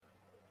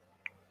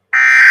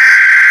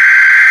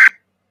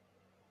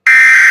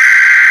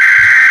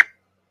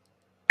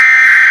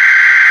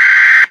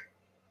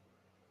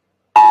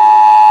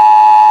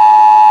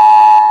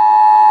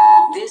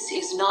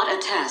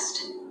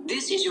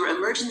your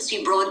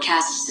emergency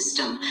broadcast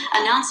system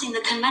announcing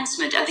the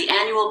commencement of the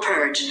annual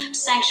purge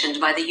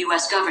sanctioned by the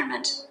U.S.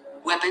 government.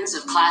 Weapons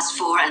of Class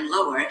 4 and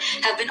lower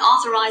have been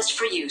authorized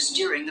for use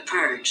during the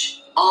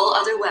purge. All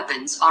other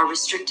weapons are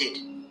restricted.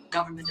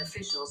 Government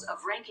officials of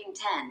ranking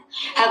 10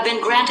 have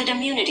been granted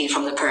immunity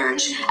from the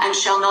purge and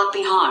shall not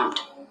be harmed.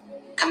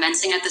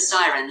 Commencing at the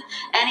siren,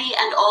 any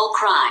and all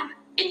crime,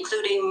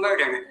 including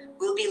murder,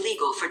 will be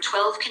legal for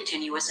 12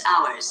 continuous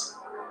hours.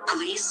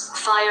 Police,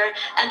 fire,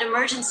 and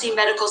emergency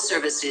medical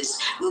services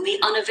will be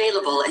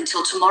unavailable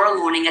until tomorrow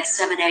morning at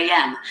 7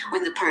 a.m.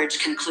 when the purge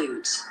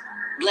concludes.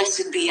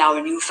 Blessed be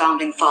our new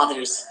founding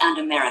fathers and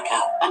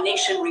America, a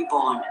nation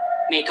reborn.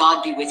 May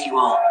God be with you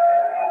all.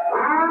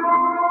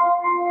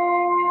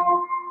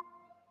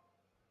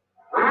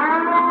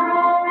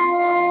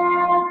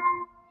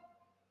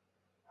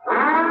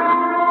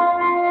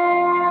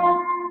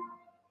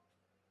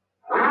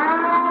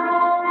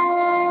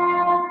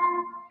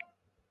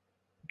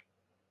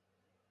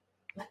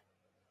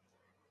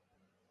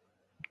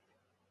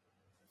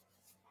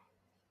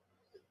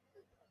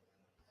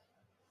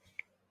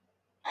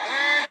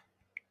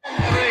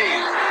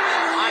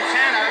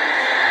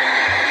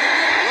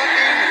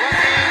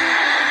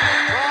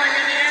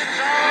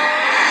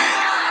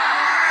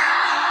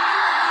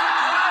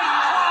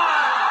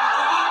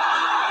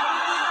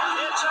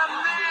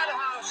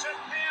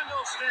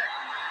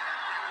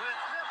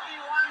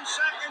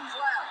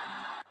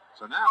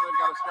 So now they've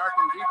got to start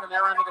from deep in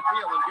their end of the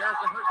field, and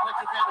Garrison Hurst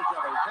takes advantage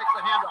of it. He takes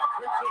the handoff,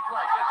 twists his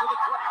right, gets to the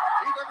 20.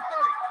 He's at the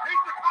 30. He's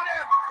the cut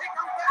in. He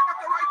comes back up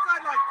the right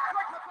sideline.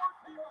 Strikes the first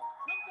field.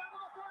 Comes down to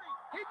the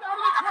 30. He's down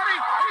to the 20.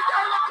 He's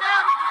down to the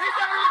 10. He's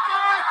down to the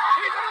 5.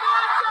 He's into the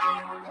end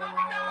zone.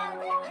 Touchdown.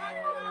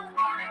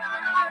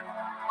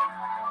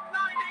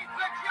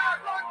 96-yard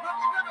run from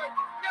Scrimmage.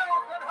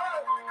 Garrison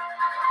Hurst.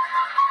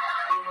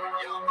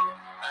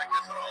 Back to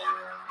throw.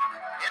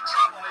 In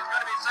trouble. He's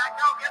going to be sacked.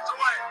 No, gets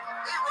away.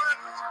 He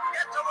runs.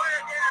 Gets away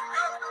again.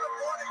 Goes to the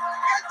 40.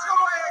 Gets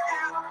away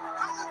again.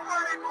 To the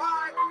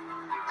 35.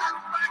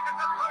 That's back at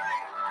the 30.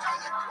 To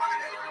the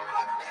 20.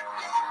 The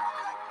 50.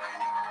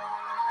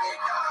 He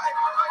died.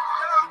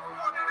 Touchdown.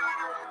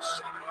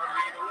 49ers.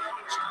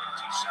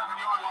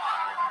 27-yard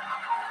line.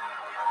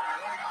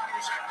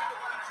 49ers active to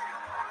Winfield.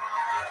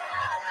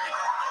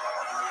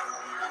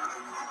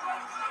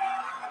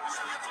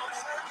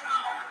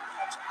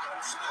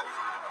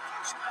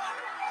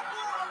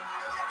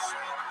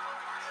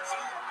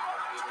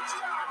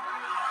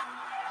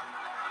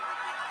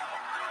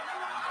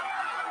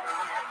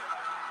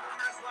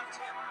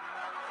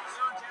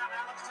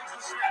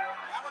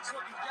 Alex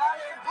looking down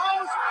in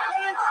post,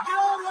 and it's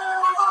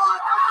Gilmore!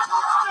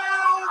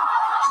 Touchdown!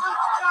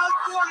 Touchdown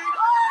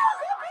 49ers!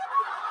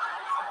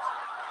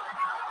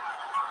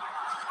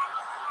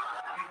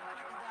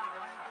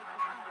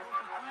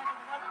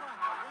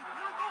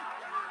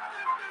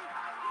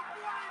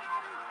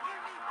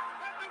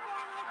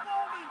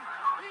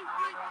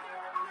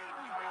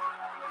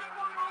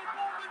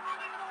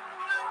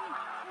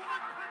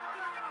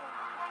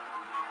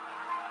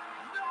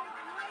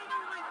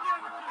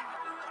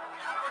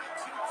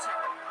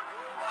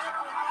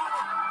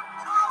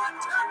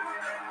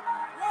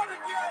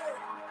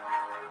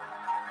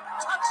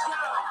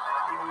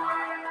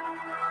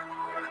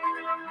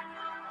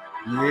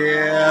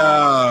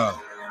 Yeah.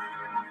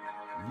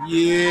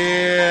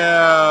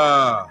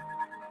 Yeah.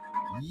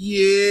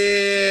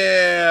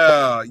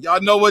 Yeah.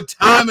 Y'all know what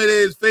time it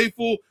is,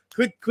 faithful.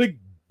 Click, click,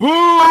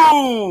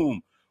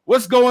 boom.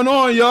 What's going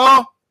on,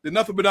 y'all? The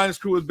Nothing But Niners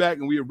crew is back,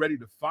 and we are ready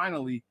to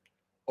finally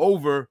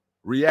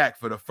overreact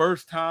for the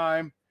first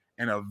time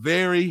in a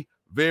very,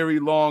 very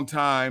long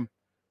time.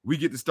 We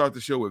get to start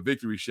the show with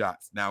victory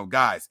shots. Now,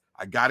 guys,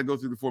 I got to go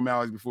through the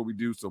formalities before we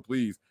do, so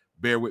please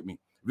bear with me.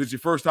 If this is your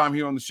first time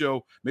here on the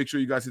show, make sure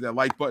you guys hit that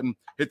like button,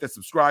 hit that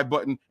subscribe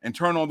button, and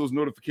turn on those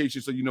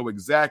notifications so you know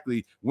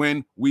exactly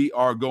when we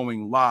are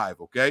going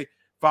live, okay?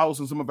 Follow us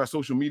on some of our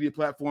social media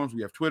platforms.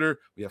 We have Twitter,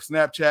 we have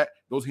Snapchat.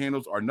 Those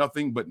handles are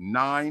nothing but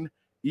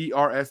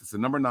 9ERS. It's the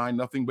number 9,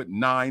 nothing but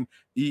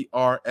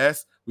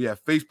 9ERS. We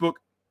have Facebook,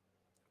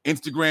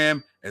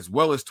 Instagram, as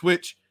well as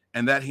Twitch,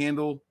 and that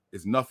handle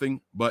is nothing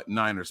but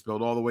Niners,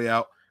 spelled all the way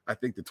out. I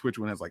think the Twitch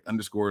one has like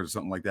underscores or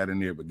something like that in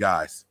there, but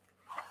guys,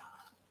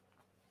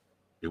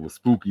 it was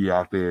spooky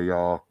out there,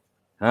 y'all.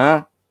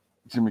 Huh?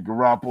 Jimmy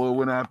Garoppolo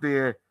went out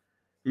there.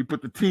 He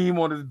put the team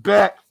on his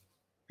back.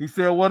 He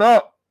said, "What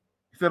up?"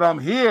 He said, "I'm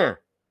here.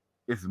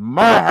 It's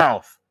my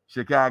house,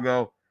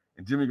 Chicago."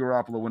 And Jimmy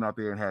Garoppolo went out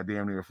there and had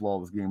damn near a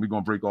flawless game. We're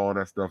going to break all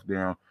that stuff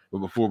down. But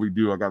before we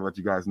do, I got to let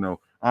you guys know,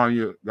 I'm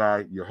your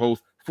guy, your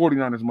host,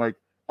 49ers Mike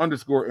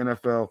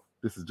 _NFL.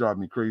 This is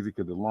driving me crazy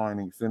because the line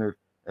ain't centered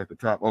at the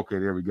top. Okay,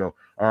 there we go.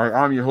 All right,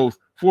 I'm your host,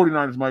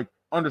 49ers Mike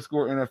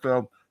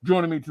 _NFL.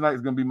 Joining me tonight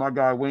is going to be my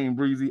guy, Wayne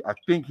Breezy. I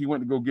think he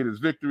went to go get his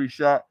victory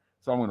shot,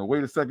 so I'm going to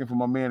wait a second for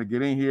my man to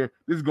get in here.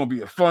 This is going to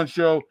be a fun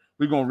show.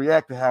 We're going to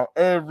react to how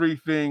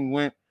everything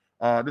went.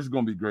 This is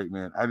going to be great,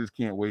 man. I just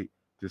can't wait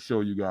to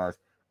show you guys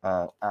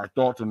our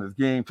thoughts on this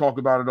game, talk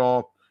about it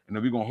all, and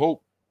then we're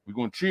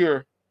going to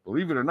cheer,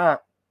 believe it or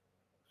not,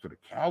 for the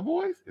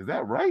Cowboys. Is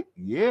that right?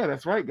 Yeah,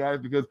 that's right, guys,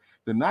 because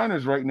the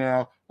Niners right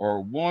now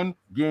are 1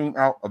 game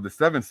out of the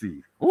 7th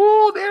seed.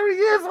 Ooh, there he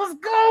is. Let's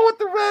go with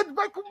the Reds.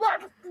 Michael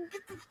Myers.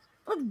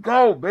 Let's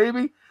go,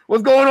 baby.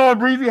 What's going on,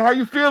 Breezy? How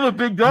you feeling,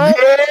 big dog?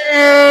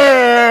 Yeah.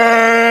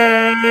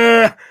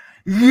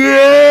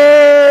 Yeah.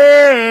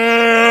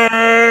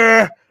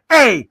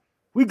 Hey,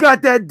 we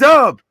got that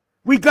dub.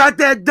 We got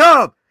that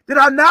dub. Did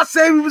I not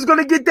say we was going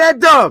to get that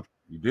dub?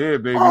 You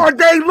did, baby. All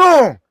day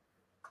long.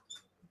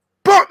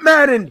 Bump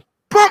Madden.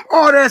 Bump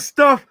all that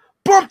stuff.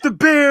 Bump the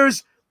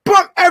Bears.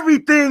 Bump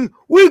everything.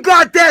 We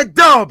got that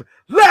dub.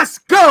 Let's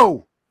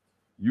go.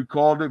 You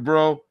called it,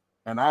 bro.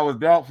 And I was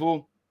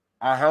doubtful.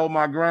 I held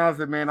my ground.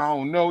 Said, man, I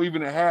don't know.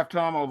 Even at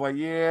halftime, I was like,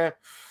 yeah,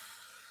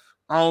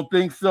 I don't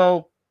think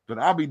so. But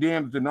I'll be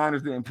damned if the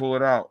Niners didn't pull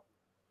it out.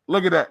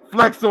 Look at that.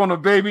 Flex on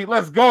them, baby.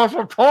 Let's go. That's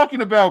what I'm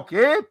talking about,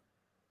 kid.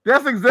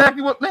 That's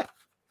exactly what, man.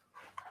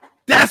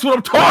 That's what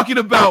I'm talking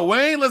about,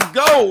 Wayne. Let's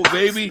go,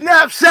 baby.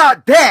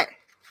 Snapshot that.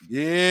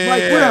 Yeah.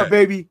 Like, what up,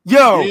 baby?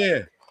 Yo. Yeah.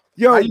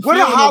 Yo, How you what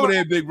feeling a over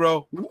there, big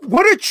bro?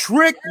 What a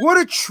trick. What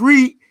a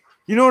treat.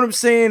 You know what I'm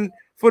saying?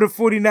 For the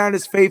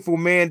 49ers faithful,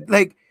 man.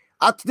 Like,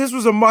 this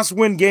was a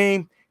must-win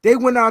game. They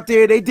went out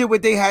there. They did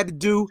what they had to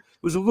do.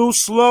 It was a little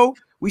slow.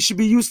 We should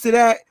be used to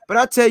that. But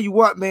I tell you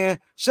what, man,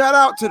 shout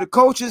out to the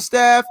coaching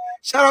staff.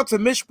 Shout out to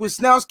Mitch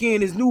Wisnowski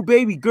and his new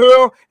baby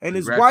girl and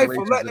his wife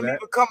for letting him even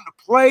come to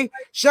play.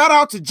 Shout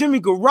out to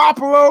Jimmy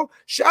Garoppolo.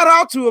 Shout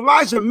out to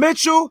Elijah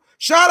Mitchell.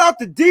 Shout out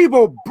to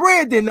Debo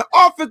Brandon, the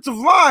offensive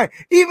line.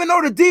 Even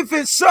though the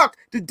defense sucked,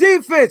 the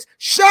defense.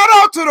 Shout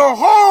out to the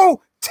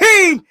whole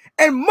team.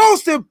 And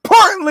most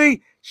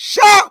importantly,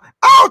 shout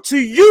out to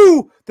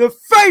you, the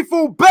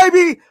faithful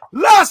baby.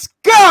 Let's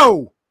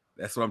go.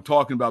 That's what I'm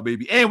talking about,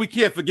 baby. And we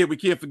can't forget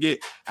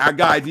our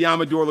guy,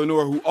 Diamador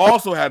Lenore, who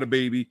also had a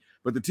baby.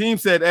 But the team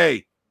said,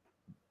 hey,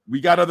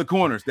 we got other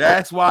corners.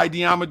 That's why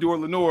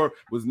Diamador Lenore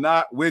was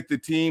not with the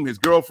team. His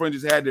girlfriend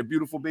just had their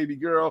beautiful baby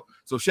girl.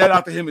 So shout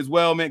out to him as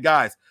well, man.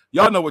 Guys,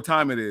 y'all know what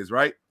time it is,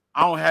 right?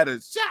 I don't have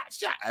a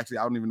shot. Actually,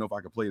 I don't even know if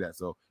I could play that.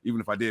 So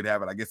even if I did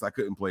have it, I guess I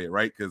couldn't play it,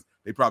 right? Because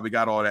they probably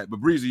got all that.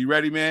 But Breezy, you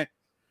ready, man?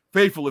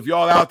 Faithful, if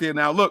y'all out there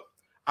now, look,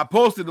 I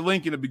posted the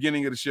link in the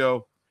beginning of the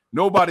show.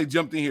 Nobody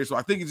jumped in here, so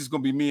I think it's just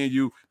going to be me and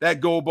you. That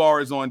gold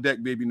bar is on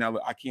deck, baby. Now,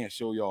 look, I can't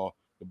show y'all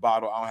the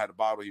bottle. I don't have the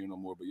bottle here no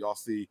more, but y'all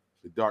see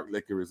the dark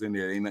liquor is in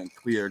there. Ain't nothing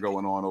clear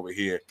going on over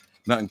here.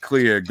 Nothing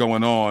clear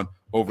going on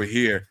over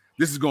here.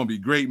 This is going to be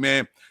great,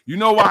 man. You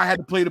know why I had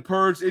to play the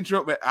Purge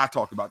intro? But I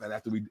talk about that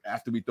after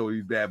we throw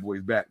these bad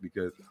boys back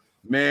because,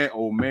 man,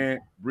 oh,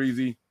 man,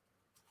 Breezy,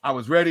 I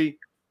was ready.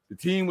 The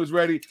team was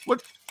ready.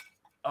 What?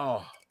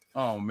 Oh,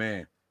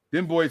 man.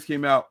 Them boys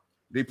came out.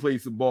 They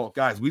played some ball.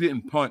 Guys, we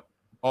didn't punt.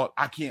 Oh,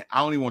 I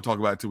don't even want to talk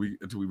about it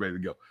until we ready to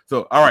go.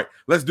 So, all right,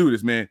 let's do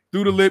this, man.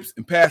 Through the lips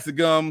and past the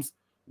gums.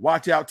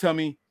 Watch out,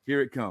 tummy.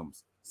 Here it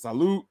comes.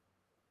 Salute.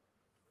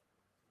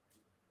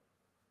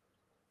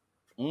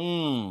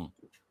 Damn,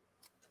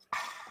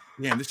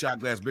 this shot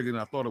glass bigger than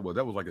I thought it was.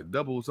 That was like a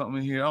double or something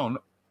in here. I don't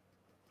know.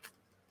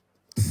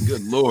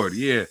 Good Lord,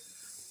 yeah.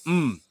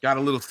 Got a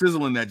little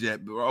sizzle in that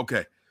jet.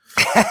 Okay.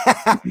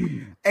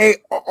 Hey,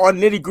 on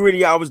Nitty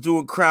Gritty, I was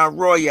doing Crown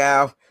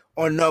Royale.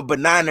 On the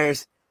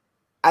Bananas,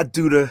 I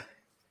do the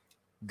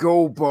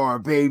gold bar,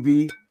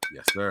 baby.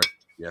 Yes, sir.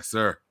 Yes,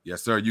 sir.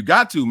 Yes, sir. You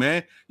got to,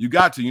 man. You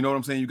got to. You know what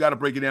I'm saying? You got to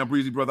break it down,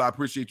 Breezy, brother. I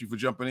appreciate you for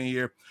jumping in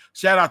here.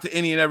 Shout out to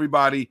any and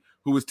everybody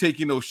who was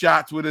taking those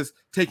shots with us,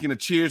 taking the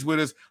cheers with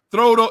us.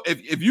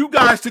 If you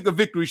guys took a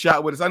victory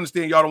shot with us, I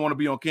understand y'all don't want to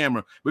be on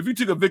camera, but if you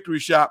took a victory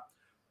shot,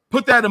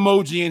 put that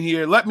emoji in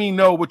here. Let me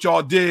know what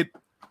y'all did.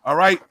 All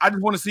right. I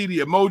just want to see the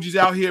emojis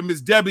out here.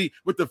 Miss Debbie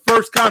with the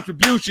first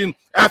contribution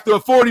after a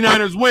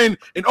 49ers win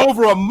in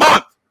over a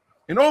month.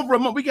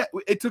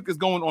 It took us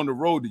going on the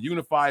road to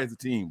unify as a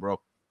team, bro.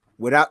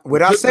 What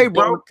I say,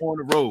 bro? On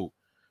the road.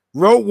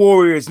 Road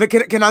Warriors.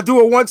 Can I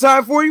do it one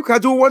time for you? Can I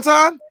do it one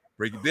time?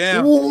 Break it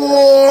down. What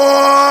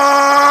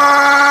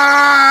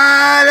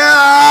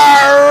a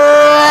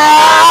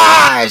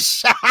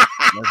rush!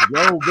 Let's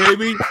go,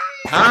 baby.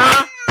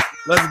 Huh?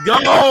 Let's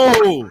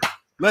go.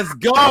 Let's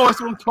go.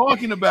 That's what I'm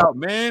talking about,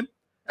 man.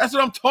 That's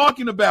what I'm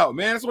talking about,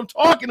 man. That's what I'm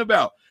talking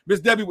about. Miss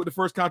Debbie with the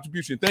first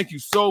contribution. Thank you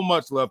so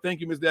much, love.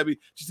 Thank you, Miss Debbie.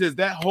 She says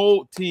that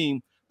whole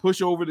team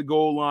push over the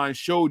goal line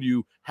showed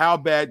you how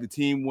bad the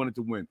team wanted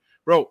to win.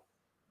 Bro,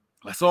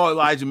 I saw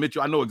Elijah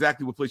Mitchell. I know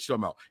exactly what place you're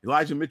talking about.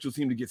 Elijah Mitchell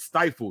seemed to get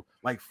stifled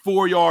like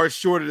 4 yards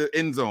short of the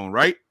end zone,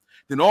 right?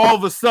 Then all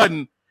of a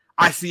sudden,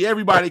 I see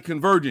everybody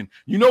converging.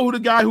 You know who the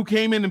guy who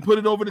came in and put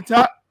it over the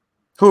top?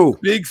 Who?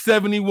 Big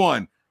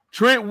 71.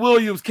 Trent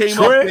Williams came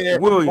up there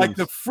like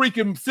the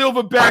freaking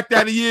silverback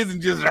that he is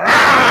and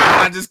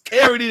just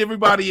carried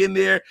everybody in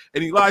there,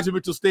 and Elijah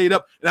Mitchell stayed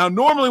up. Now,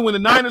 normally when the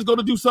Niners go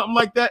to do something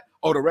like that,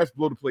 the refs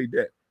blow the play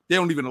dead. They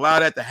don't even allow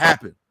that to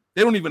happen.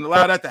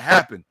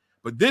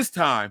 But this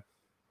time,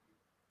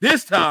 they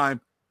let us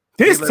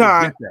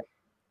get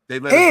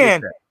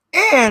that.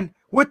 And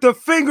with the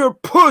finger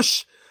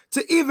push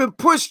to even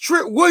push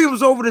Trent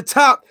Williams over the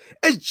top,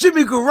 and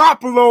Jimmy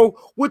Garoppolo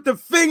with the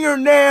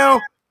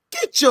fingernail.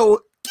 Get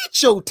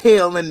get your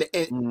tail in the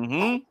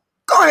Mm-hmm.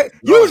 Go ahead.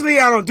 Yo. Usually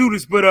I don't do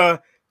this, but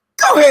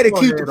go ahead and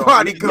keep the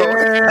party going.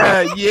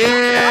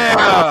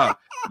 Yeah.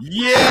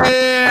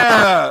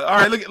 All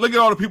right, look at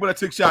all the people that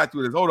took shots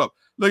with us. Hold up.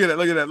 Look at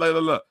that.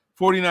 Look.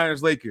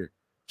 49ers Laker.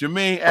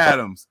 Jermaine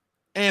Adams.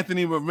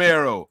 Anthony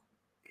Romero.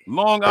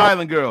 Long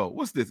Island girl.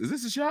 What's this? Is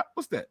this a shot?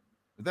 What's that?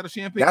 Is that a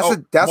champagne? That's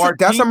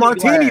a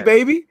martini, glass.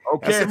 baby.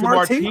 Okay, that's it's a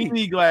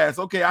martini glass.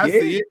 Okay, I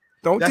see it.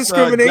 Don't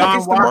discriminate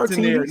against the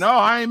martinis. There. No,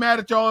 I ain't mad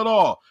at y'all at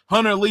all.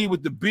 Hunter Lee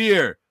with the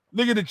beer.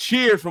 Look at the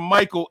cheers from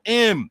Michael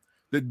M.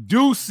 The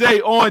Deuce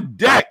on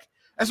deck.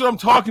 That's what I'm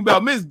talking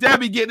about. Miss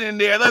Debbie getting in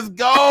there. Let's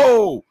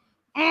go.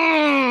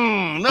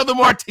 Another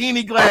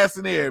martini glass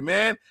in there,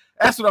 man.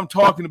 That's what I'm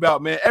talking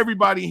about, man.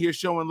 Everybody in here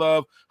showing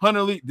love.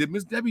 Hunter Lee. Did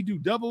Miss Debbie do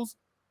doubles?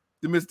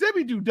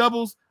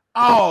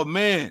 Oh,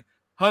 man.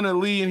 Hunter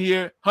Lee in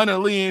here.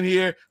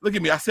 Look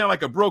at me. I sound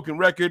like a broken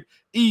record.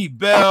 E.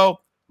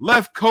 Bell.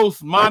 Left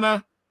Coast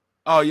Mana.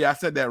 Oh, yeah, I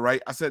said that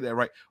right.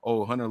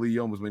 Oh, Hunter Lee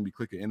almost made me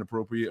click an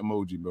inappropriate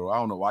emoji, bro. I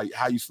don't know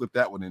how you slipped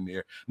that one in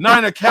there.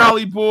 Niner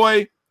Cali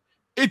boy.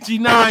 Itchy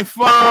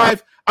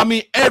 95. I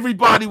mean,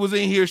 everybody was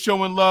in here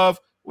showing love.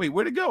 Wait,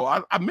 where'd it go?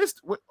 I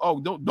missed. Oh,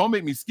 don't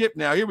make me skip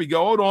now. Here we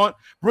go. Hold on.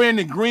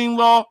 Brandon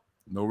Greenlaw.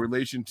 No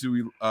relation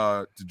to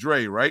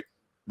Dre, right?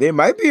 There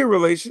might be a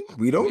relation.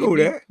 We don't know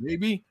that.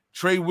 Maybe.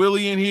 Trey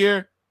Willie in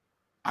here.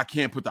 I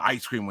can't put the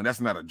ice cream one. That's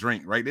not a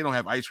drink, right? They don't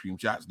have ice cream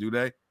shots, do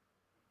they?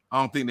 I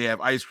don't think they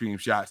have ice cream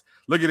shots.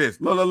 Look at this.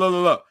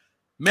 Look.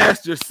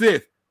 Master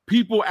Sith.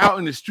 People out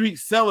in the street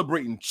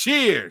celebrating.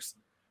 Cheers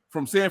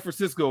from San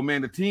Francisco,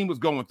 man. The team was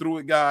going through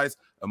it, guys.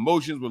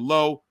 Emotions were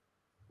low,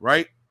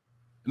 right?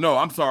 No,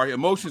 I'm sorry.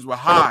 Emotions were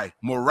high.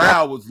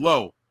 Morale was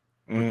low.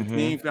 But the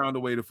team found a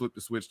way to flip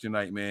the switch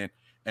tonight, man.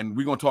 And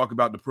we're going to talk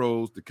about the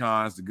pros, the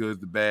cons, the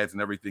goods, the bads,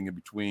 and everything in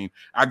between.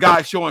 Our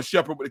guy, Sean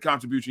Shepard, with the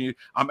contribution.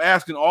 I'm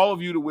asking all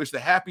of you to wish the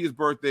happiest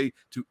birthday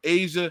to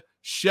Asia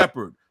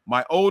Shepard,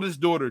 my oldest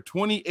daughter,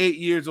 28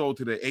 years old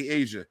today. Hey,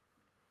 Asia.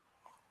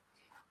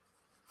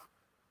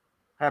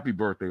 Happy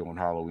birthday on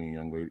Halloween,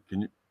 young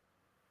lady.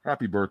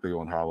 Happy birthday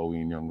on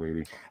Halloween, young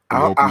lady.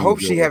 I hope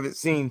she haven't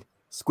seen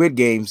Squid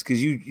Games,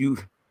 because you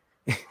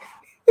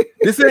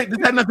This had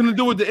nothing to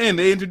do with the end.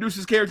 They introduced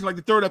his character in like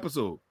the third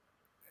episode.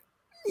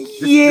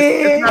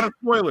 It's not a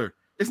spoiler.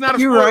 It's not a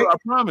spoiler. Right. I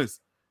promise.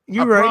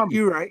 You're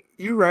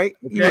right.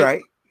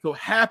 Okay? So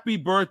happy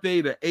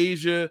birthday to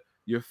Asia.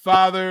 Your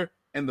father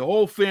and the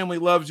whole family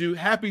loves you.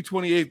 Happy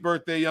 28th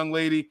birthday, young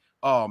lady.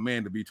 Oh,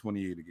 man, to be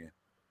 28 again.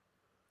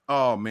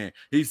 Oh, man.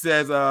 He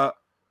says,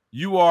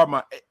 you are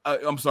my,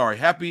 I'm sorry,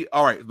 happy.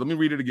 All right, let me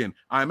read it again.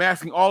 I'm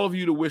asking all of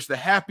you to wish the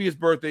happiest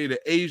birthday to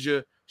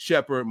Asia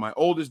Shepard, my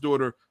oldest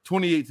daughter,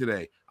 28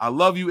 today. I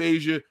love you,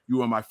 Asia.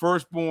 You are my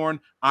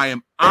firstborn. I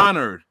am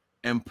honored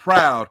and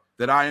proud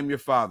that I am your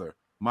father,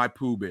 my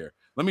Pooh Bear.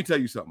 Let me tell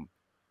you something.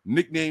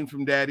 Nicknames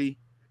from daddy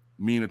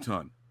mean a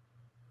ton.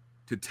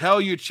 To tell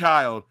your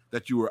child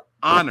that you are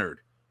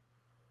honored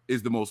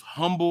is the most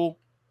humble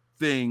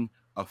thing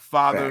a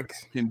father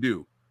can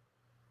do.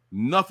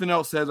 Nothing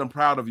else says I'm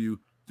proud of you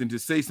than to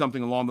say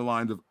something along the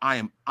lines of, I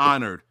am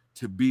honored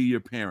to be your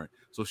parent.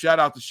 So shout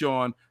out to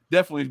Sean.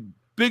 Definitely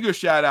bigger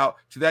shout out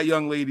to that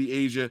young lady,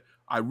 Asia.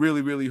 I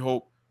really, really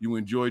hope you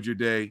enjoyed your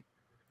day.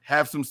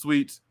 Have some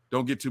sweets.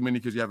 Don't get too many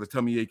because you have a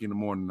tummy ache in the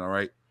morning, all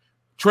right?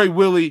 Trey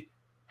Willie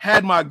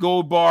had my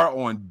gold bar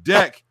on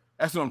deck.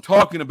 That's what I'm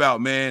talking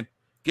about, man.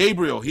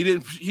 Gabriel, he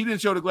didn't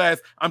show the glass.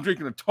 I'm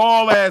drinking a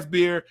tall-ass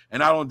beer,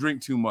 and I don't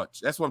drink too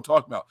much. That's what I'm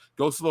talking about.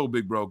 Go slow,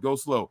 big bro. Go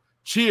slow.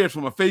 Cheers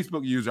from a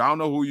Facebook user. I don't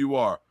know who you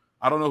are.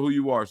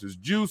 It says,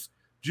 Juice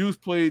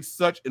played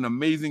such an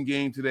amazing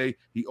game today.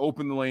 He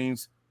opened the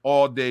lanes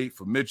all day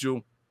for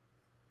Mitchell.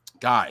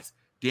 Guys,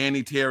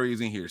 Danny Terry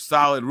is in here.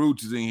 Solid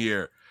Roots is in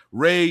here.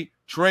 Ray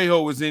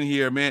Trejo is in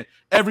here, man.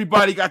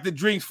 Everybody got the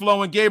drinks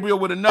flowing. Gabriel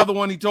with another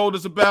one he told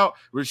us about.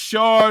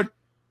 Richard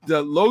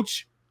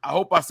Deloach. I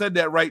hope I said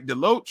that right.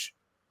 Deloach.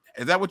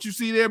 Is that what you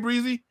see there,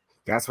 Breezy?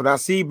 That's what I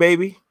see,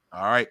 baby.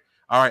 All right,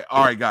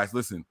 guys.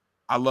 Listen,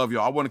 I love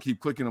y'all. I want to keep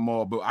clicking them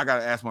all, but I got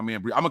to ask my man,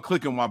 I'm going to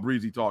click him while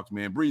Breezy talks,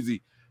 man.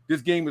 Breezy,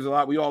 this game is a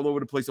lot. We all over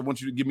the place. I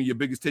want you to give me your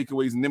biggest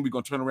takeaways, and then we're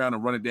going to turn around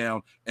and run it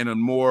down in a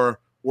more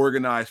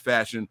organized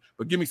fashion.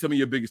 But give me some of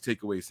your biggest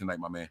takeaways tonight,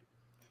 my man.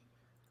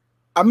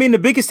 I mean, the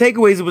biggest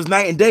takeaways, it was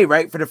night and day,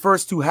 right? For the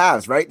first two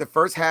halves, right? The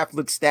first half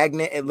looked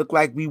stagnant. It looked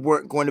like we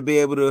weren't going to be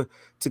able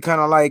to kind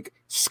of like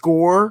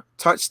score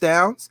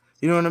touchdowns.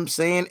 You know what I'm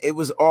saying? It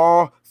was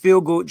all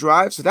field goal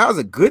drives. So that was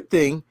a good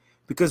thing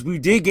because we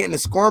did get in a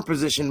scoring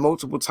position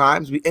multiple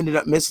times. We ended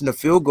up missing a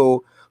field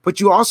goal.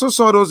 But you also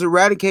saw those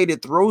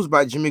eradicated throws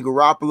by Jimmy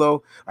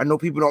Garoppolo. I know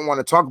people don't want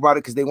to talk about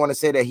it because they want to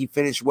say that he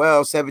finished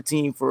well,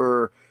 17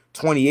 for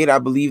 28, I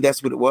believe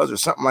that's what it was, or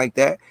something like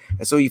that.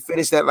 And so he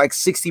finished at like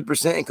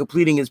 60% in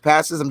completing his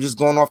passes. I'm just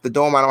going off the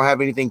dome. I don't have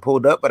anything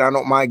pulled up, but I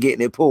don't mind getting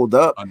it pulled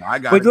up. Oh, no, I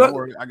got it. Don't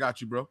worry. I got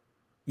you, bro.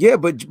 Yeah,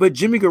 but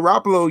Jimmy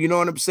Garoppolo, you know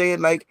what I'm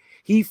saying? Like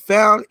he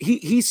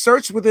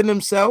searched within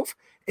himself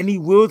and he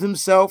willed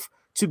himself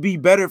to be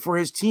better for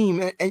his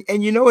team.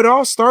 And you know, it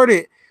all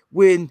started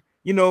when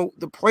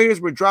the players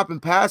were dropping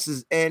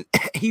passes, and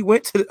he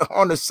went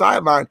on the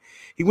sideline.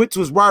 He went to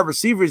his wide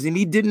receivers, and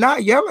he did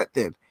not yell at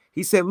them.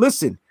 He said,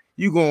 listen,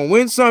 you're going to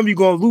win some, you're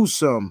going to lose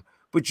some,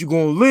 but you're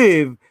going to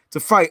live to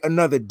fight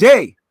another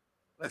day.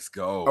 Let's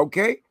go.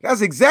 Okay, that's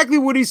exactly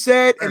what he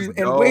said,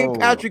 and Wayne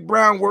Patrick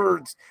Brown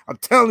words. I'm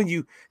telling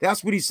you,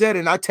 that's what he said.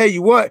 And I tell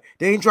you what,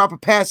 they ain't drop a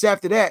pass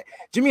after that.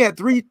 Jimmy had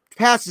 3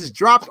 passes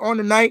dropped on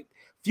the night.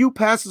 Few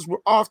passes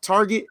were off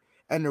target,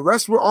 and the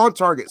rest were on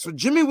target. So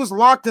Jimmy was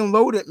locked and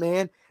loaded,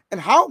 man.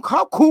 And how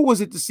cool was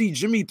it to see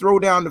Jimmy throw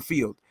down the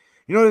field?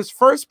 His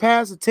first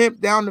pass attempt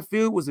down the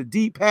field was a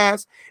deep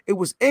pass. It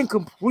was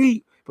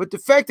incomplete, but the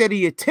fact that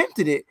he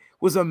attempted it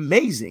was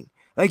amazing.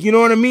 Like, you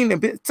know what I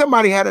mean?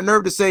 Somebody had a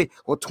nerve to say,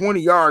 well, 20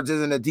 yards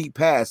isn't a deep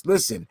pass.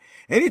 Listen,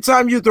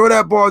 anytime you throw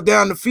that ball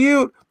down the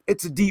field,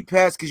 it's a deep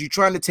pass because you're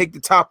trying to take the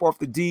top off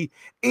the D,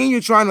 and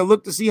you're trying to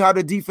look to see how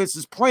the defense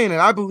is playing.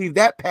 And I believe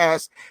that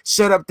pass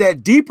set up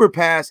that deeper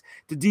pass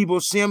to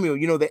Deebo Samuel.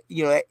 That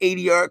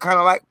 80-yard kind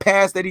of like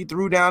pass that he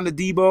threw down to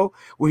Deebo,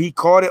 where he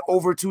caught it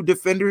over 2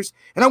 defenders.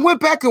 And I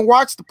went back and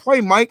watched the play,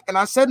 Mike, and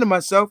I said to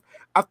myself,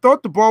 I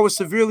thought the ball was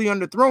severely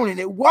underthrown, and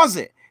it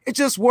wasn't. It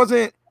just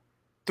wasn't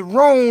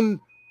thrown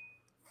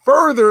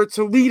further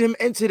to lead him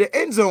into the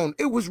end zone.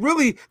 It was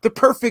really the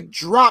perfect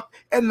drop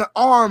and the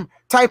arm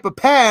type of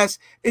pass.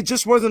 It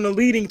just wasn't a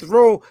leading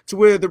throw to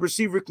where the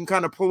receiver can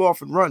kind of pull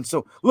off and run.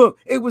 So look,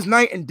 it was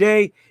night and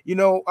day.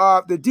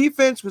 The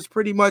defense was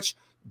pretty much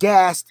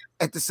gassed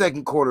at the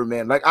second quarter,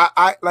 man. Like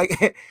I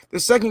like the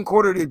second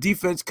quarter, the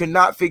defense could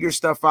not figure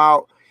stuff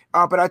out.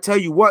 But I tell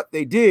you what,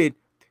 they did.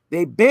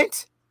 They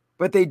bent,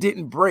 but they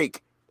didn't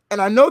break.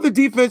 And I know the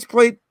defense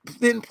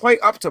didn't play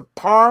up to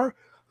par,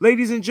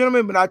 ladies and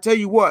gentlemen, but I tell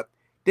you what,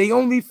 they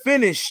only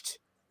finished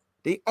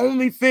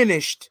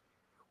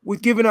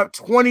with giving up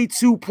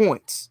 22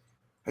 points.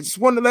 I just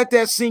want to let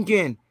that sink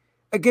in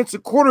against a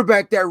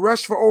quarterback that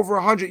rushed for over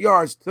 100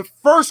 yards. The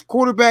first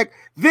quarterback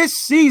this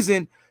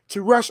season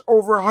to rush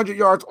over 100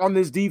 yards on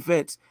this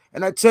defense.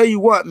 And I tell you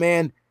what,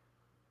 man,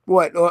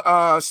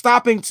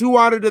 stopping 2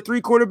 out of the 3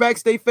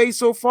 quarterbacks they faced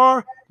so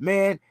far,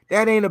 man,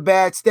 that ain't a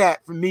bad stat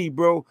for me,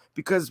 bro,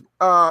 because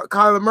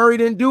Kyler Murray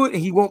didn't do it,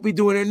 and he won't be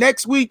doing it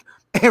next week.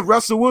 And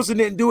Russell Wilson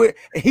didn't do it,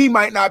 and he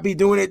might not be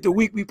doing it the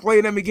week we play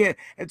them again.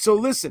 And so,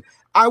 listen,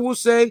 I will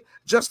say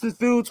Justin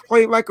Fields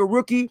played like a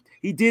rookie.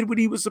 He did what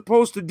he was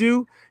supposed to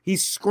do. He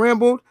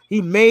scrambled.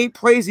 He made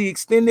plays. He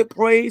extended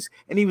plays,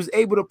 and he was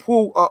able to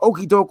pull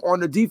okey doke on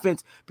the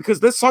defense.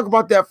 Because let's talk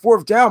about that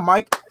 4th down,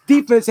 Mike.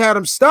 Defense had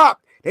him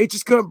stopped. They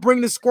just couldn't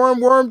bring the squirm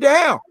worm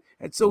down.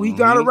 And so he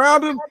got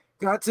around him,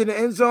 got to the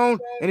end zone,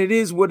 and it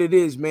is what it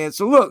is, man.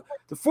 So, look,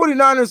 the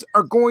 49ers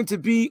are going to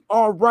be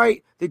all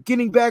right. They're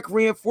getting back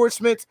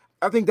reinforcements.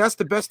 I think that's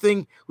the best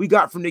thing we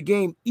got from the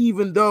game,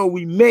 even though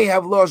we may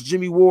have lost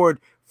Jimmy Ward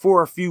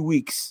for a few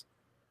weeks.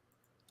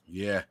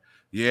 Yeah.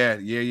 We're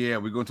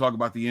going to talk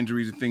about the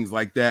injuries and things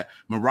like that.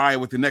 Mariah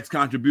with the next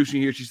contribution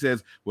here. She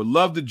says, would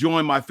love to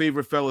join my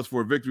favorite fellas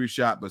for a victory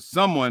shot, but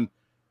someone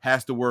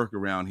has to work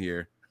around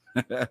here.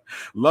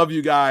 Love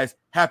you guys.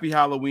 Happy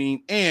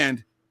Halloween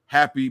and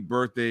happy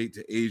birthday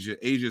to Asia.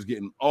 Asia's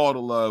getting all the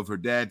love. Her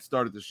dad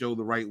started the show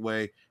the right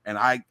way, and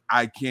I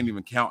can't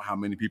even count how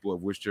many people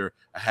have wished her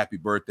a happy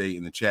birthday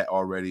in the chat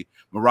already.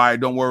 Mariah,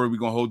 don't worry. We're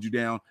going to hold you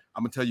down.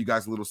 I'm going to tell you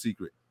guys a little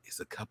secret.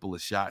 It's a couple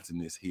of shots in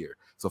this here.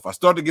 So if I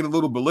start to get a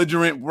little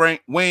belligerent,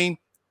 Wayne,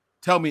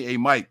 tell me, hey,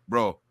 Mike,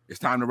 bro, it's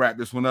time to wrap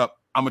this one up.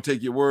 I'm going to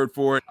take your word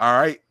for it. All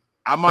right?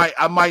 I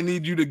might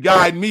need you to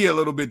guide me a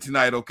little bit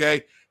tonight,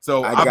 okay?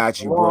 So I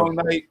got you, bro.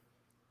 Night.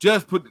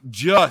 Just put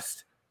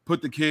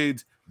the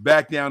kids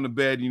back down to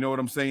bed. You know what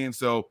I'm saying?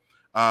 So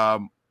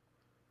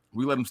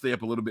we let them stay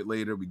up a little bit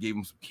later. We gave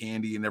them some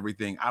candy and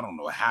everything. I don't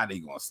know how they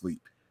gonna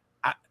sleep.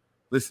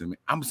 Listen, man,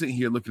 I'm sitting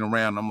here looking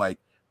around. I'm like,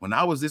 when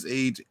I was this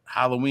age,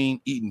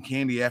 Halloween, eating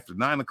candy after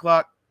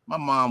 9:00, my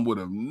mom would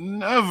have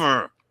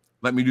never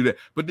let me do that.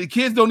 But the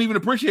kids don't even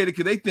appreciate it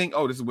because they think,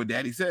 oh, this is what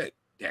Daddy said.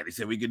 Daddy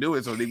said we could do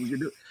it, so we can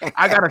do it.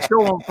 I gotta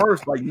show them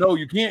first, like, no,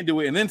 you can't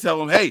do it, and then tell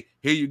them, hey,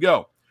 here you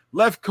go.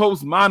 Left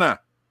Coast Mana.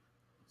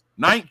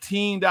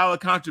 $19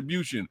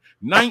 contribution,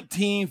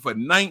 19 for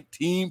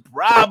 19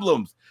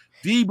 problems.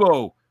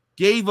 Deebo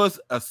gave us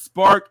a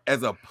spark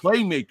as a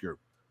playmaker,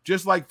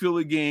 just like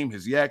Philly game.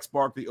 His yak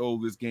sparked the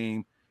oldest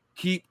game.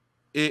 Keep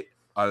it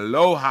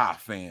aloha,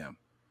 fam.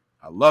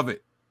 I love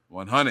it.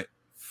 100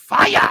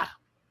 fire.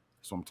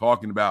 That's what I'm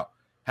talking about.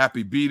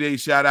 Happy B-Day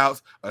shout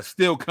outs are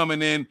still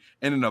coming in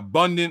and in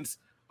abundance.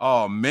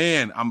 Oh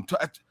man,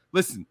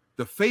 listen.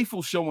 The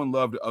faithful showing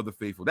love to other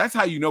faithful. That's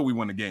how you know we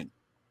won a game.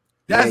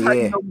 That's how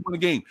you know we won a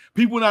game.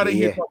 People not in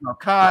here talking about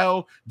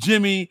Kyle,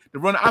 Jimmy, the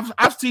runner.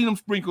 I've seen them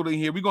sprinkled in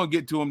here. We're going to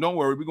get to them. Don't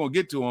worry. We're going to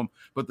get to them.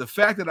 But the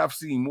fact that I've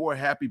seen more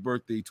happy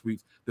birthday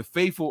tweets, the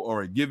faithful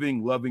are a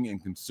giving, loving,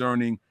 and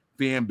concerning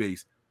fan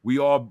base. We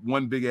all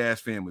one big-ass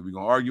family. We're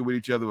going to argue with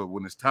each other, but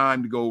when it's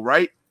time to go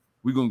right,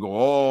 we're going to go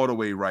all the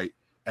way right.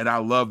 And I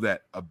love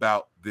that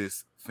about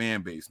this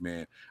fan base,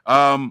 man.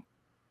 All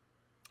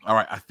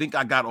right. I think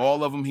I got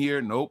all of them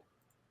here. Nope.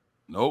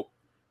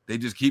 They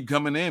just keep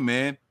coming in,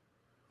 man.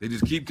 They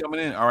just keep coming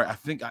in. All right,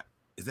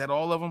 is that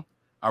all of them?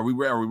 Are we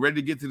ready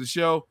to get to the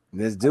show?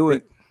 Let's do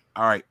it.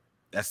 All right,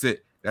 that's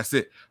it.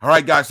 All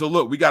right, guys. So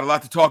look, we got a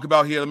lot to talk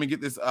about here. Let me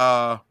get this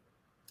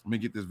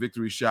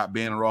victory shot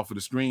banner off of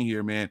the screen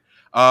here, man.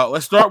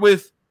 Let's start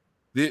with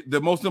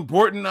the most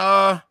important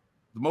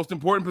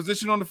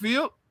position on the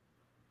field.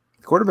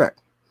 Quarterback.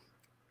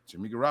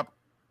 Jimmy Garoppolo.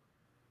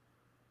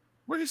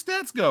 Where'd his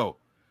stats go?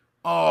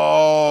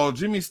 Oh,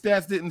 Jimmy's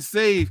stats didn't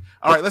save.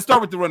 All right, let's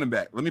start with the running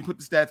back. Let me put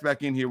the stats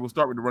back in here. We'll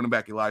start with the running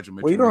back, Elijah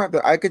Mitchell. Well, you don't have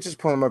to. I could just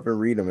pull them up and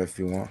read them if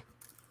you want.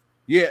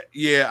 Yeah.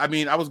 I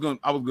mean, I was gonna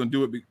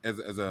do it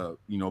as a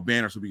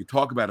banner so we could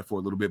talk about it for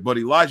a little bit. But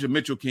Elijah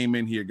Mitchell came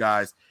in here,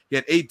 guys. He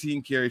had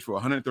 18 carries for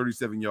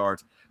 137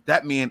 yards.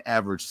 That man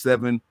averaged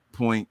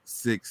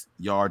 7.6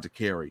 yards a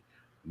carry.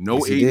 No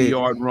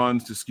 80-yard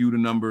runs to skew the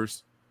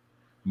numbers.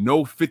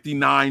 No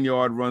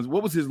 59-yard runs.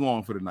 What was his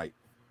long for the night?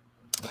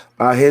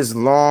 His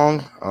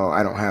long. Oh,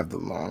 I don't have the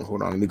long.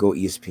 Hold on. Let me go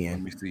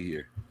ESPN.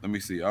 Let me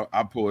see here.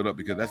 I'll pull it up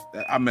because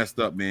I messed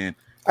up, man.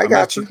 I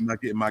got you.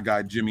 Not getting my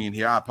guy Jimmy in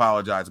here. I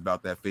apologize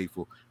about that,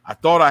 faithful. I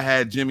thought I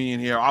had Jimmy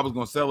in here. I was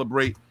going to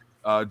celebrate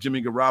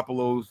Jimmy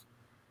Garoppolo's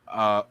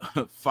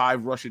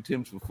 5 rush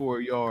attempts for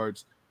 4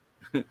 yards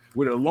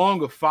with a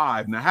long of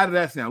 5. Now, how did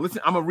that sound?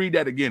 Listen, I'm going to read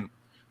that again.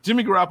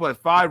 Jimmy Garoppolo had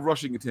 5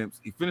 rushing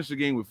attempts. He finished the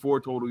game with 4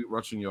 total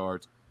rushing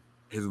yards.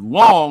 His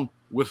long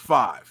was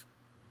 5.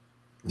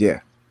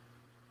 Yeah.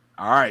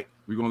 All right,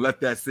 we're gonna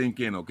let that sink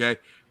in, okay?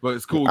 But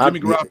it's cool. Jimmy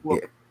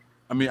Garoppolo. Yeah.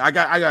 I mean, I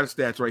got a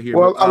stats right here.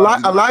 Well,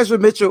 Elijah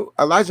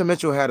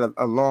Mitchell had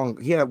a long.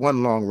 He had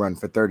one long run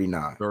for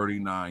 39.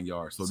 39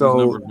 yards. So these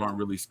numbers aren't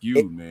really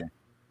skewed, man.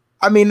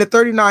 I mean, the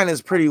 39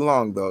 is pretty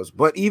long, though.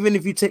 But even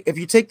if you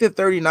take the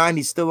 39,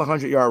 he's still a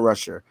 100-yard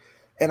rusher.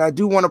 And I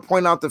do want to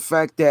point out the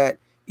fact that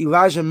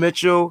Elijah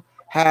Mitchell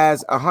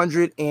has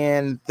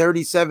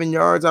 137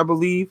 yards, I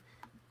believe,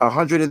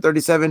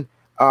 137.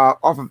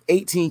 Off of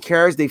 18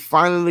 carries. They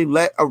finally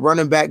let a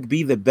running back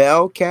be the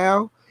bell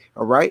cow.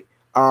 All right.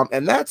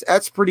 And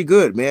that's pretty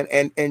good, man.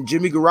 And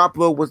Jimmy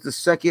Garoppolo was the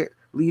second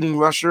leading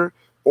rusher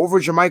over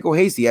JaMycal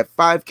Hasty at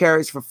 5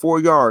 carries for 4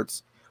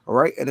 yards. All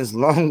right. And his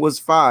long was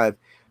 5.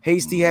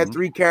 Hasty had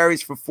 3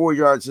 carries for 4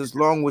 yards. His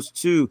long was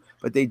 2,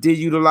 but they did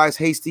utilize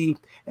Hasty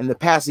in the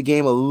passing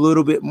game a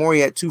little bit more.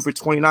 He had 2 for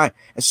 29.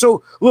 And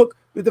so look,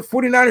 the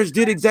 49ers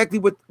did exactly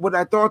what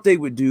I thought they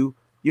would do.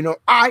 You know,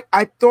 I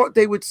thought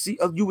they would see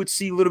you would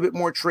see a little bit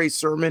more Trey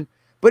Sermon,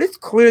 but it's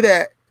clear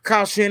that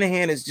Kyle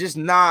Shanahan is just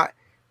not.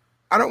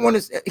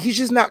 He's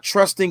just not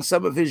trusting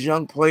some of his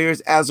young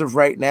players as of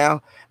right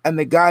now. And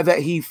the guy that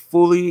he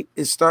fully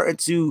is starting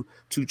to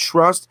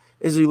trust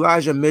is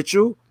Elijah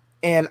Mitchell.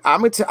 And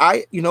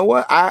you know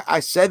what? I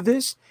said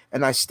this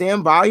and I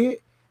stand by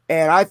it.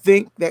 And I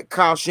think that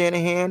Kyle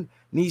Shanahan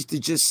needs to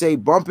just say,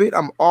 bump it.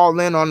 I'm all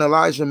in on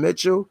Elijah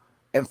Mitchell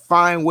and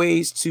find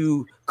ways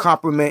to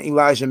compliment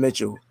Elijah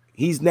Mitchell.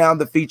 He's now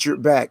the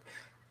featured back.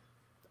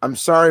 I'm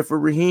sorry for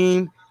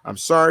Raheem. I'm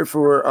sorry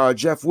for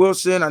Jeff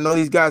Wilson. I know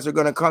these guys are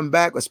going to come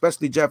back,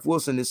 especially Jeff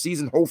Wilson this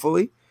season,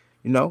 hopefully,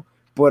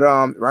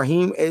 But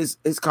Raheem, his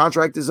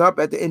contract is up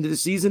at the end of the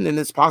season, and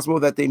it's possible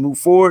that they move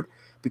forward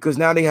because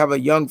now they have a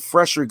young,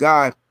 fresher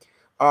guy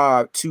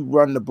to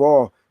run the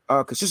ball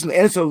consistently.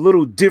 And it's a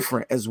little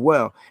different as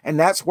well. And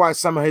that's why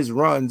some of his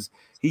runs,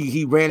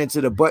 he ran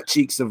into the butt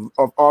cheeks of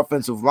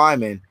offensive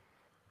linemen.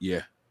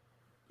 Yeah.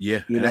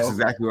 And that's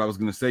exactly what I was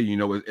going to say,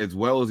 as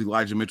well as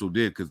Elijah Mitchell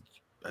did, because,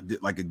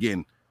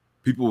 again,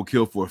 people will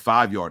kill for a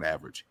 5-yard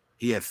average.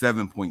 He had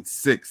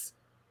 7.6,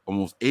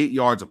 almost 8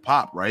 yards a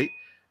pop, right?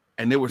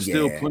 And there were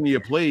still plenty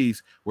of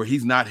plays where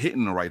he's not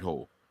hitting the right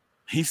hole.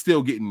 He's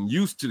still getting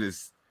used to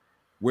this,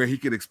 where he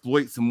could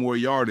exploit some more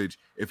yardage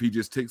if he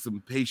just takes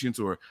some patience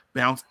or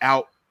bounce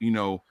out,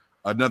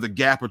 another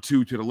gap or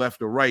two to the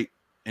left or right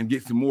and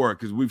get some more,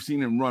 because we've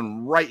seen him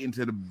run right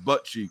into the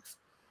butt cheeks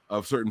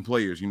of certain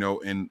players,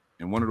 and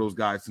one of those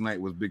guys tonight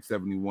was Big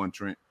 71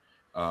 Trent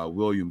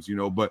Williams,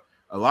 but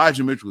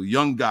Elijah Mitchell,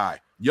 young guy,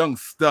 young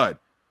stud,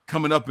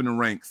 coming up in the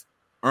ranks,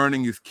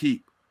 earning his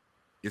keep.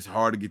 It's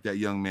hard to get that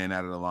young man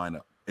out of the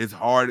lineup. It's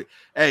hard.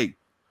 Hey,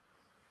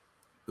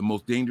 the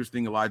most dangerous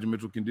thing Elijah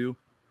Mitchell can do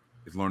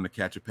is learn to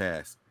catch a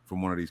pass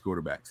from one of these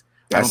quarterbacks.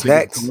 I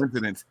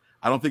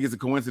don't think it's a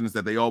coincidence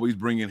that they always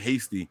bring in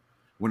Hasty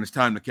when it's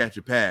time to catch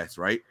a pass,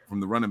 right? From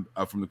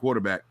the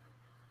quarterback.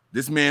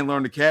 This man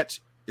learned to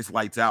catch. It's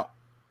lights out.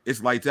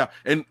 It's lights out.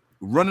 And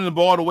running the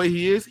ball the way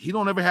he is, he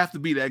don't ever have to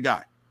be that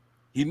guy.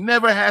 He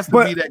never has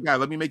to be that guy.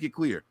 Let me make it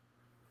clear.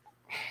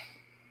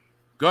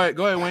 Go ahead,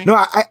 Wayne.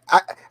 No,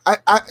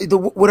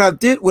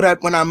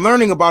 when I'm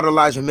learning about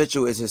Elijah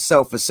Mitchell is his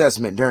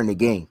self-assessment during the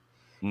game.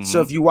 Mm-hmm. So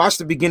if you watch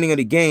the beginning of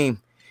the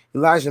game,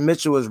 Elijah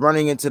Mitchell is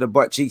running into the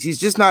butt cheeks. He's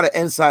just not an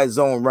inside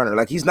zone runner.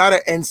 Like, he's not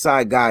an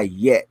inside guy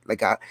yet.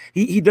 Like,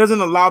 he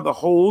doesn't allow the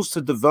holes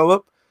to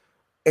develop,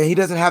 and he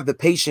doesn't have the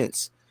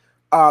patience.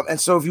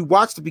 And so if you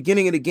watch the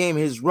beginning of the game,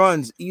 his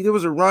runs, there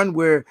was a run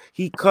where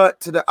he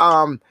cut to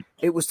the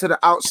it was to the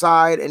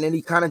outside, and then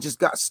he kind of just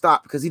got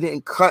stopped because he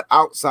didn't cut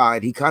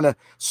outside. He kind of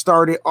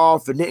started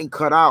off and didn't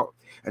cut out.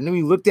 And then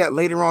we looked at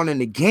later on in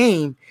the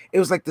game, it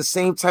was like the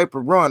same type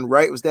of run,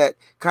 right? It was that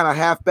kind of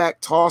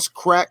halfback toss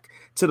crack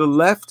to the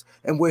left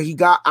and where he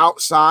got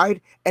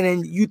outside. And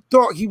then you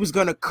thought he was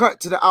going to cut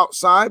to the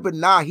outside, but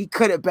nah, he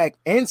cut it back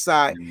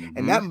inside. Mhm.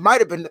 And that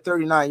might have been the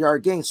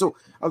 39-yard gain. So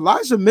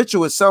Elijah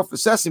Mitchell is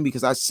self-assessing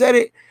because I said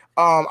it.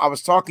 I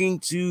was talking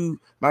to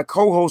my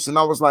co-host and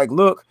I was like,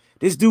 look,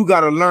 this dude got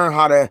to learn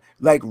how to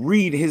like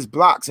read his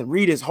blocks and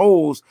read his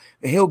holes,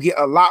 and he'll get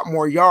a lot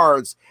more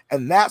yards.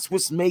 And that's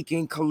what's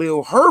making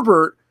Khalil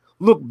Herbert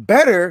look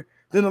better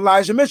than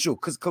Elijah Mitchell,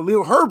 because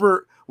Khalil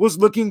Herbert was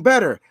looking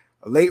better.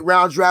 A late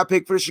round draft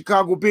pick for the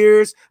Chicago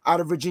Bears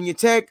out of Virginia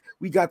Tech.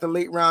 We got the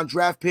late round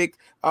draft pick,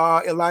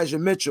 Elijah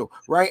Mitchell,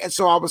 right? And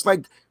so I was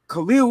like,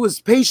 Khalil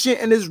was patient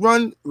in his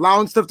run,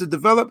 allowing stuff to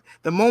develop.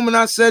 The moment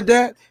I said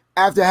that,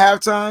 after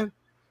halftime,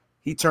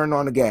 he turned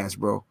on the gas,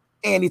 bro.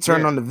 And he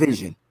turned on the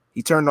vision.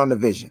 He turned on the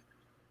vision.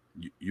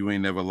 You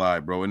ain't never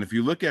lied, bro. And if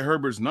you look at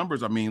Herbert's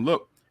numbers, I mean,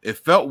 look, it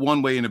felt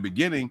one way in the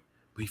beginning,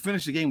 but he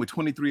finished the game with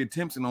 23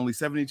 attempts and only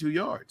 72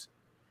 yards.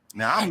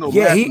 Now, I'm no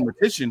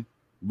mathematician,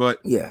 but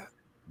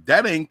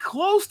that ain't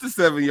close to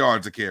 7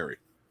 yards a carry.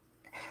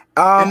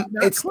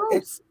 It's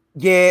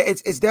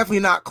definitely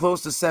not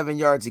close to 7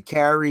 yards a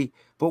carry.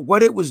 But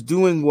what it was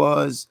doing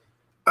was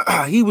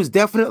he was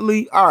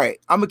definitely all right.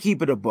 I'm gonna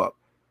keep it a buck.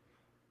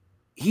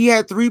 He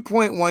had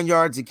 3.1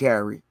 yards a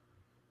carry.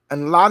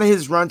 And a lot of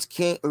his runs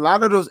a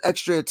lot of those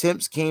extra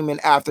attempts came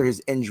in after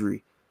his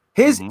injury.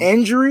 His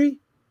injury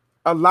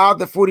allowed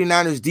the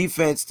 49ers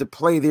defense to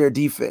play their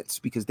defense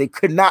because they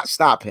could not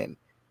stop him.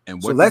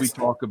 And what did we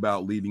talk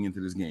about leading into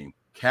this game?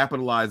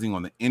 Capitalizing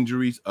on the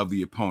injuries of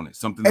the opponent,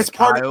 something that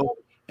Kyle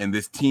and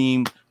this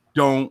team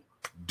don't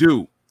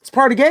do. It's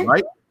part of the game.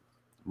 Right?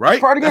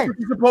 It's part of the game. That's what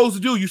you're supposed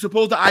to do. You're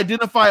supposed to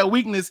identify a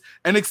weakness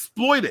and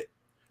exploit it.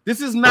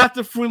 This is not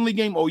the friendly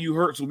game. Oh, you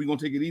hurt, so we're going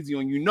to take it easy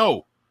on you.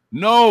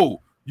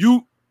 No.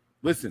 You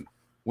listen,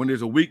 when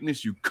there's a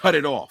weakness, you cut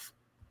it off.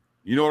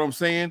 You know what I'm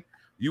saying?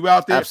 You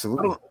out there.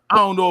 Absolutely. I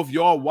don't know if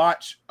y'all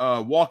watch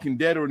Walking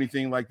Dead or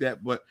anything like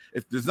that, but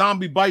if the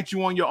zombie bites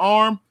you on your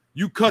arm,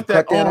 you cut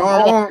that arm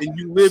off and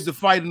you live to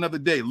fight another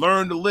day.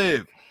 Learn to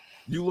live.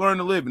 You learn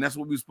to live, and that's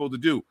what we're supposed to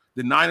do.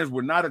 The Niners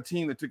were not a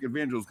team that took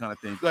advantage of those kind of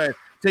things. Go ahead,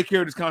 take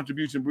care of this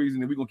contribution, Breezy,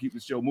 and we're going to keep the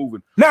show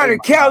moving. Niner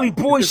Cali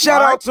boys,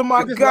 shout out to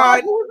my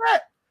guy.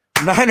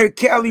 Niner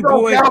Cali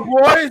boys.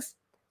 Cowboys.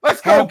 Let's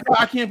go.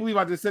 I can't believe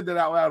I just said that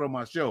out loud on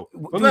my show.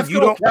 But dude, let's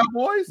go,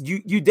 Cowboys.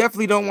 You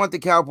definitely don't want the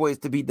Cowboys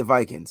to beat the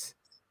Vikings.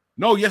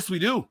 No, yes, we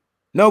do.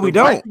 No, we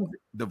don't.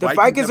 The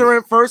Vikings are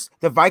in first.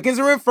 The Vikings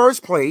are in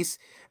first place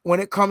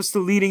when it comes to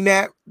leading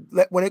that.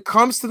 When it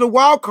comes to the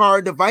wild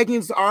card, the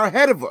Vikings are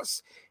ahead of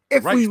us.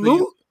 If we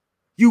lose,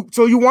 you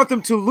want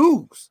them to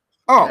lose.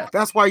 Oh,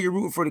 that's why you're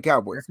rooting for the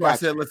Cowboys. I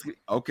said let's get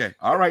okay.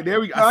 All right, there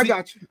we go. I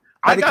got you.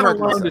 I gotta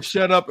learn to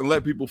shut up and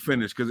let people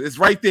finish because it's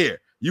right there.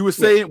 You were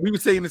saying, we were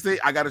saying to say,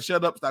 I got to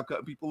shut up, stop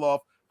cutting people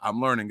off. I'm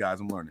learning, guys.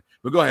 I'm learning.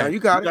 But go ahead. No, you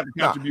got the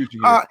contribution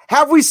here.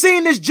 Have we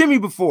seen this Jimmy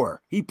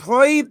before? He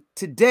played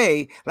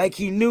today like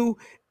he knew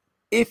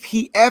if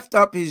he effed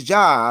up his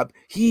job,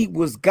 he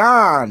was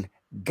gone.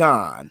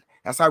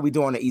 That's how we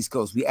do on the East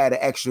Coast. We add an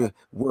extra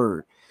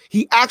word.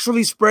 He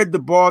actually spread the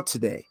ball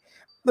today.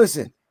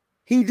 Listen,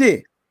 he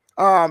did.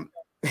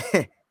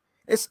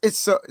 It's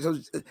so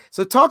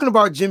talking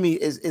about Jimmy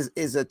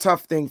is a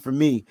tough thing for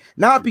me.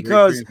 Not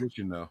because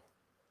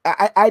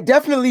I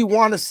definitely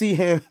want to see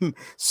him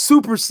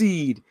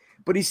supersede,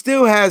 but he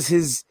still has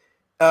his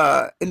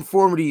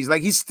infirmities.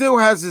 Like he still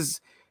has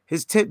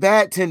his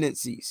bad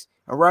tendencies.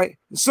 All right.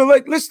 So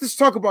let's just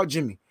talk about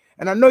Jimmy.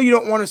 And I know you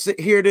don't want to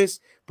hear this,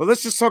 but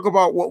let's just talk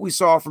about what we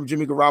saw from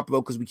Jimmy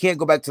Garoppolo because we can't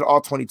go back to the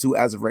all 22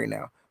 as of right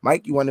now.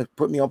 Mike, you want to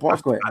put me on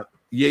pause? Go ahead.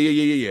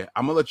 Yeah.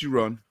 I'm gonna let you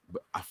run,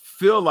 but I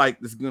feel like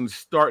this is going to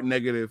start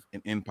negative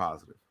and end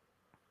positive.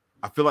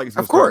 I feel like it's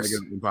going to start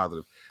negative and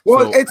positive.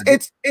 Well, so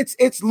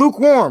it's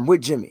lukewarm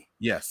with Jimmy.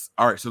 Yes.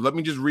 All right. So let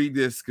me just read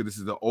this because this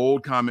is the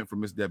old comment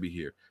from Miss Debbie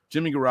here.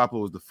 Jimmy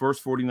Garoppolo is the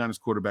first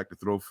 49ers quarterback to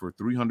throw for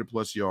 300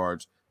 plus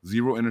yards,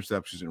 0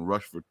 interceptions, and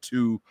rush for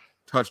 2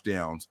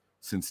 touchdowns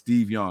since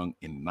Steve Young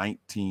in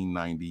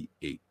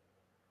 1998.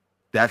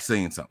 That's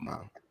saying something.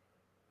 Wow.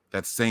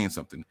 That's saying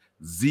something.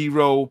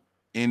 0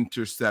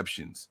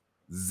 interceptions.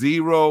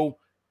 0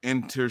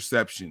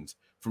 interceptions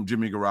from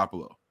Jimmy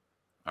Garoppolo.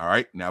 All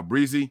right. Now,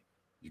 Breezy,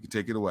 you can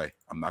take it away.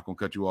 I'm not going to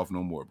cut you off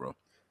no more, bro.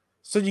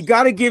 So you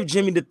got to give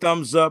Jimmy the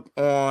thumbs up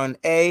on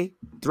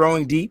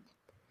throwing deep,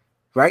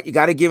 right? You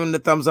got to give him the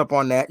thumbs up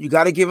on that. You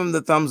got to give him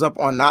the thumbs up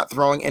on not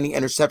throwing any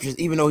interceptions,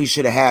 even though he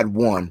should have had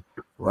one,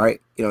 right?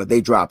 You know,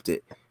 they dropped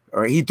it.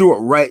 Or he threw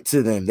it right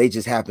to them. They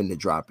just happened to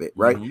drop it,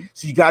 right? Mm-hmm.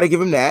 So you got to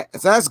give him that.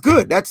 So that's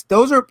good.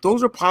 Those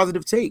are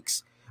positive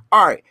takes.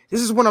 All right.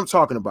 This is what I'm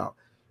talking about.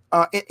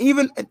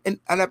 And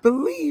I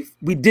believe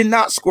we did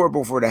not score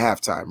before the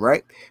halftime,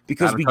 right?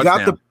 Because we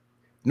got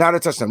not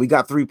a touchdown. We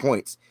got 3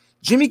 points.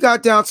 Jimmy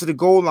got down to the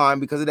goal line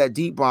because of that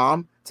deep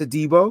bomb to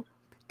Debo.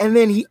 And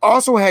then he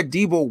also had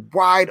Debo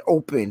wide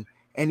open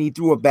and he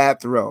threw a bad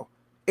throw.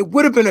 It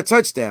would have been a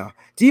touchdown.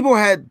 Debo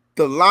had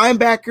the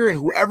linebacker and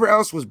whoever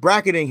else was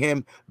bracketing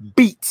him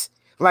beat.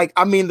 Like,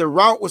 I mean, the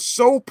route was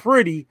so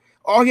pretty.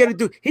 All he had to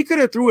do, he could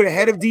have threw it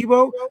ahead of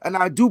Debo, and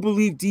I do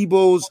believe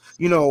Debo's,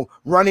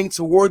 running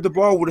toward the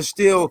ball would have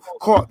still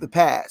caught the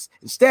pass.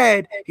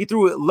 Instead, he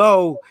threw it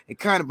low and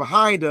kind of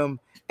behind him,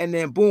 and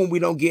then boom, we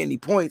don't get any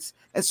points.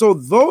 And so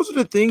those are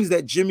the things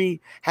that Jimmy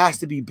has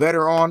to be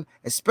better on,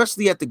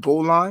 especially at the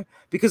goal line.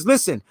 Because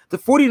listen, the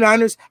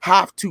 49ers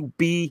have to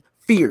be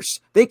fierce.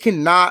 They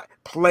cannot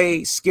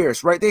play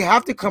scarce, right? They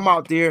have to come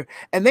out there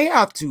and they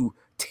have to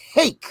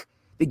take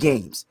the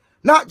games.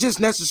 Not just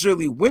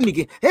necessarily win the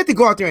game. They have to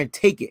go out there and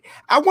take it.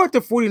 I want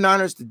the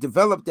 49ers to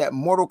develop that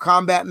Mortal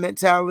Kombat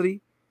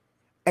mentality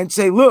and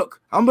say,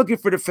 look, I'm looking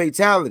for the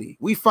fatality.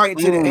 We fighting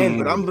to the end,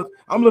 but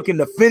I'm looking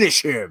to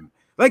finish him.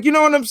 Like, you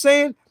know what I'm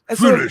saying? And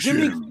so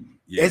Jimmy,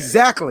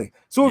 exactly.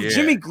 So if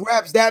Jimmy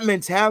grabs that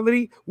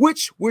mentality,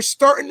 which we're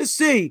starting to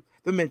see,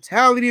 the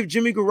mentality of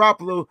Jimmy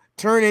Garoppolo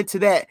turn into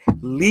that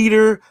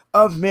leader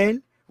of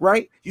men,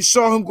 right? You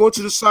saw him go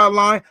to the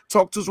sideline,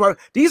 talk to his wife.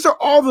 These are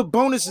all the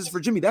bonuses for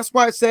Jimmy. That's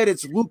why I said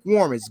it's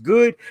lukewarm. It's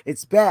good.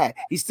 It's bad.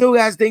 He still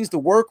has things to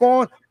work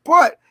on,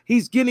 but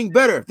he's getting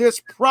better.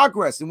 There's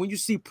progress. And when you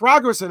see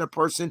progress in a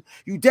person,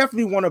 you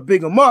definitely want to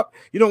big him up.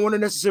 You don't want to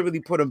necessarily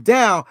put him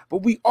down,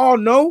 but we all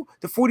know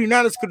the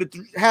 49ers could have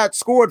had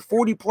scored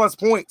 40-plus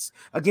points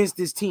against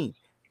this team.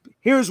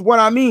 Here's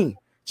what I mean.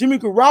 Jimmy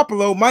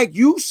Garoppolo, Mike,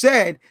 you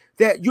said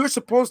that you're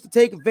supposed to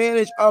take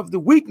advantage of the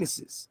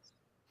weaknesses.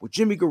 Well,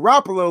 Jimmy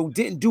Garoppolo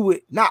didn't do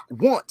it not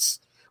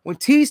once. When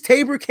Teez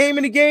Tabor came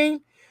in the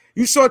game,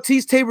 you saw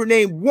Teez Tabor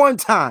named one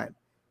time.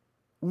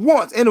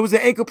 Once, and it was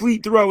an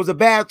incomplete throw. It was a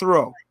bad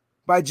throw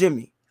by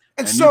Jimmy.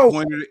 And so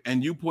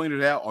you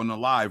pointed out on the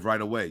live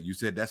right away. You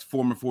said that's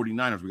former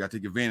 49ers. We got to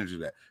take advantage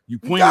of that. You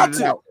pointed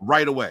it out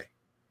right away.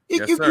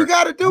 You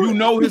got to do it. You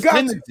know his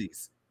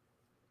tendencies.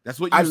 That's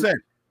what you said.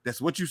 That's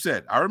what you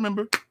said. I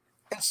remember.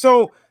 And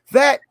so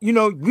that,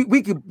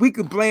 we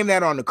could blame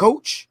that on the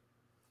coach.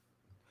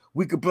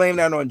 We could blame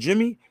that on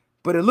Jimmy,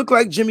 but it looked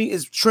like Jimmy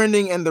is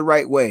trending in the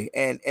right way,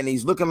 and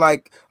he's looking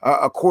like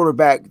a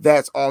quarterback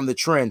that's on the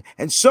trend.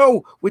 And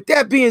so with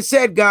that being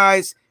said,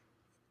 guys,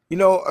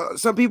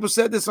 some people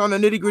said this on the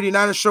Nitty Gritty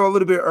Niners show a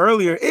little bit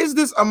earlier. Is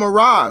this a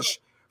mirage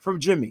from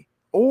Jimmy,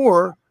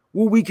 or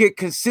will we get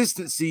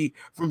consistency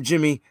from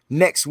Jimmy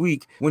next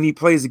week when he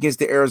plays against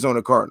the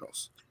Arizona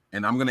Cardinals?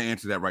 And I'm going to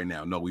answer that right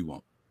now. No, we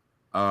won't.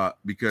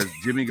 Because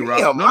Jimmy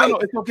Garoppolo. No,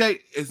 it's okay.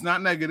 It's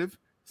not negative.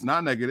 It's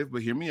not negative,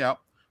 but hear me out.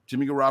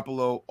 Jimmy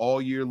Garoppolo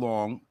all year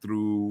long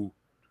through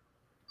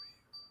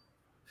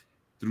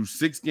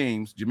 6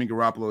 games, Jimmy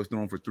Garoppolo has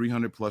thrown for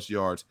 300-plus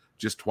yards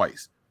just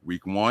twice.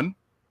 Week 1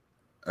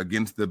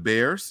 against the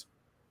Bears,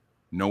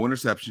 no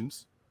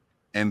interceptions,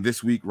 and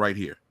this week right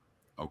here,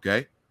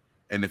 okay?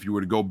 And if you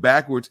were to go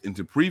backwards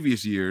into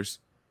previous years,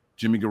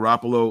 Jimmy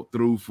Garoppolo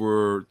threw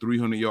for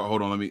 300 yards.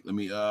 Hold on, let me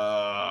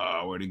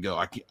where'd it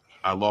go?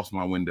 I lost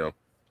my window.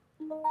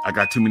 I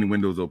got too many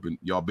windows open.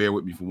 Y'all bear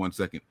with me for 1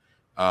 second.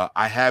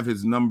 I have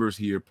his numbers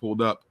here pulled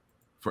up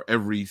for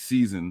every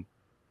season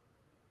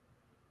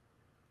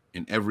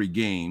in every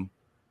game.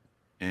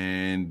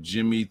 And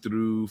Jimmy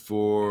threw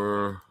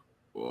for,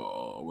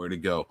 where'd it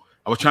go?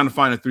 I was trying to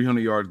find the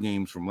 300-yard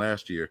games from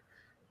last year.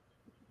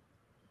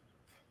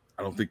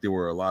 I don't think there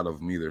were a lot of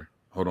them either.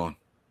 Hold on.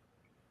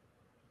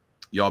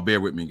 Y'all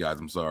bear with me, guys.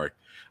 I'm sorry.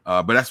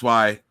 But that's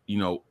why,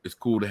 it's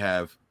cool to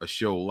have a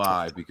show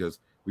live because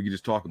we can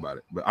just talk about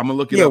it. But I'm going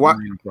to look it up.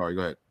 I'm sorry.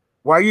 Go ahead.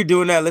 While you're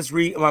doing that, let's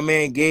read my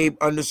man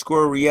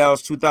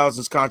Gabe_Riel's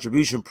 2000s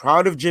contribution.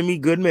 Proud of Jimmy,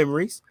 good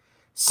memories.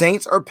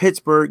 Saints or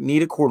Pittsburgh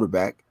need a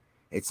quarterback.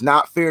 It's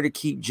not fair to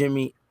keep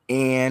Jimmy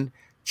and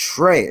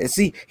Trey. And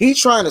see, he's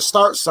trying to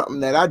start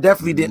something that I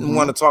definitely didn't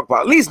want to talk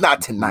about, at least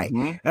not tonight.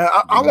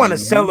 I want to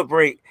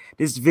celebrate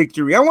this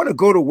victory. I want to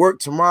go to work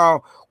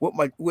tomorrow with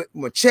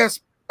my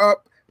chest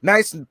up,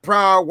 nice and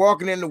proud,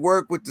 walking into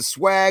work with the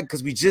swag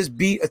because we just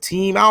beat a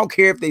team. I don't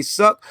care if they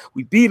suck.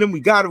 We beat them. We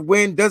got to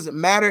win. Doesn't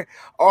matter.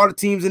 All the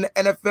teams in the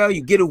NFL,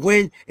 you get a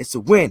win. It's a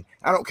win.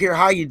 I don't care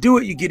how you do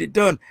it. You get it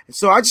done. And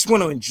so I just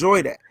want to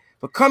enjoy that.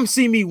 But come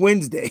see me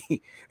Wednesday.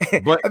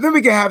 And then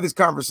we can have this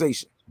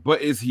conversation.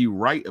 But is he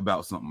right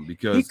about something?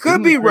 Because he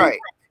could be right.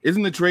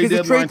 Isn't the trade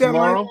deadline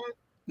tomorrow?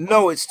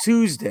 No, it's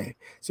Tuesday.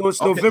 So it's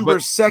November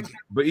 2nd.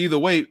 But either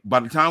way,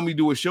 by the time we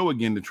do a show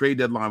again, the trade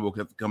deadline will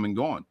come and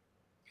gone.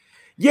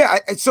 Yeah,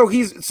 so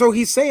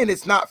he's saying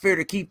it's not fair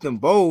to keep them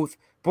both,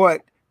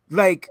 but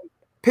like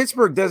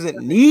Pittsburgh doesn't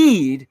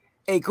need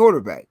a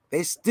quarterback.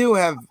 They still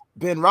have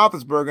Ben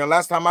Roethlisberger, and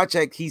last time I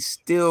checked, he's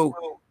still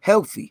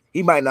healthy.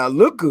 He might not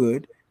look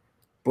good,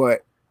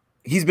 but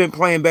he's been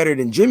playing better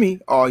than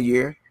Jimmy all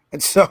year.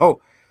 And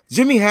so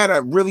Jimmy had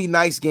a really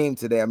nice game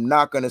today. I'm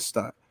not going to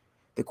stunt.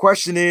 The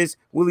question is,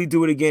 will he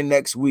do it again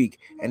next week?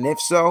 And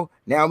if so,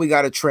 now we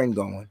got a trend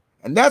going.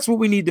 And that's what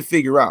we need to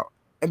figure out.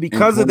 And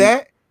because of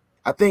that,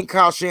 I think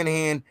Kyle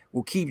Shanahan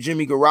will keep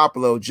Jimmy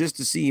Garoppolo just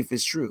to see if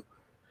it's true.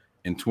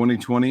 In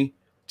 2020,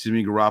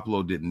 Jimmy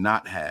Garoppolo did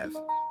not have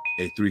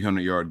a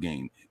 300-yard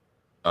game.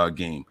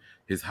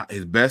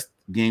 His best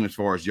game as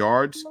far as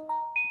yards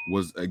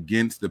was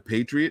against the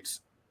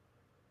Patriots,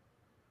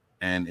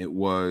 and it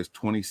was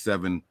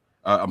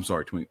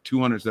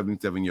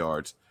 277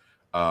 yards.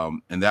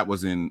 And that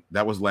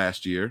was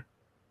last year.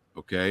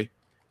 Okay.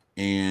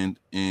 And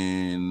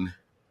in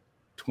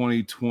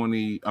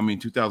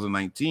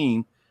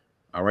 2019,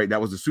 all right,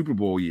 that was the Super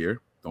Bowl year.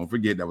 Don't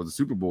forget that was the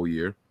Super Bowl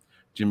year.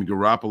 Jimmy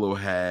Garoppolo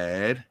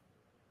had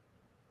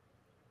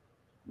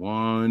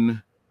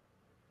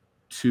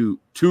two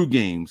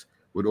games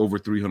with over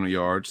 300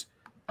 yards.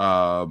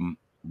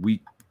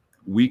 Week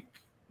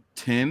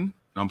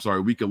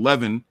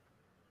 11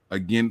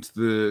 against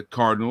the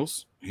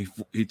Cardinals, he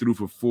threw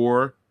for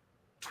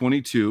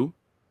 422,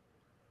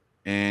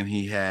 and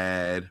he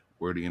had,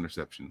 where are the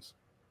interceptions?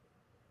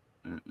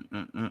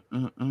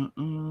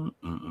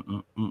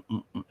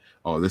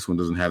 Oh, this one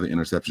doesn't have the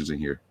interceptions in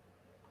here.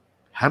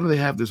 How do they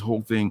have this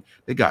whole thing?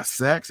 They got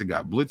sacks, they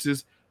got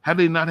blitzes. How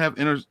do they not have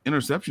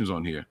interceptions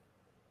on here?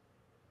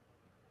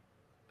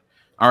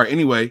 All right.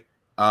 Anyway,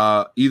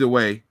 either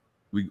way,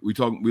 we're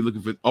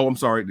looking for. Oh, I'm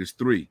sorry. There's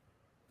three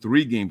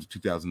games of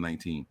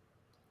 2019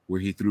 where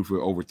he threw for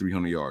over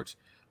 300 yards.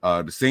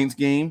 The Saints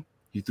game,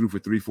 he threw for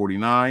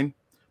 349.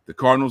 The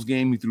Cardinals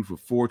game, he threw for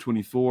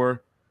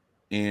 424.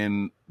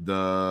 And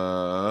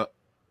the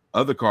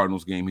other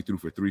Cardinals game, he threw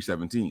for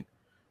 317.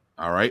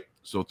 All right.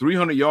 So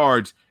 300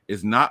 yards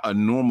is not a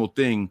normal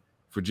thing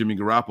for Jimmy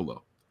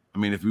Garoppolo. I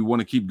mean, if we want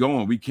to keep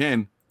going, we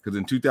can, because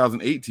in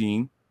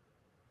 2018,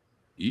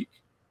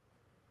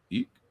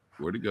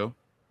 where'd it go?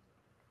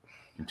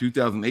 In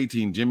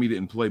 2018, Jimmy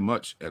didn't play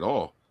much at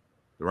all,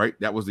 right?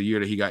 That was the year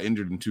that he got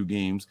injured in 2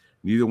 games.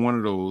 Neither one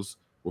of those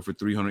were for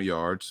 300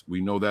 yards.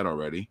 We know that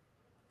already.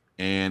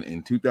 And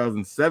in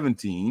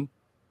 2017,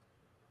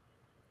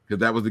 because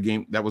that was the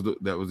game, that was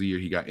the year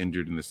he got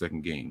injured in the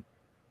second game.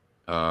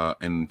 And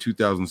in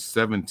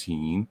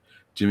 2017,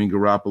 Jimmy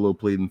Garoppolo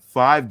played in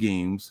 5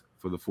 games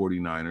for the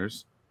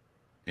 49ers.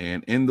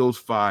 And in those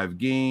 5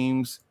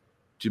 games,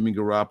 Jimmy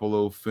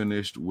Garoppolo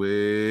finished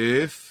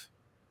with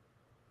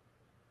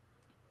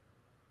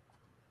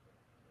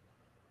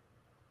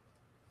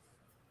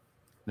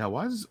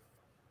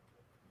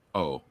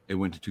it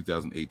went to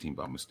 2018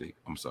 by mistake.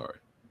 I'm sorry.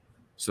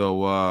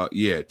 So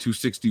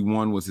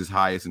 261 was his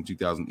highest in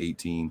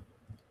 2018.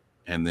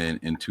 And then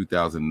in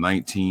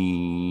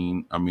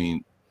 2019,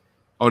 they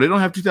don't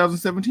have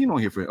 2017 on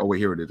here wait,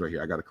 here it is right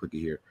here. I got to click it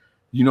here.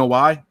 You know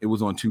why? It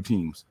was on 2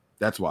 teams.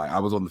 That's why. I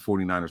was on the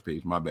 49ers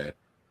page. My bad.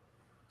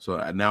 So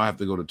now I have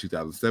to go to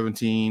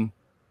 2017.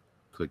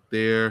 Click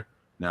there.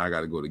 Now I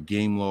got to go to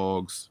game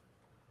logs.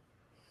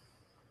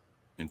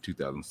 In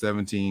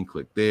 2017,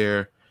 click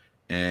there.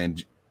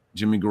 And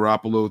Jimmy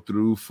Garoppolo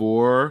threw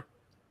for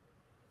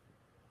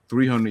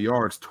 300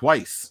 yards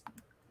twice.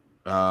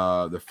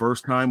 The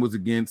first time was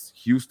against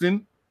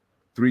Houston,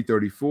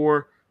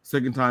 334.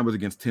 Second time was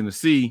against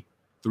Tennessee,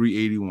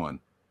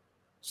 381.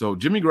 So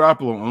Jimmy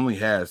Garoppolo only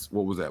has,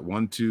 7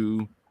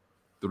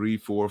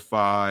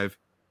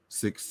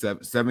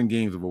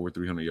 games of over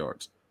 300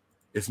 yards.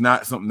 It's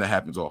not something that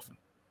happens often.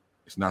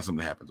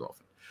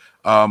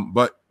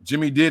 But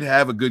Jimmy did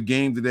have a good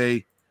game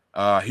today.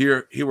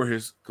 Here were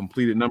his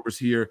completed numbers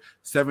here.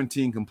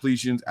 17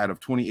 completions out of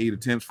 28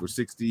 attempts for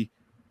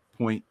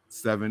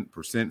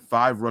 60.7%.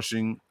 5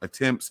 rushing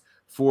attempts,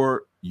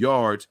 4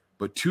 yards,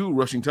 but 2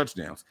 rushing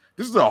touchdowns.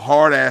 This is a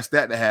hard-ass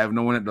stat to have,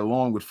 knowing that the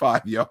long with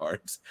 5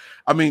 yards.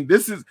 I mean,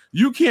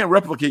 you can't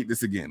replicate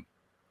this again.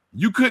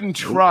 You couldn't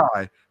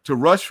try to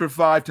rush for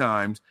 5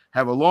 times,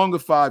 have a long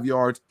of 5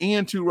 yards,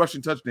 and 2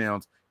 rushing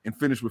touchdowns, and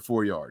finish with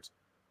 4 yards.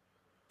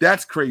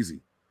 That's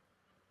crazy.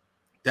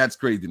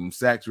 And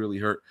sacks really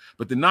hurt.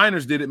 But the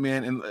Niners did it,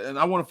 man. And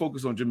I want to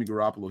focus on Jimmy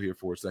Garoppolo here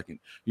for a second.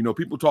 You know,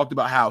 people talked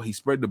about how he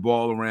spread the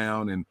ball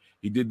around and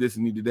he did this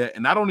and he did that.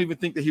 And I don't even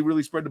think that he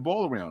really spread the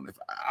ball around. If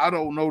I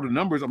don't know the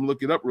numbers, I'm going to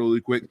look it up really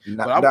quick. He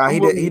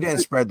didn't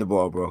spread the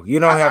ball, bro. You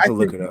don't have to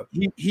look it up.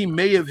 He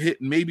may have hit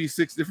maybe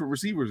 6 different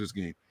receivers this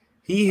game.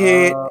 He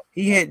hit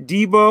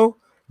Debo.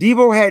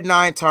 Debo had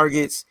 9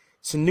 targets.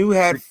 Sanu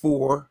had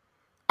 4.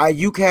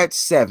 Ayuk had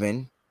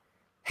 7.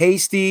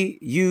 Hasty,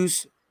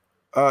 Juice,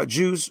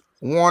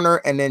 Warner,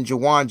 and then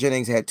Jawan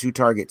Jennings had 2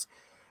 targets.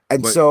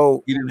 And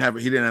so he didn't have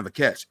a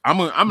catch. I'm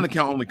gonna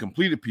count only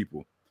completed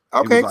people.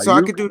 Okay, so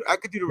I could do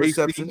the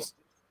receptions.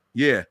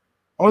 Yeah.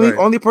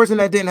 Only person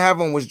that didn't have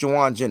one was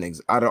Jawan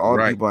Jennings out of all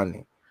the people I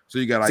named. So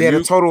you got he had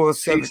a total of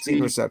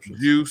 17 receptions.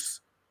 Juice,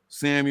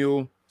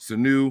 Samuel,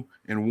 Sanu,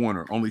 and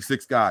Warner. Only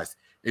 6 guys.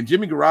 And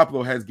Jimmy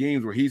Garoppolo has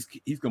games where he's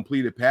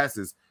completed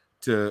passes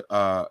to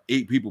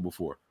 8 people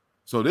before.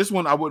 So this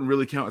one I wouldn't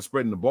really count as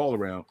spreading the ball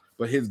around,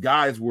 but his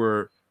guys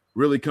were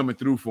really coming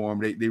through for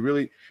him.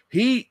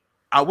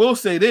 I will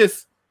say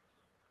this.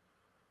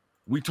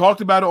 We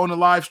talked about it on the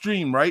live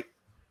stream, right?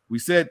 We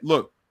said,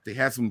 look, they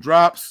had some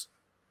drops.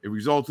 It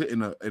resulted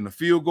in a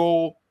field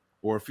goal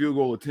or a field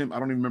goal attempt. I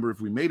don't even remember if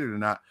we made it or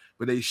not,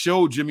 but they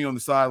showed Jimmy on the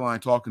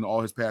sideline talking to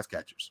all his pass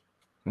catchers.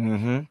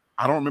 Mm-hmm.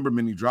 I don't remember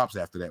many drops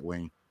after that,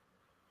 Wayne.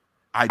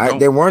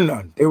 There were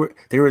none.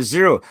 There were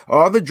 0.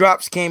 All the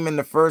drops came in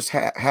the first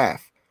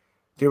half.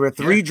 There were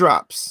 3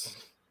 drops.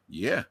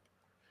 Yeah.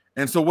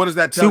 And so what does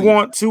that tell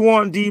you? Two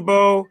on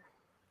Debo,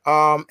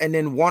 and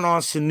then one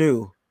on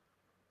Sanu.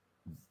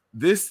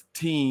 This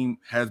team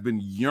has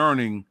been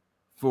yearning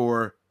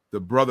for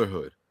the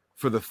brotherhood,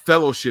 for the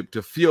fellowship,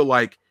 to feel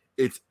like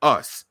it's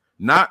us,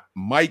 not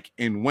Mike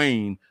and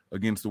Wayne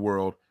against the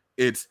world.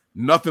 It's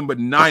nothing but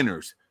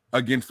Niners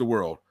against the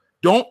world.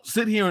 Don't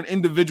sit here and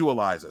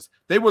individualize us.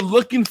 They were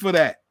looking for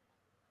that.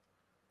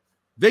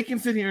 They can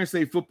sit here and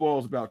say football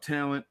is about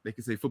talent. They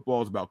can say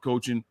football is about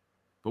coaching,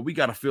 but we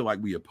got to feel like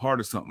we a part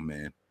of something,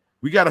 man.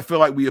 We got to feel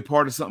like we a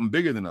part of something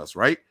bigger than us,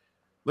 right?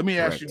 Let me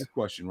ask you this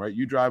question, right?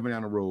 You driving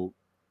down the road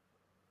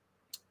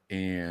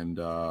and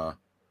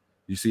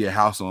you see a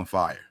house on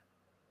fire.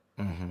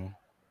 Mm-hmm.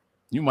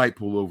 You might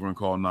pull over and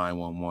call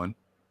 911.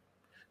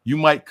 You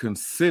might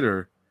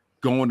consider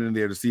going in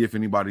there to see if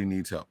anybody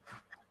needs help.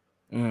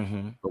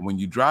 Mm-hmm. But when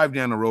you drive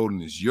down the road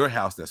and it's your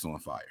house that's on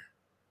fire,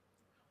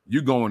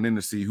 you're going in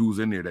to see who's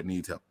in there that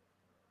needs help.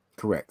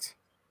 Correct.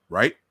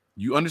 Right?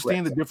 You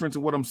understand the difference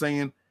of what I'm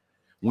saying?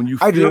 When you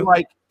I feel do.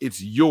 like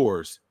it's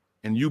yours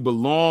and you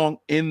belong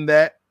in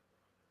that,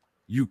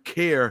 you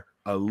care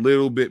a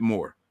little bit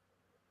more.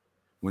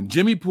 When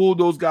Jimmy pulled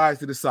those guys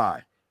to the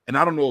side, and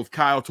I don't know if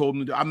Kyle told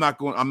him to, I'm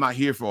not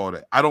here for all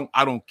that. I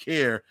don't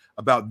care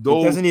about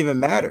those. It doesn't even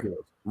matter.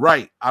 Details.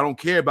 Right. I don't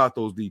care about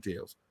those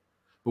details.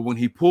 But when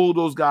he pulled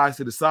those guys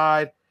to the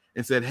side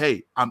and said,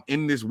 hey, I'm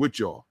in this with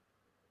y'all.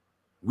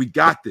 We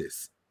got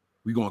this.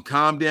 We're going to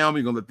calm down.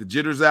 We're going to let the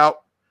jitters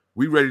out.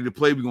 We ready to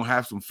play. We're going to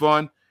have some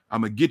fun.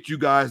 I'm going to get you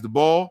guys the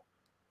ball.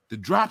 The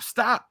drops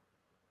stop.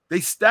 They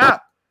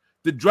stop.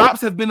 The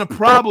drops have been a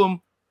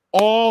problem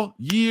all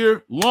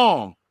year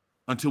long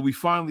until we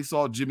finally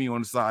saw Jimmy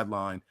on the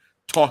sideline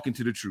talking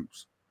to the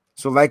troops.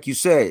 So like you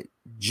said,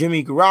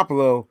 Jimmy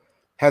Garoppolo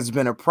has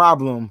been a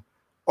problem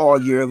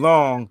all year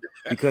long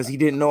because he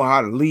didn't know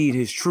how to lead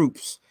his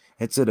troops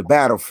into the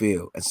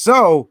battlefield. And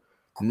so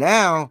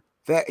now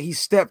that he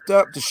stepped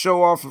up to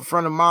show off in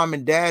front of mom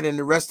and dad and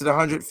the rest of the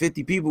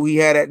 150 people he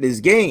had at this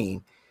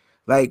game,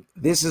 like,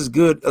 this is a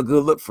good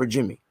look for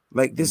Jimmy.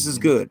 Like, this is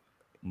good.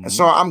 Mm-hmm. And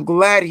so I'm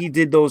glad he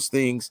did those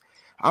things.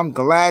 I'm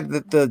glad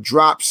that the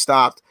drop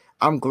stopped.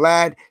 I'm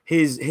glad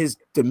his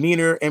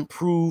demeanor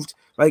improved.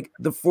 Like,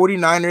 the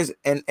 49ers,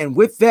 and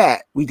with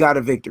that, we got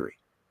a victory.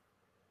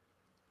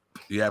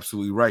 You're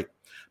absolutely right.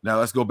 Now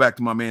let's go back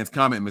to my man's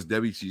comment, Miss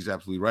Debbie. She's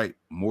absolutely right.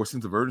 More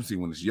sense of urgency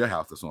when it's your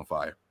house that's on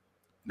fire.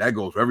 That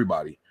goes for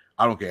everybody.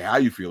 I don't care how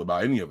you feel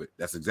about any of it.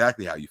 That's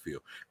exactly how you feel.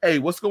 Hey,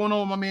 what's going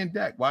on with my man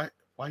Dak? Why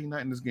he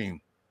not in this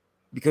game?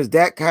 Because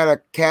Dak had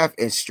a calf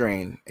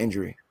strain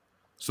injury.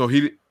 So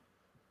he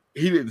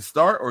didn't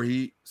start, or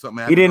something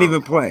happened? He didn't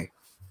even play.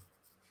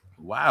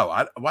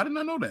 Wow. Why didn't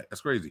I know that?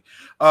 That's crazy.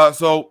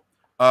 So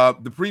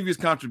the previous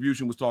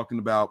contribution was talking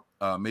about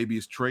maybe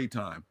it's trade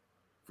time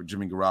for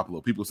Jimmy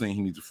Garoppolo. People saying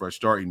he needs a fresh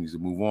start. He needs to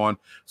move on.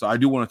 So I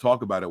do want to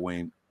talk about it,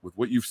 Wayne, with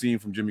what you've seen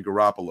from Jimmy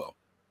Garoppolo.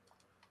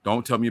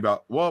 Don't tell me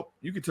about, well,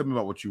 you can tell me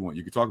about what you want.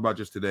 You can talk about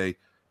just today.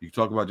 You can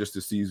talk about just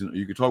this season. Or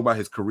you can talk about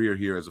his career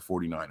here as a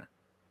 49er.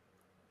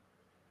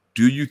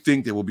 Do you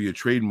think there will be a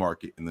trade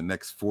market in the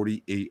next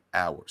 48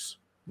 hours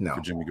for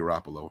Jimmy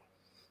Garoppolo?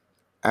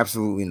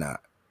 Absolutely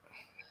not.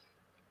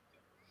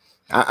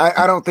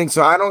 I don't think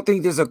so. I don't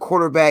think there's a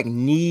quarterback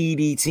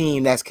needy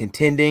team that's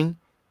contending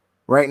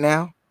right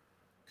now.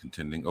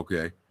 Contending,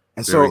 okay.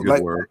 And Very so, good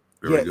like, word.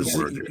 Very good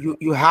word.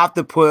 You have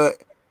to put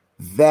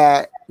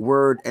that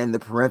word in the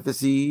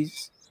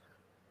parentheses.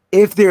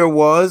 If there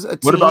was a team.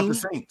 What about the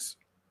Saints?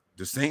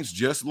 The Saints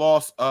just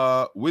lost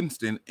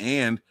Winston,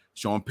 and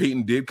Sean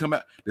Payton did come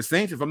out. The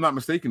Saints, if I'm not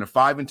mistaken, are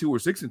 5-2 or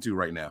 6-2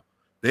 right now.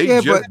 They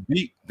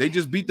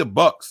just beat the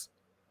Bucks.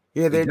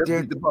 Yeah, they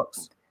beat the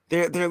Bucks.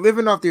 They're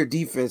living off their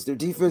defense. Their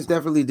defense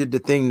definitely did the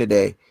thing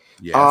today.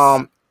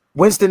 Yes.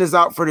 Winston is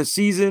out for the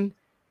season.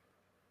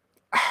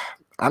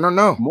 I don't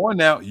know. More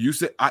now. You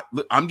said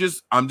I'm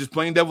just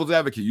playing devil's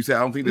advocate. You said I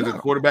don't think there's a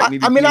quarterback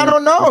needed. I mean, I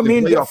don't know. I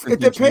mean, it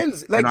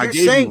depends. Like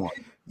you're saying,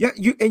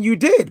 you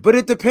did, but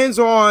it depends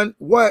on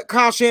what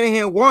Kyle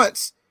Shanahan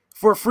wants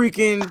for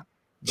freaking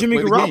Jimmy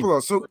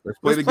Garoppolo. So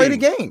let's play the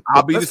game.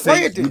 I'll be the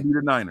Saints. You be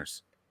the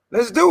Niners.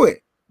 Let's do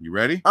it. You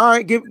ready? All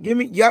right. Give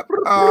me. Yep.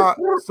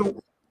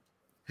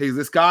 Hey, is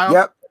this Kyle?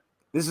 Yep.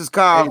 This is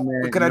Kyle. Hey,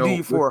 man, what can I do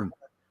you for?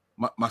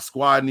 Listen, my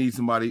squad needs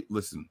somebody.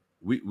 Listen,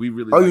 we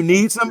really. Oh, you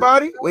need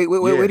somebody? Wait. Yeah.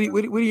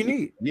 What do you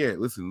need? Yeah.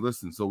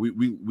 Listen. So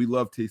we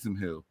love Taysom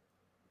Hill,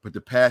 but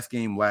the pass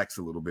game lacks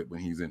a little bit when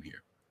he's in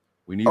here.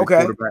 We need a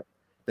quarterback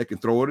that can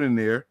throw it in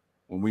there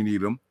when we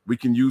need him. We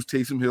can use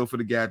Taysom Hill for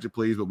the gadget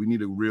plays, but we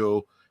need a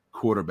real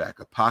quarterback,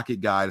 a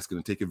pocket guy that's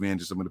going to take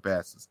advantage of some of the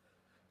passes.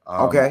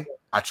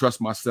 I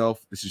trust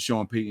myself. This is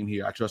Sean Payton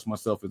here. I trust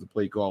myself as a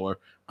play caller.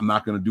 I'm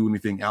not going to do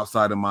anything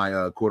outside of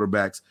my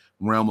quarterback's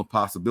realm of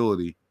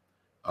possibility.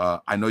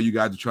 I know you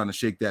guys are trying to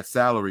shake that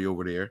salary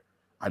over there.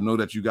 I know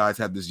that you guys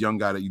have this young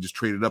guy that you just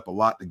traded up a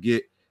lot to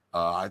get.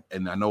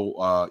 And I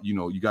know,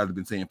 you guys have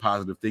been saying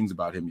positive things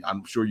about him.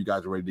 I'm sure you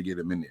guys are ready to get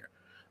him in there.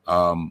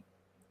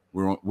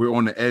 We're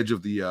on the edge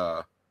of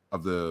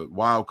the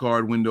wild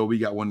card window. We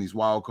got one of these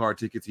wild card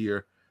tickets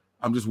here.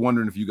 I'm just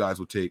wondering if you guys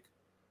will take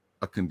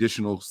a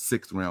conditional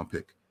 6th round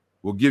pick.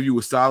 We'll give you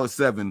a solid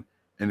 7,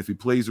 and if he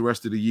plays the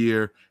rest of the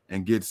year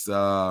and gets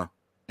and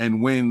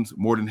wins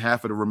more than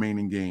half of the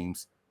remaining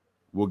games,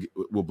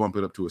 we'll bump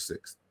it up to a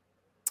 6th.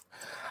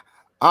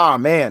 Ah,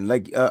 man,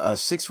 like a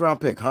 6th round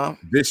pick, huh?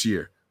 This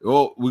year.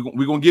 Well,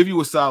 we're gonna give you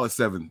a solid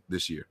 7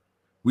 this year.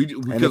 And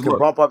it can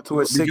bump up to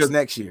a 6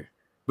 next year.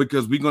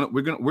 Because we're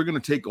gonna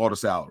take all the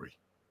salary.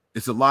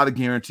 It's a lot of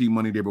guaranteed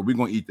money there, but we're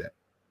gonna eat that.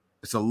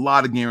 It's a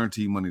lot of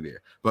guaranteed money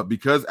there. But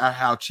because of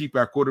how cheap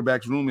our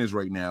quarterback's room is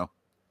right now,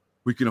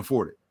 we can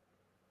afford it.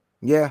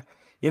 Yeah.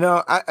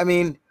 I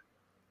mean,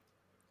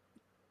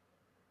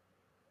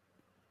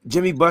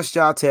 Jimmy bust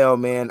y'all tail,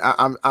 man.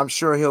 I'm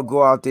sure he'll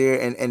go out there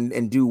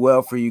and do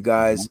well for you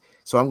guys.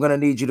 So I'm gonna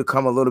need you to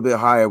come a little bit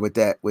higher with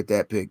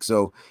that pick.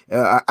 So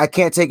I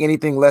can't take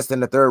anything less than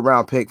the 3rd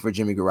round pick for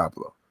Jimmy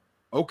Garoppolo.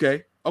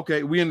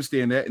 Okay, we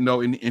understand that.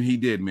 No, and he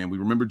did, man. We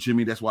remember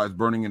Jimmy. That's why it's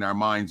burning in our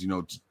minds.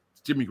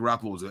 Jimmy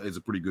Garoppolo is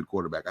a pretty good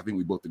quarterback. I think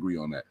we both agree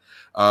on that.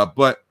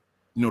 But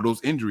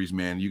those injuries,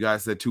 man. You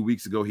guys said 2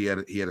 weeks ago he had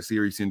a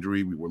serious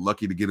injury. We were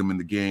lucky to get him in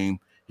the game.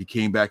 He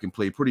came back and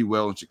played pretty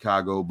well in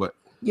Chicago, but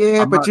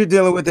yeah, you're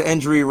dealing with the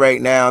injury right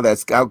now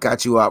that's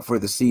got you out for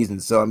the season.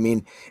 So I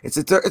mean, it's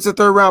a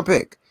 3rd round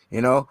pick.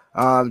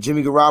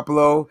 Jimmy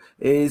Garoppolo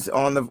is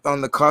on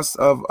the cusp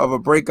of a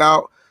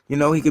breakout.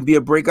 He could be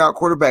a breakout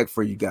quarterback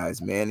for you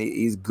guys, man.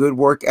 He's good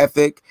work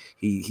ethic.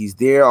 He's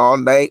there all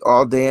night,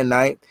 all day and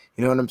night.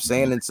 You know what I'm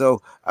saying? And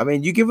so, I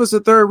mean, you give us a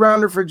 3rd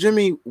rounder for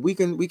Jimmy, we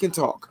can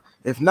talk.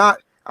 If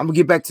not, I'm gonna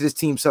get back to this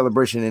team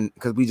celebration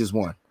because we just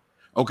won.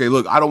 Okay,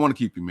 look, I don't want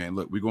to keep you, man.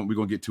 Look, we're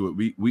gonna get to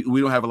it.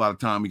 We don't have a lot of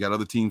time. We got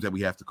other teams that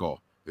we have to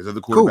call. There's other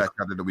quarterbacks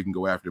out there that we can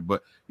go after.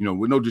 But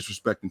with no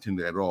disrespect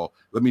intended at all,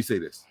 let me say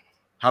this: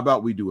 how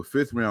about we do a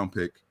 5th round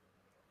pick,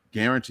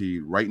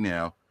 guaranteed right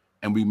now,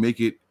 and we make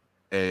it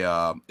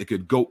it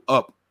could go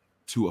up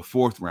to a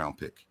 4th round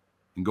pick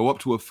and go up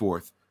to a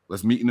 4th.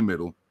 Let's meet in the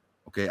middle.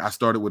 Okay, I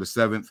started with a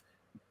 7th,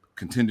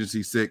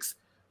 contingency 6th.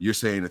 You're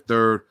saying a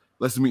 3rd.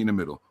 Let's meet in the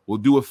middle. We'll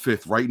do a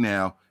 5th right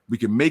now. We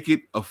can make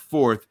it a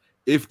 4th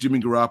if Jimmy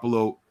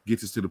Garoppolo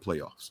gets us to the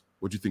playoffs.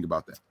 What do you think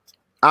about that?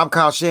 I'm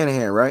Kyle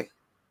Shanahan, right?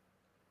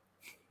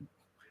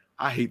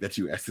 I hate that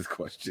you asked this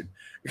question.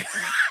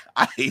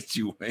 I hate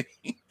you, man.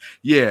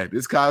 Yeah,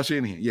 this is Kyle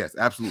Shanahan. Yes,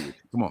 absolutely.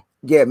 Come on.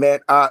 Yeah, man.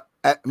 I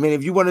mean,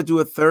 if you want to do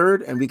a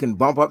 3rd and we can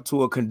bump up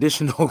to a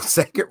conditional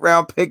 2nd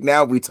round pick,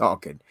 now we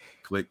talking.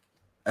 Click.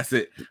 That's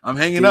it. I'm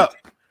hanging up.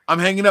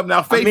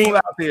 Now. Faithful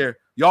out there.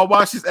 Y'all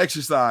watch this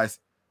exercise.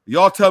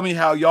 Y'all tell me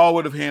how y'all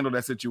would have handled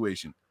that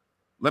situation.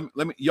 Let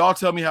me. Y'all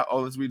tell me how.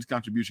 Oh, let's read this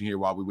contribution here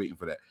while we're waiting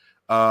for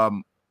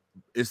that.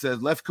 It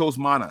says Left Coast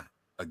Mana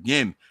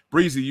again.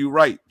 Breezy, you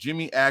right.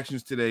 Jimmy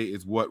actions today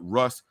is what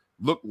Russ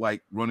looked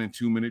like running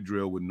 2-minute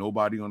drill with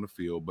nobody on the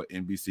field but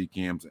NBC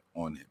cams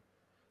on him.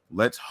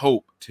 Let's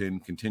hope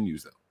 10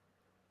 continues though.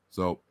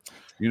 So,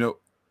 go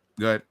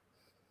ahead.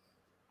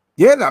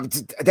 Yeah,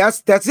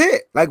 that's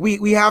it. Like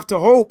we have to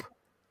hope.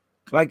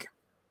 Like,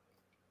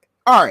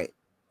 all right.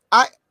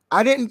 I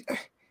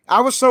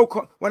was so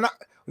when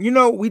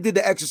we did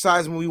the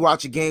exercise when we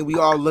watch a game, we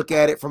all look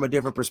at it from a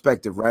different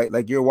perspective, right?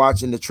 Like you're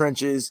watching the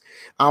trenches,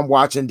 I'm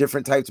watching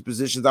different types of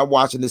positions. I'm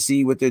watching to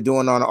see what they're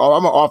doing I'm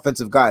an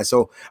offensive guy,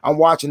 so I'm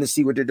watching to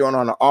see what they're doing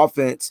on the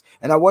offense,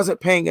 and I wasn't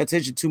paying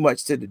attention too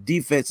much to the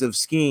defensive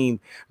scheme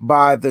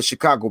by the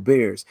Chicago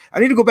Bears. I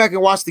need to go back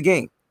and watch the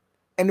game.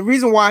 And the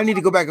reason why I need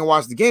to go back and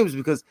watch the game is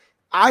because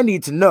I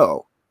need to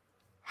know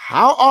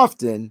how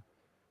often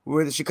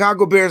were the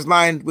Chicago Bears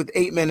lined with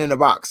 8 men in the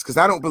box, because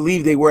I don't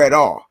believe they were at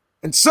all.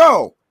 And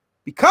so,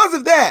 because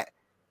of that,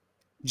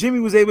 Jimmy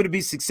was able to be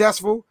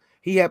successful.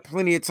 He had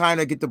plenty of time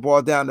to get the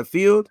ball down the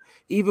field.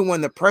 Even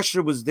when the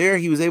pressure was there,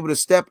 he was able to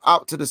step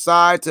out to the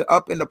side, to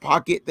up in the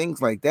pocket,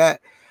 things like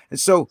that. And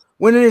so,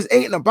 when it is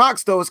 8 in the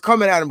box, though, it's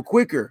coming at him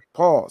quicker.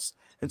 Pause.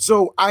 And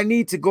so, I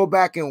need to go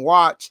back and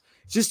watch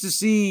just to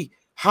see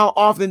how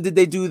often did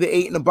they do the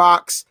 8 in the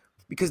box,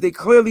 because they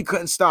clearly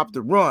couldn't stop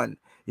the run.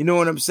 You know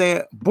what I'm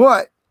saying?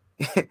 But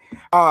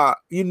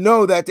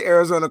that the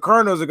Arizona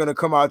Cardinals are going to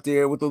come out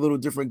there with a little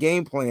different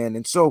game plan.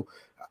 And so,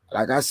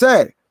 like I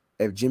said,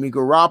 if Jimmy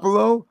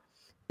Garoppolo,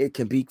 it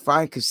can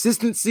find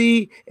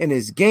consistency in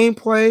his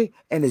gameplay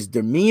and his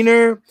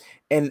demeanor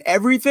and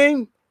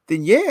everything,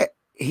 then yeah,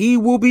 he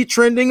will be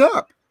trending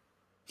up.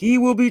 He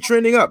will be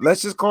trending up.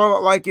 Let's just call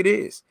it like it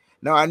is.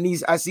 Now,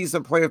 I see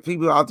some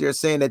people out there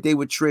saying that they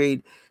would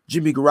trade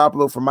Jimmy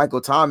Garoppolo for Michael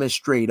Thomas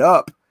straight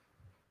up.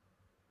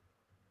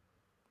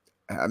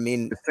 I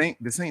mean,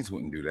 the Saints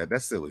wouldn't do that.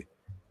 That's silly.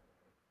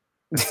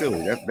 That's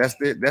silly.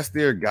 That's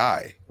their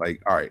guy.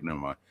 Like, all right, never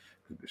mind.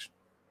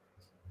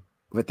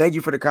 But thank you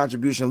for the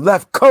contribution,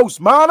 Left Coast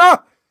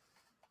Mana.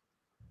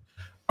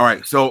 All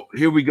right, so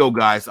here we go,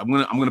 guys. I'm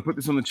gonna put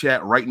this on the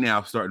chat right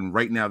now, starting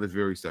right now, this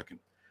very second.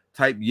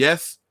 Type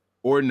yes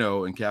or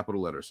no in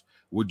capital letters.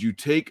 Would you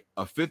take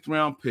a 5th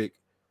round pick,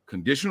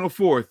 conditional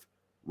 4th,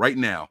 right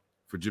now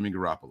for Jimmy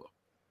Garoppolo?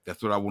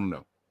 That's what I want to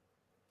know.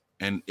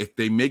 And if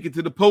they make it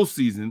to the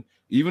postseason,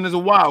 even as a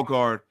wild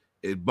card,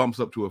 it bumps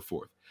up to a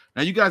 4th.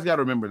 Now, you guys got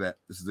to remember that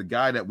this is a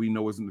guy that we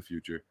know is in the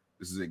future.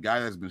 This is a guy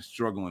that's been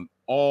struggling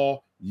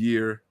all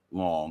year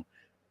long.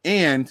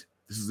 And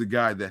this is a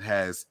guy that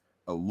has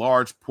a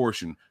large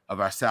portion of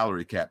our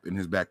salary cap in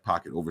his back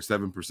pocket, over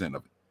 7%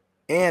 of it.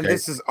 And Okay.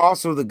 this is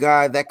also the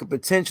guy that could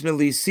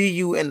potentially see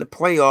you in the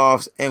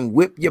playoffs and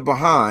whip you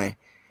behind.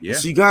 Yeah.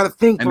 So you got to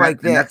think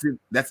like that.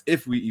 That's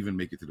if we even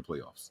make it to the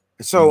playoffs.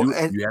 So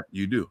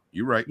you do.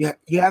 You're right.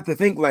 You have to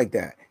think like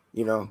that,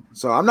 you know.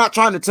 So I'm not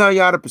trying to tell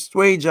y'all to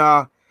persuade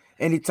y'all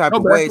any type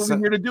of way. That's what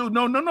we're here to do.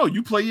 No.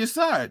 You play your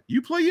side.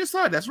 You play your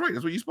side. That's right.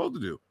 That's what you're supposed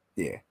to do.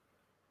 Yeah.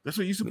 That's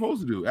what you're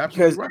supposed to do.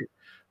 Absolutely right.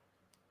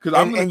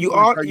 And you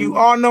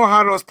all know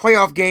how those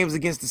playoff games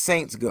against the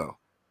Saints go.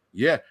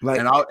 Yeah.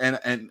 And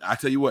I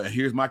tell you what,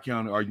 here's my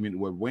counter argument to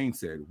what Wayne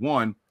said.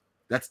 One,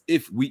 that's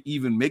if we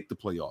even make the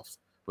playoffs.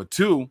 But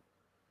two,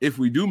 if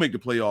we do make the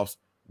playoffs,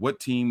 what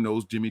team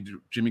knows Jimmy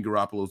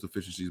Garoppolo's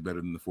deficiencies better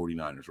than the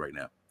 49ers right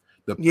now?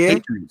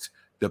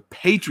 The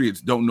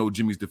Patriots don't know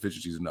Jimmy's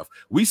deficiencies enough.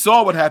 We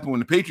saw what happened when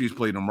the Patriots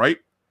played them, right?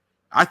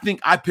 I think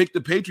I picked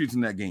the Patriots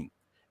in that game,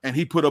 and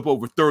he put up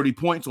over 30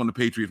 points on the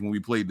Patriots when we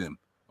played them,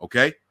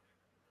 okay?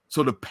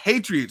 So the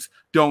Patriots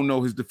don't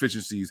know his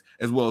deficiencies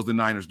as well as the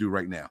Niners do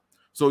right now.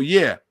 So,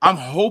 yeah, I'm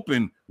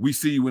hoping we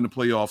see you in the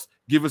playoffs.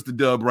 Give us the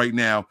dub right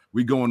now.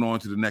 We're going on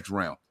to the next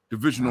round.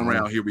 Divisional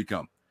round, here we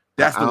come.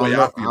 That's the way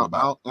I feel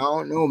about it. I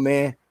don't know,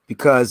 man,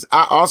 because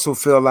I also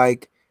feel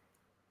like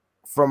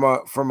from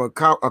a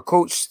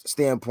coach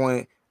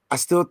standpoint, I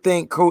still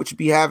think coach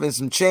be having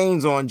some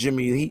chains on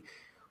Jimmy.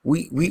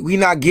 We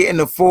not getting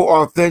the full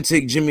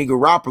authentic Jimmy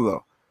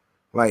Garoppolo.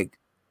 Like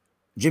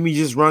Jimmy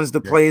just runs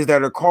the plays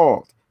that are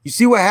called. You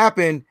see what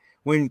happened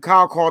when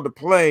Kyle called the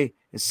play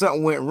and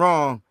something went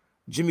wrong.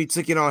 Jimmy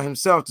took it on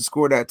himself to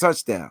score that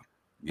touchdown.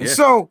 Yeah. And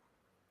so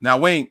now,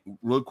 Wayne,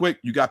 real quick,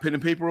 you got pen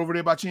and paper over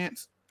there by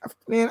chance?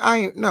 Man,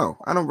 I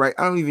don't write.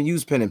 I don't even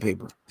use pen and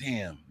paper.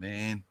 Damn,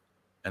 man.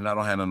 And I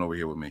don't have none over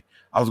here with me.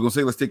 I was gonna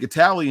say let's take a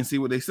tally and see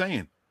what they're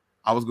saying.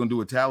 I was gonna do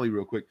a tally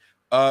real quick.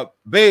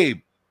 Babe,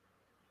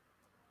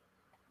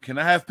 can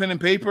I have pen and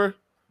paper?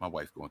 My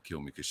wife's gonna kill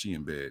me because she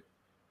in bed.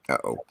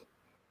 Uh-oh.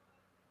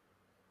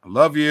 I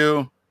love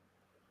you.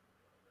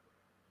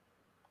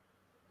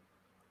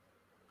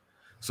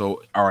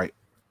 So, all right.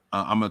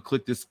 I'm going to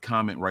click this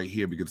comment right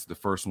here because it's the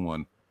first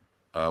one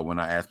when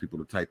I asked people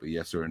to type a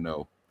yes or a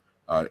no.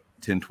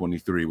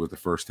 1023 was the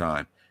first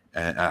time,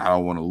 and I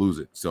don't want to lose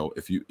it. So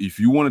if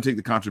you want to take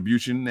the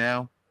contribution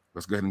now,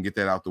 let's go ahead and get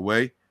that out the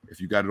way.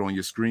 If you got it on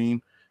your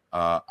screen,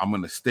 I'm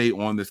going to stay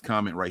on this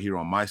comment right here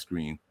on my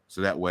screen so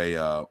that way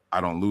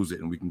I don't lose it,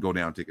 and we can go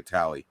down and take a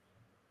tally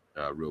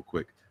real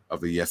quick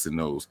of the yes and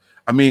no's.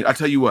 I mean, I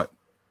tell you what,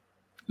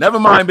 never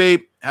mind,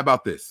 babe. How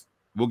about this?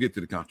 We'll get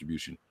to the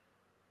contribution.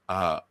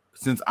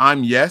 Since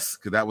I'm yes,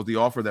 because that was the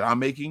offer that I'm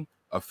making,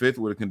 a fifth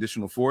with a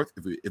conditional fourth.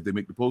 If they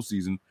make the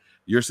postseason,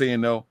 you're saying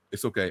no.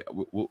 It's okay.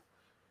 We'll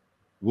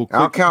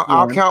I'll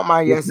count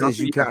my yeses.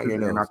 You count your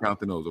no's. And I'll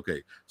count the no's.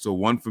 Okay. So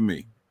one for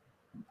me.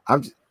 I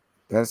was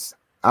just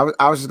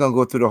gonna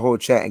go through the whole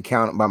chat and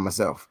count it by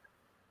myself.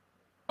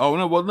 Oh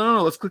no! Well,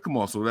 no. Let's click them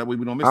all so that way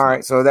we don't miss. All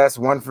right. So that's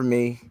one for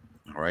me.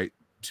 All right.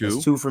 Two.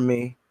 That's two for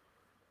me.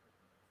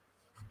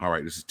 All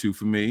right. This is two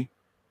for me.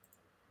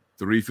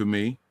 Three for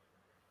me.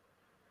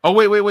 Oh,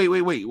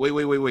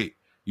 wait.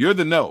 You're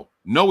the no.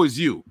 No is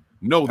you.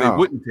 No, they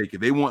wouldn't take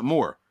it. They want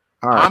more.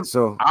 All right.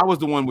 So I was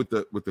the one with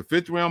the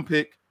fifth round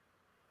pick.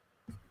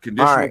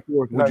 Conditional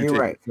fourth. No, you're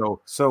right.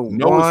 So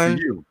no one, is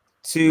for you.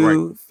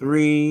 2, right.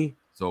 3.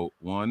 So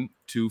 1,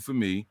 2 for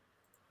me.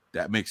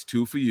 That makes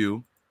 2 for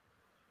you.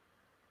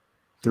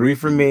 3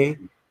 for me.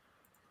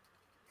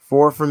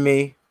 4 for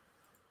me.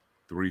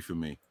 3 for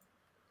me.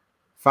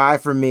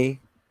 5 for me.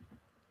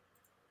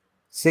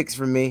 6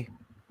 for me.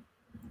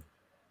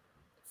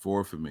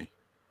 4 for me.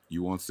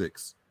 You want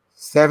 6.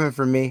 7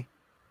 for me.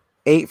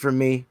 8 for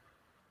me.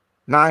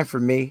 9 for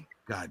me.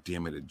 God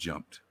damn it, it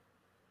jumped.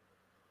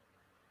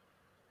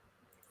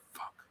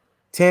 Fuck.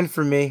 10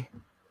 for me.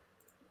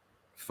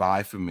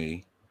 5 for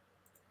me.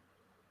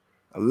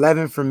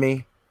 11 for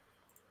me.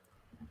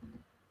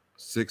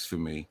 6 for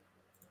me.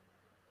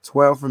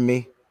 12 for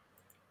me.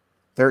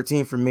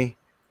 13 for me.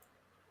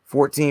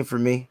 14 for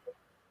me.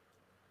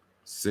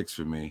 6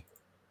 for me.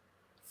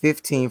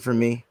 15 for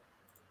me.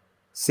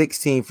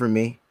 16 for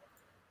me.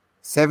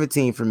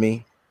 17 for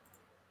me.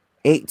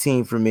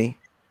 18 for me.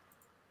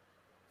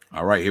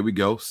 All right, here we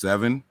go.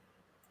 7,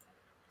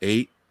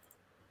 8,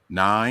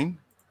 9,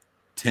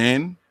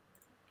 10,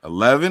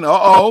 11.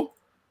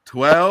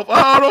 12.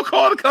 Oh, don't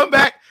call to come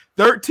back.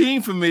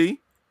 13 for me.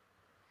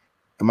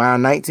 Am I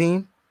on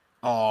 19?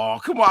 Oh,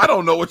 come on. I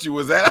don't know what you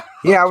was at.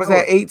 Yeah, I was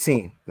at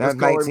 18. That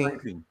was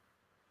 19.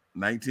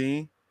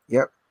 19.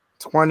 Yep.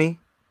 20.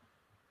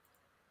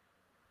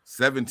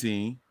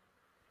 17.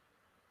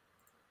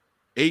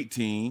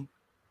 18.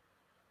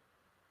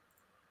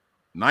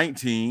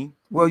 19.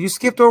 Well, you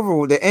skipped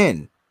over the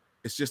N.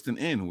 It's just an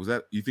N. Was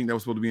that, you think that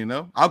was supposed to be a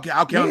no? I'll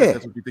count it.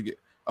 That's what you think it.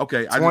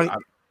 Okay.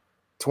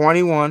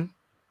 21.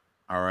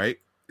 All right.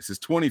 This is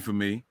 20 for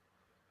me.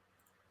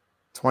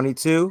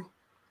 22.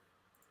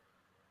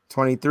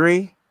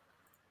 23.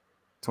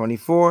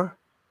 24.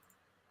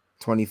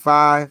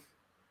 25,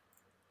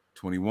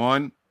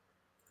 21,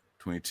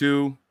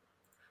 22,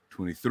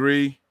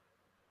 23,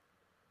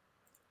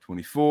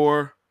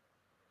 24,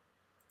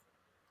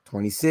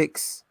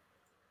 26,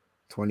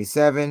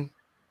 27.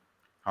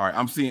 All right,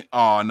 I'm seeing.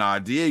 Oh, nah,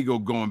 Diego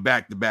going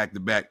back to back to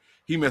back.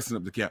 He messing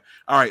up the count.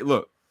 All right,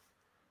 look.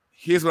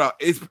 Here's what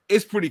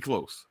it's pretty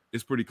close.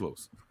 It's pretty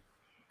close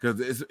because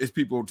it's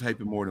people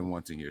typing more than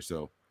once in here.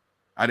 So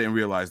I didn't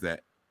realize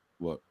that.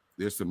 Look,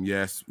 there's some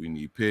yes. We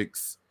need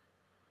picks.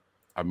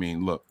 I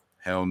mean, look,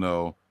 hell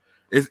no.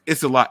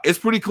 It's a lot. It's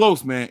pretty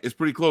close, man. It's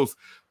pretty close.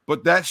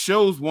 But that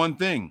shows one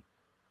thing.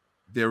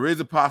 There is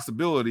a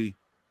possibility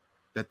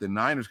that the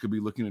Niners could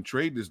be looking to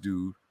trade this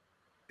dude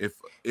if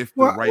the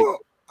right. Well,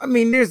 I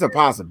mean, there's a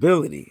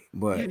possibility,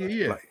 but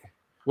yeah. Like,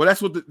 well,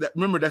 that's what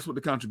remember. That's what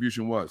the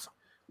contribution was.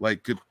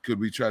 Like, could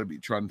we trying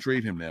to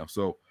trade him now?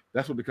 So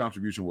that's what the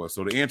contribution was.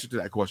 So the answer to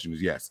that question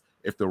is yes.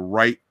 If the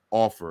right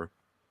offer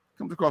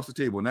comes across the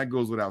table, and that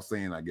goes without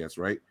saying, I guess,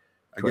 right?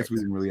 I guess we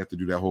didn't really have to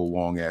do that whole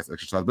long ass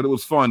exercise, but it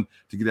was fun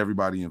to get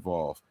everybody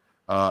involved.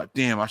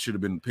 Damn, I should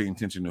have been paying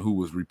attention to who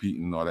was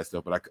repeating and all that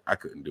stuff, but I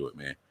couldn't do it,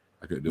 man.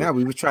 I couldn't do it. Now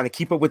we were trying to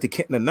keep up with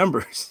the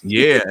numbers.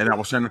 Yeah, and I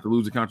was trying not to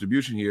lose the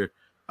contribution here.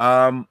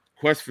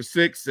 Quest for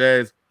 6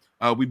 says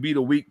we beat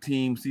a weak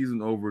team,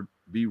 season over,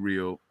 be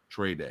real,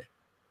 trade day.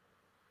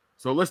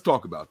 So let's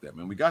talk about that,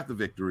 man. We got the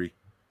victory,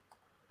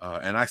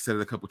 and I said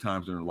it a couple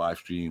times during the live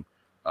stream.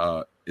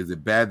 Is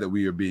it bad that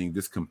we are being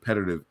this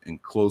competitive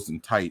and close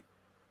and tight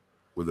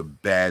with a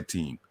bad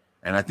team?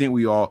 And I think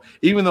we all,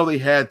 even though they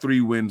had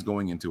 3 wins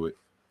going into it,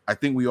 I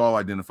think we all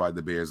identified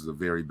the Bears as a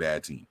very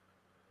bad team.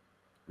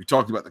 We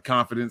talked about the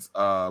confidence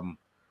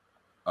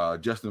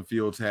Justin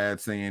Fields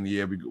had saying,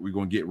 yeah, we're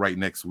going to get right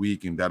next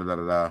week and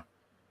da-da-da-da-da,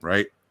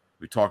 right?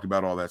 We talked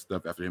about all that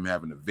stuff after him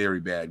having a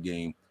very bad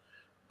game.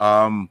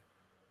 How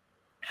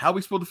are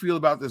we supposed to feel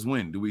about this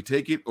win? Do we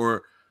take it,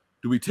 or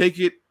do we take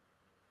it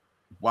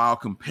while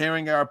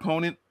comparing our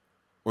opponent,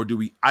 or do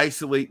we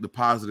isolate the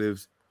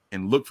positives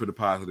and look for the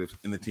positives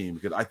in the team?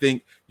 Because I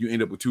think you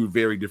end up with 2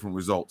 very different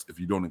results if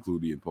you don't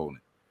include the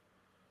opponent.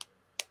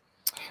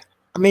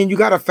 I mean, you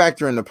got to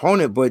factor in the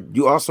opponent, but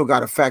you also got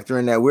to factor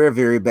in that we're a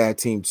very bad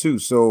team too.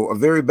 So a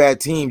very bad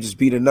team just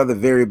beat another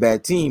very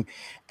bad team.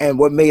 And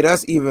what made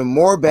us even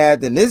more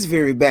bad than this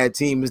very bad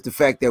team is the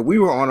fact that we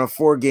were on a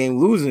 4-game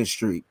losing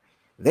streak.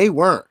 They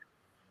weren't.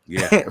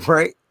 Yeah.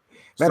 Right?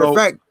 Matter of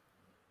fact,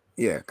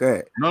 yeah, go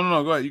ahead.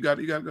 No, go ahead. You got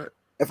it. Go ahead.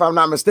 If I'm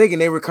not mistaken,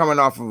 they were coming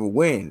off of a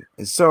win.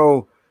 And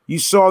so you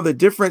saw the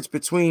difference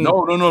between.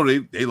 No,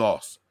 they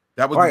lost.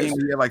 That was the game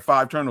we had like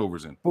 5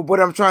 turnovers in. But what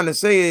I'm trying to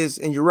say is,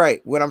 and you're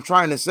right, what I'm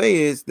trying to say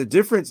is the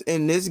difference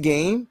in this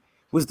game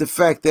was the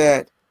fact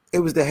that it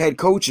was the head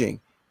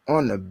coaching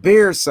on the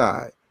Bears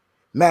side.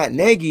 Matt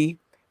Nagy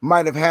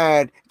might have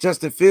had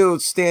Justin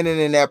Fields standing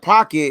in that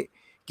pocket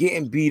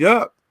getting beat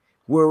up,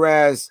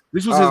 whereas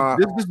this was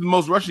this is the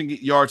most rushing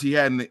yards he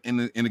had in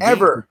the game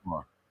ever,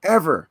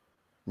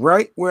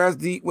 right? Whereas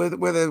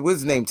what's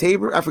his name,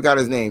 Tabor? I forgot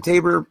his name,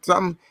 Tabor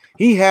something.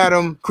 He had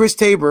him. Chris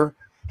Tabor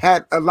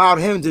had allowed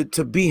him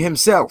to be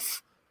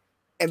himself,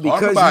 and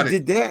because he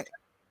did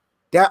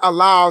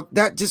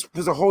that just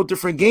was a whole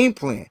different game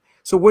plan.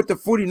 So what the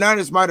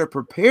 49ers might have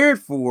prepared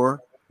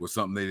for was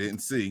something they didn't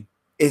see.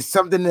 It's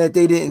something that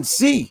they didn't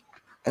see.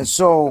 And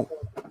so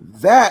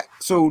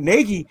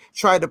Nagy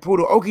tried to pull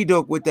the okie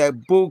doke with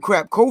that bull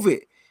crap COVID.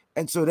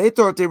 And so they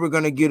thought they were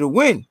going to get a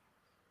win.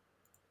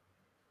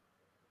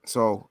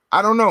 So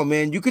I don't know,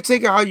 man. You could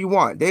take it how you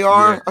want. They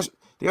are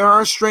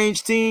a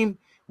strange team.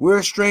 We're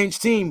a strange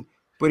team.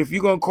 But if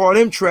you're going to call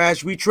them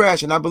trash, we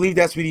trash. And I believe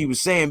that's what he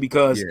was saying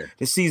because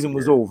the season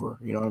was over.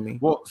 You know what I mean?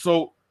 Well,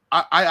 so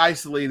I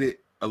isolated it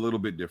a little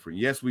bit different.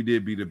 Yes, we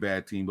did beat a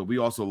bad team, but we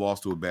also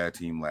lost to a bad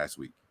team last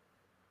week.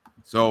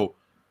 So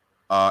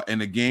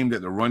in a game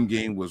that the run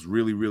game was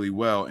really, really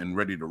well and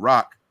ready to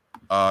rock,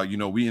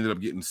 we ended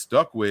up getting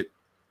stuck with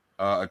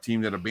a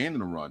team that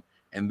abandoned the run.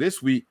 And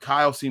this week,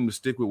 Kyle seemed to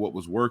stick with what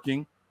was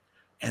working,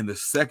 and the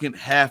second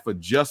half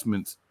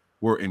adjustments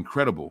were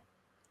incredible.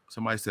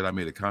 Somebody said I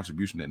made a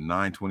contribution at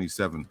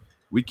 9:27.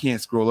 We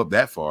can't scroll up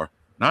that far.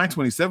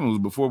 9:27 was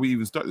before we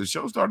even started. The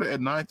show started at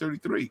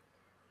 9:33.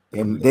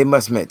 They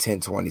must have meant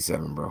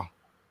 10:27, bro.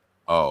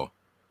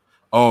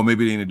 Oh,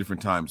 maybe they're in a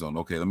different time zone.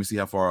 Okay, let me see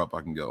how far up I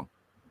can go.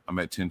 I'm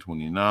at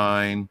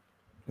 10:29.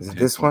 Is it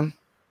this one?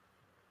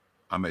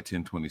 I'm at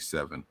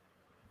 10:27.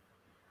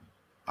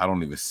 I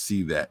don't even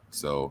see that.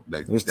 So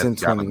that's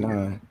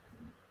 10:29.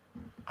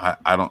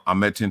 I don't.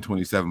 I'm at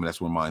 10:27, but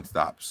that's where mine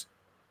stops.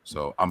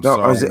 So I'm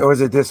sorry. Or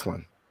is it this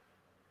one?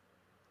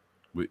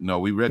 We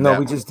read that. No,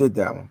 we just did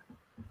that one.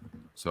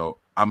 So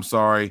I'm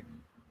sorry.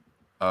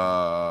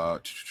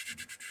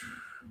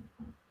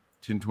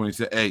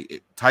 10:27. Hey,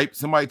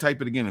 somebody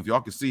type it again if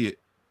y'all can see it.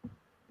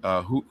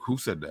 Who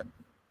said that?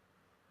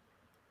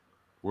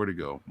 Where'd it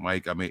go?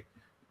 Mike,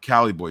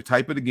 Cali boy,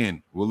 type it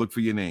again. We'll look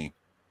for your name.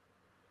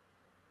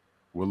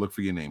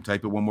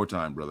 Type it one more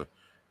time, brother.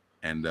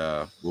 And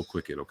we'll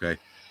click it, okay?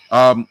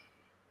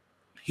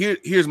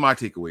 Here's my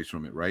takeaways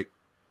from it, right?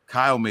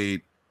 Kyle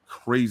made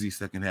crazy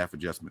second half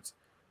adjustments.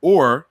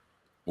 Or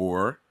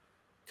or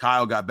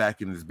Kyle got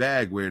back in his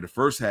bag where the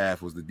first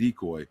half was the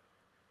decoy,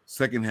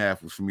 second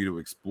half was for me to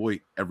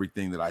exploit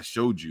everything that I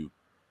showed you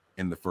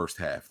in the first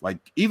half. Like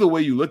either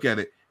way you look at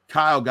it,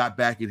 Kyle got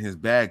back in his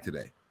bag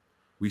today.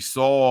 We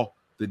saw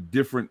the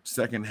different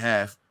second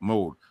half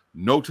mode.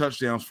 No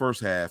touchdowns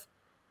first half.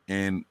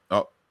 And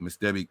Miss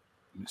Debbie,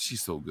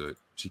 she's so good.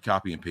 She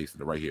copy and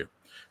pasted it right here.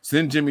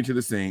 Send Jimmy to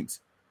the Saints.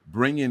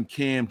 Bring in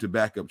Cam to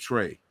back up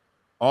Trey.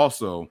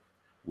 Also,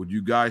 would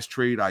you guys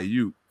trade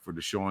Ayuk for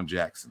Deshaun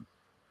Jackson?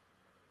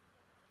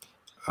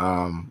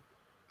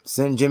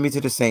 Send Jimmy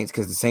to the Saints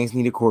because the Saints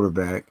need a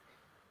quarterback.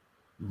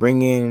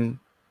 Bring in.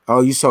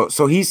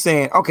 So he's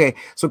saying, okay.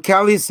 So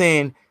Callie is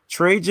saying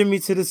trade Jimmy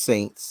to the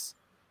Saints.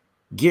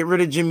 Get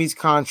rid of Jimmy's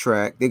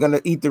contract. They're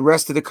gonna eat the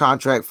rest of the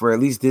contract for at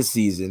least this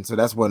season. So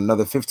that's what,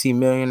 another $15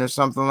 million or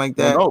something like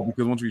that. No,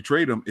 because once we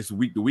trade him, it's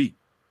week to week.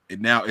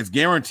 Now it's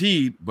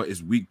guaranteed, but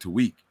it's week to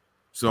week.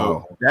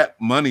 So that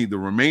money, the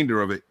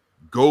remainder of it,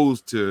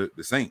 goes to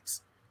the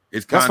Saints.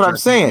 That's what I'm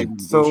saying.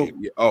 So,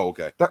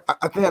 okay.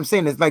 I think I'm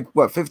saying it's like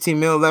what, 15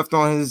 mil left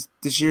on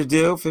this year's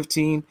deal.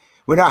 15.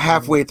 We're not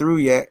halfway through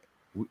yet.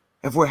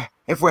 If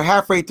we're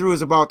halfway through,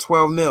 it's about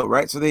 12 mil,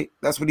 right? So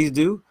that's what he's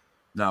due.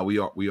 No, we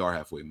are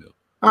halfway mil.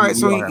 All right,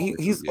 so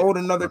he's owed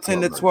another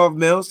 10 to 12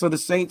 mil. So the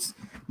Saints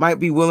might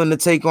be willing to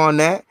take on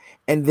that.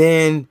 And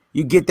then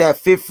you get that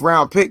 5th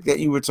round pick that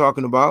you were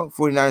talking about.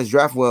 49ers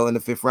draft well in the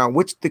 5th round,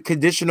 which the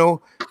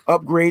conditional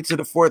upgrade to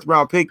the 4th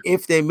round pick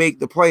if they make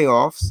the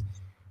playoffs,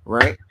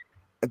 right?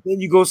 And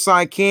then you go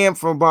sign Cam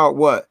for about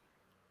what?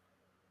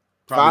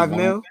 Probably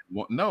 5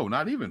 mil? No,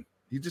 not even.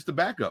 He's just a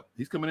backup.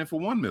 He's coming in for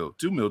 1 mil,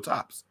 2 mil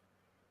tops.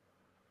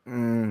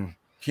 Cam,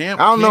 I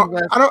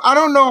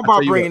don't know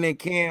about bringing in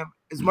Cam.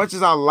 As much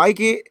as I like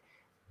it,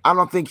 I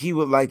don't think he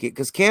would like it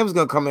because Cam's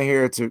gonna come in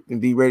here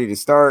and be ready to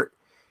start,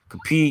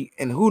 compete,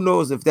 and who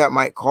knows if that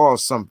might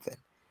cause something.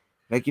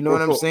 Like, you know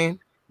what I'm saying?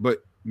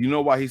 But you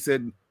know why he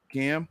said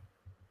Cam?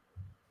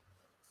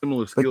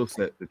 Similar skill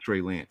set to Trey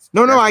Lance.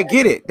 No, I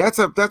get it. That's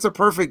a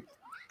perfect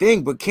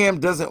thing, but Cam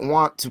doesn't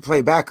want to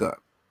play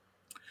backup.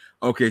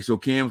 Okay, so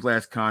Cam's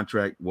last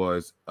contract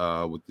was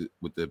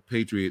with the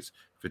Patriots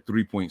for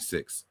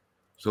 3.6.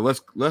 So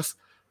let's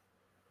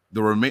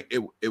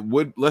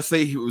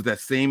say he was that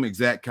same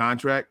exact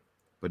contract,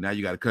 but now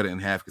you got to cut it in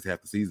half because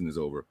half the season is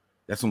over.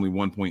 That's only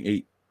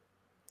 1.8.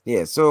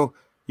 Yeah, so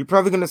you're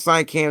probably gonna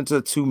sign Cam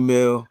to 2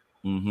 mil.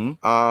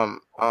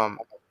 Mm-hmm.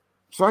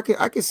 So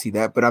I can see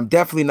that, but I'm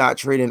definitely not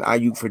trading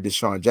Ayuk for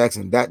Deshaun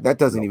Jackson. That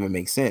doesn't even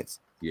make sense.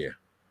 Yeah,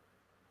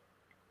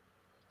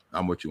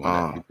 I'm with you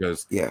on that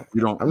because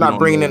I'm not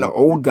bringing in an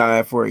old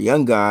guy for a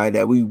young guy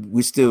that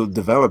we're still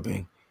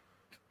developing.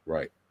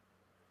 Right.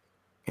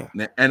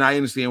 Yeah, and I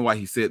understand why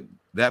he said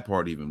that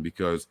part even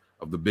because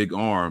of the big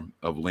arm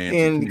of Lance.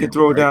 And he could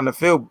throw down the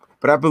field,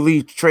 but I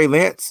believe Brandon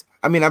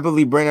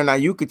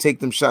Ayuk could take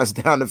them shots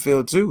down the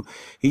field too.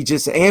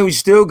 And we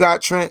still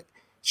got Trent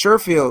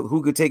Sherfield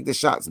who could take the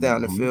shots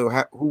down the field,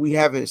 who we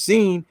haven't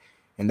seen,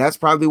 and that's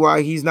probably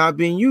why he's not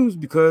being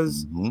used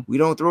because we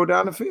don't throw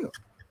down the field.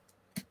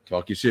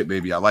 Talk your shit,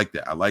 baby. I like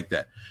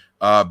that.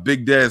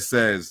 Big Dez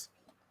says,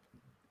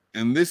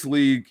 in this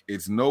league,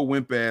 it's no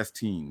wimp ass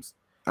teams.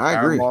 I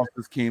agree. Our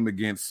losses came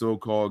against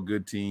so-called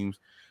good teams,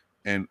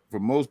 and for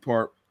most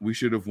part, we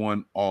should have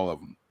won all of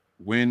them.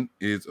 Win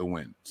is a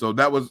win. So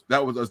that was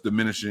us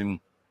diminishing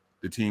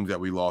the teams that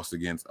we lost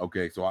against.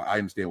 Okay, so I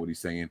understand what he's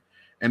saying,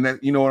 and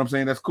that, you know what I'm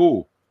saying. That's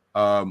cool.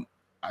 I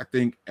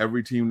think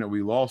every team that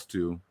we lost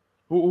to,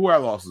 who are our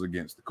losses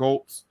against? The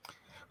Colts.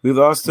 We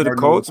lost to the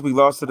Colts. We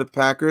lost to the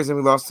Packers, and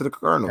we lost to the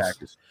Cardinals.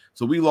 Packers.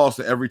 So we lost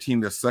to every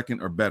team that's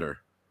second or better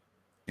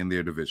in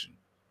their division.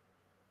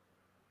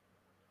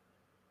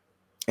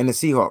 And the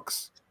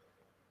Seahawks.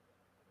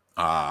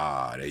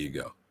 There you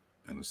go.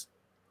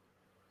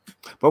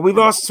 But we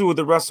lost to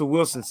the Russell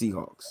Wilson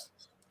Seahawks.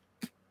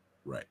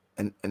 Right.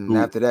 And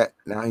after that,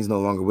 now he's no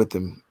longer with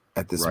them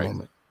at this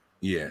moment.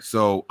 Yeah.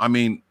 So,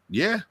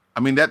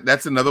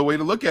 that's another way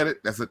to look at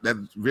it. That's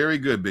very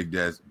good, Big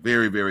Des.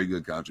 Very, very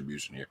good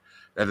contribution here.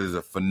 That is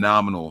a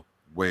phenomenal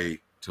way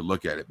to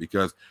look at it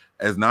because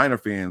as Niner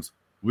fans,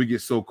 we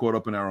get so caught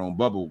up in our own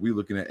bubble. We're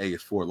looking at,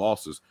 it's 4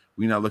 losses.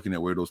 We're not looking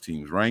at where those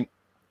teams rank.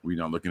 We're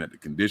not looking at the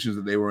conditions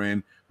that they were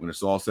in. When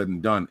it's all said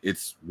and done,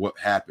 it's what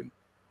happened.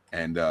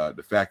 And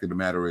the fact of the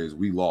matter is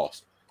we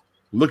lost.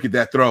 Look at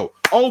that throw.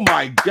 Oh,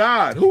 my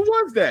God. Who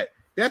was that?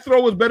 That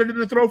throw was better than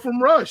the throw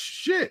from Rush.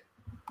 Shit.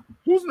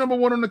 Who's number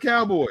 1 on the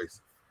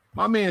Cowboys?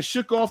 My man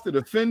shook off the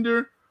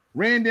defender,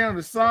 ran down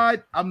the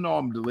side. I know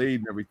I'm delayed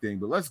and everything,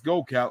 but let's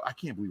go, Cal. I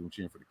can't believe I'm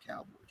cheering for the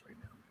Cowboys right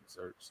now, man.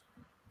 Sirs.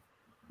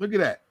 Look at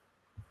that.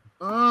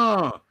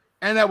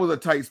 And that was a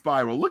tight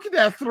spiral. Look at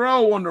that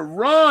throw on the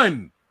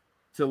run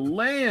to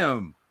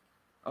Lamb.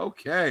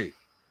 Okay.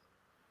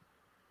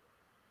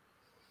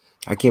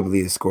 I can't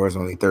believe the score is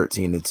only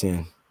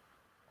 13-10.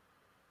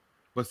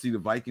 But see, the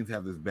Vikings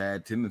have this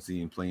bad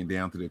tendency in playing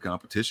down to their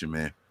competition,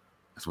 man.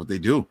 That's what they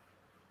do.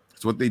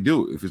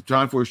 If it's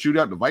time for a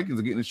shootout, the Vikings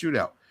are getting a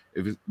shootout.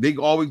 They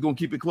always gonna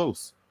keep it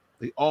close.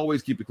 They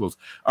always keep it close.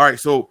 All right,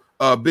 so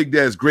Big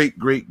Dad's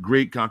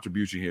great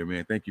contribution here,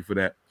 man. Thank you for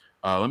that.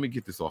 Let me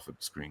get this off of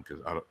the screen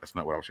because that's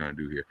not what I was trying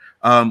to do here.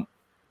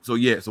 So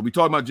we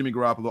talked about Jimmy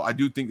Garoppolo. I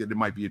do think that there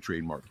might be a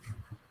trade market.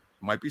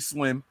 It might be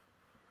slim.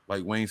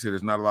 Like Wayne said,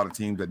 there's not a lot of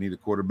teams that need a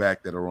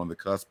quarterback that are on the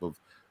cusp of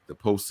the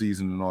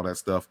postseason and all that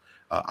stuff.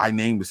 I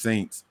named the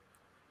Saints.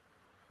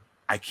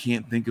 I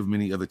can't think of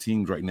many other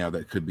teams right now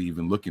that could be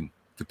even looking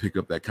to pick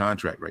up that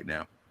contract right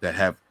now that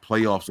have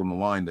playoffs on the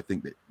line that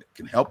think that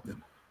can help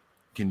them.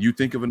 Can you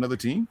think of another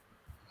team?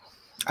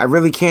 I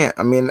really can't.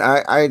 I mean,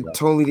 I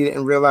totally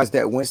didn't realize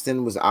that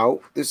Winston was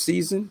out this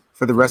season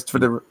for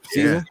the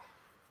season.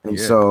 And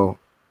so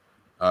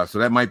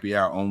that might be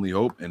our only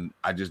hope. And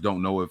I just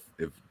don't know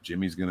if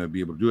Jimmy's going to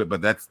be able to do it,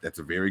 but that's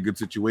a very good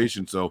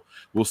situation. So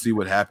we'll see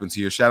what happens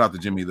here. Shout out to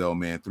Jimmy though,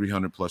 man,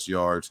 300 plus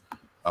yards.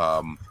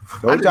 No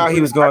doubt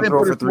he was going to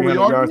throw for 300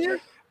 yards.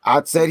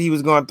 I said he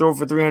was going to throw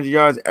for 300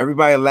 yards.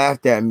 Everybody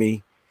laughed at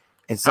me.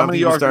 And how many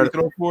yards did he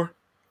throw for?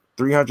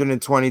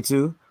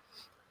 322.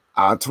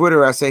 On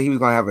Twitter, I said he was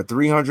going to have a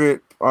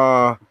 300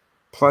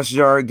 plus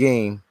yard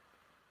game.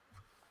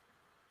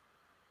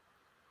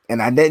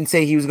 And I didn't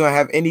say he was going to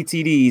have any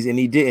TDs, and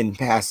he didn't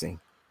passing.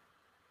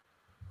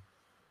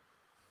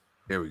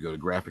 There we go. The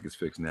graphic is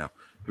fixed now.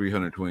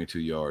 322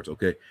 yards.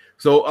 Okay.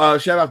 So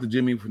shout out to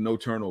Jimmy for no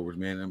turnovers,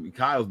 man. I mean,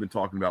 Kyle's been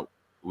talking about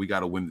we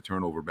got to win the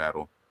turnover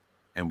battle,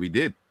 and we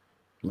did.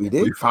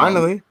 We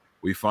finally.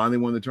 We finally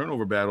won the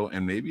turnover battle,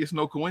 and maybe it's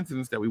no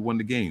coincidence that we won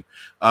the game.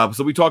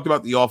 So we talked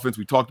about the offense.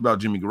 We talked about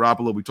Jimmy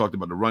Garoppolo. We talked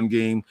about the run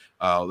game.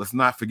 Let's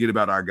not forget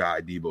about our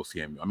guy, Deebo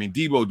Samuel. I mean,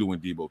 Deebo doing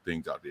Deebo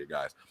things out there,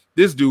 guys.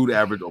 This dude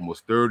averaged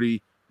almost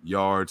 30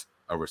 yards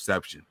a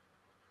reception.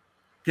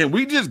 Can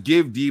we just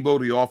give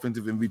Deebo the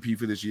offensive MVP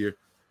for this year?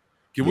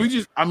 Can we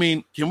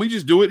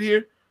just do it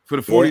here for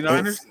the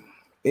 49ers?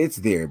 It's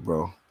there,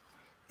 bro.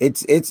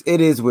 It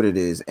is what it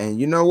is. And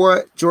you know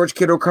what? George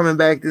Kittle coming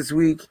back this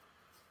week.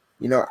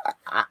 You know,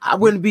 I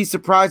wouldn't be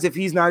surprised if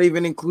he's not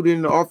even included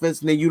in the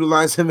offense and they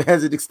utilize him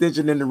as an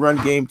extension in the run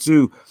game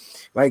too,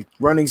 like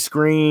running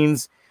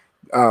screens,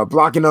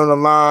 blocking on the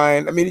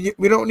line. I mean,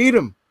 we don't need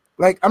him.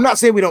 Like, I'm not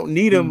saying we don't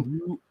need him.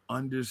 You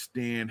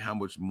understand how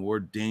much more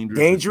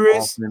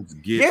dangerous the offense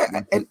gets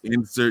and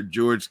insert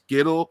George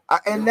Kittle?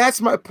 And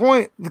that's my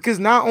point, because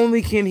not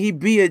only can he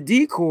be a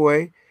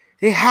decoy,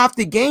 they have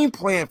to game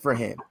plan for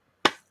him.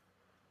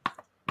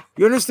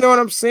 You understand what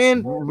I'm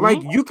saying? Mm-hmm.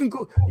 Like, you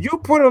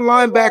put a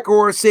linebacker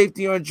or a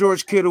safety on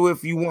George Kittle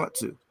if you want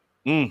to.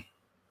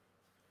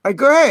 Like,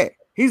 go ahead.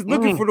 He's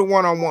looking for the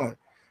one-on-one.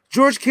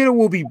 George Kittle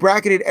will be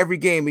bracketed every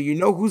game, and you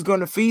know who's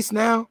going to feast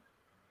now?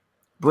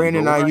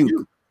 Brandon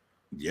Ayuk.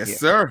 Yes,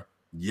 sir.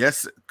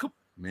 Yes,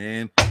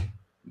 man.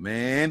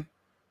 I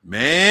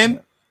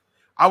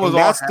was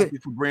all happy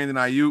for Brandon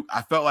Ayuk.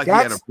 I felt like he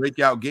had a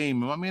breakout game.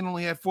 My man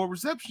only had 4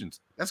 receptions.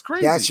 That's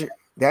crazy.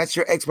 That's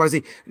your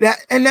XYZ.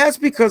 That's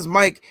because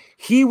Mike,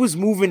 he was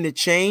moving the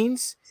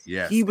chains.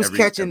 Yes, he was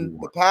catching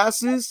the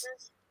passes,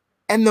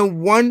 and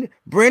Brandon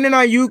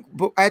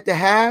Ayuk at the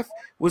half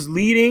was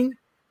leading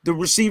the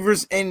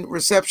receivers in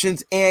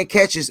receptions and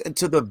catches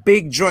into the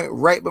big joint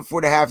right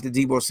before the half to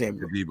Deebo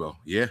Samuel. Deebo,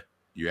 yeah,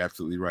 you're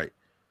absolutely right.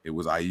 It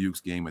was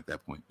Ayuk's game at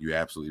that point. You're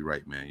absolutely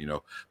right, man. You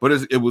know, but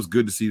it was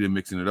good to see them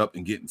mixing it up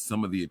and getting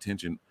some of the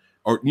attention.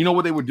 Or you know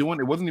what they were doing?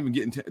 It wasn't even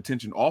getting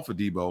attention off of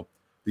Deebo.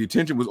 The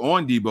attention was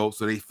on Deebo,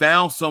 so they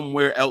found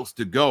somewhere else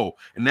to go.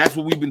 And that's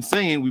what we've been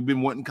saying. We've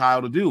been wanting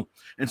Kyle to do.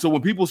 And so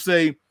when people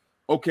say,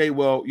 okay,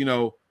 well, you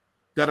know,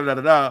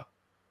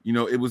 you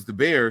know, it was the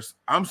Bears.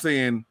 I'm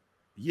saying,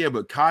 yeah,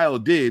 but Kyle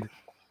did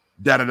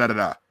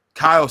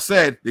Kyle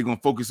said they're going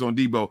to focus on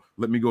Deebo.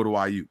 Let me go to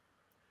Ayuk.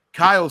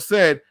 Kyle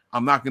said,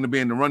 I'm not going to be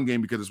in the run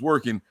game because it's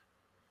working.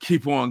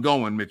 Keep on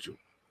going, Mitchell.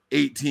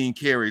 18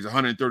 carries,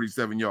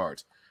 137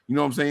 yards. You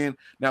know what I'm saying?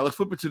 Now let's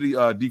flip it to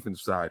the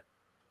defensive side.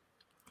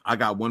 I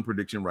got one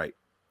prediction right.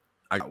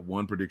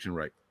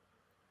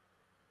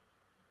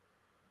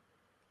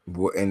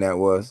 What, and that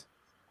was?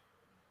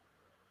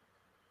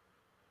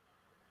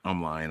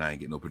 I'm lying. I ain't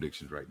getting no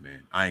predictions right,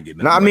 man. I ain't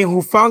getting. No, I mean,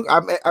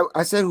 Hufanga.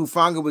 I said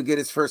Hufanga would get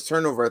his first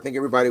turnover. I think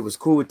everybody was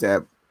cool with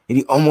that, and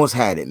he almost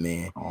had it,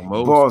 man.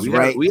 Almost. Balls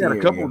we had a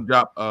couple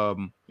drop.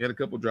 We had a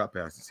couple drop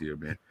passes here,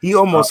 man. He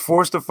almost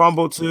forced a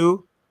fumble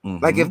too.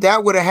 Mm-hmm. Like if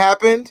that would have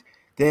happened,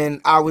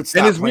 then I would stop.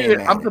 And it's weird.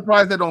 I'm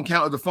surprised that don't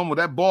count as a fumble.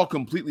 That ball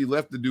completely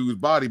left the dude's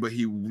body, but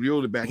he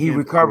reeled it back. He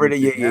recovered it.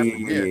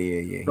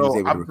 Yeah.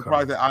 So I'm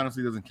surprised that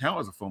honestly doesn't count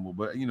as a fumble,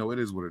 but you know, it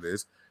is what it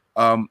is.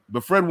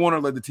 But Fred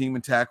Warner led the team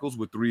in tackles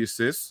with 3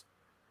 assists,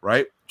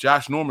 right?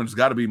 Josh Norman's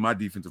got to be my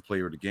defensive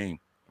player of the game.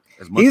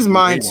 He's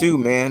mine too,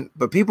 man.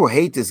 But people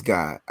hate this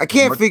guy. I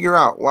can't figure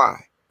out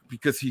why.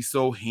 Because he's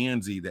so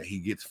handsy that he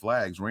gets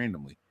flags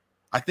randomly.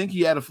 I think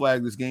he had a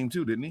flag this game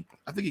too, didn't he?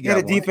 I think he got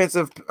a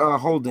defensive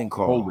holding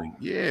call. Holding,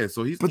 yeah.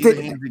 So he's a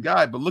handsy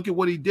guy. But look at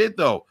what he did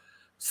though: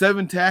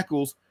 7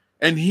 tackles,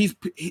 and he's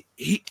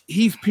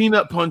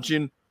peanut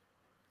punching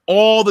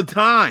all the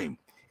time.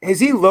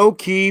 Is he low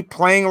key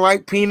playing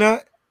like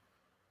Peanut?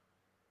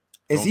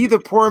 Is he the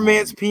poor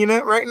man's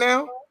Peanut right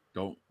now?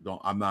 Don't.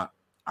 I'm not.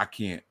 I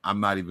can't. I'm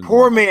not even.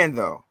 Poor man,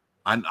 though.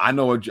 I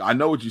know what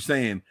you're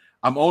saying.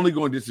 I'm only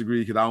going to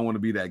disagree because I don't want to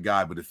be that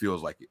guy, but it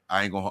feels like it.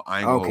 I ain't gonna.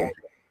 Okay. Hold it.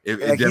 It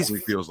like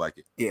definitely feels like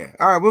it. Yeah.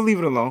 All right, we'll leave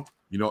it alone.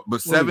 You know,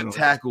 but 7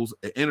 tackles,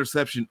 an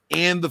interception,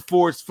 and the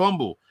forced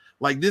fumble.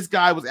 Like, this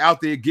guy was out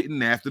there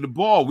getting after the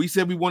ball. We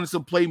said we wanted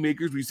some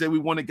playmakers. We said we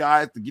wanted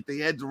guys to get their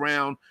heads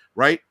around,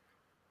 right?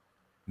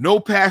 No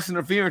pass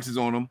interferences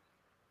on him.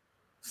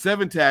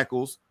 7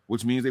 tackles,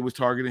 which means they was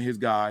targeting his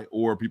guy,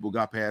 or people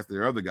got past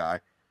their other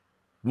guy.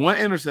 1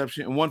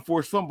 interception and 1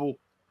 forced fumble.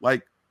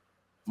 Like,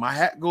 my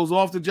hat goes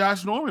off to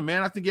Josh Norman,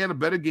 man. I think he had a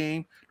better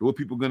game than what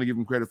people are going to give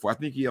him credit for. I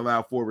think he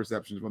allowed 4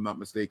 receptions, if I'm not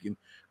mistaken.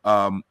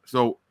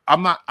 So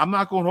I'm not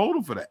going to hold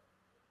him for that.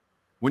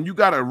 When you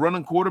got a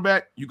running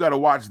quarterback, you got to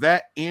watch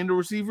that and the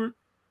receiver.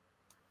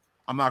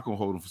 I'm not going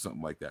to hold him for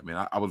something like that,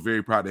 man. I was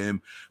very proud of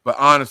him. But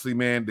honestly,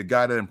 man, the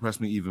guy that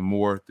impressed me even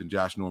more than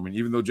Josh Norman,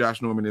 even though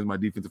Josh Norman is my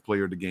defensive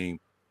player of the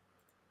game,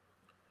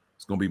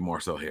 it's going to be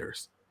Marcel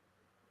Harris.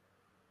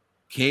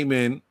 Came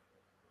in,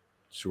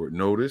 short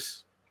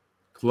notice,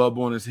 club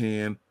on his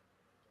hand,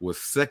 was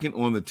second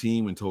on the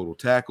team in total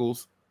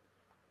tackles,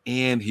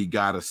 and he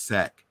got a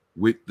sack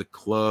with the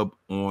club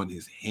on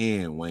his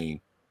hand,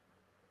 Wayne.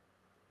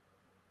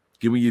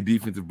 Give me your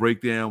defensive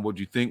breakdown. What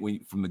do you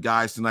think from the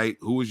guys tonight?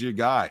 Who was your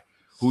guy?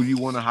 Who do you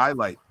want to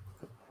highlight?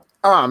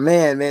 Oh,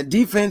 man.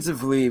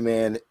 Defensively,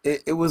 man,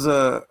 it was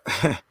a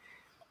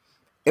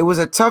it was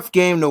a tough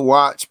game to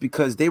watch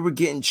because they were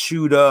getting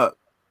chewed up.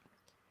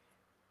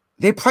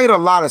 They played a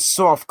lot of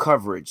soft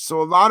coverage.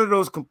 So a lot of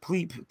those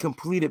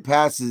completed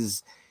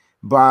passes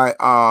by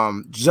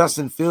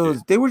Justin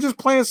Fields, they were just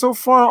playing so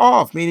far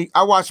off. Meaning,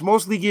 I watched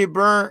mostly get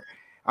burnt.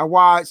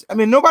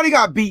 Nobody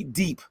got beat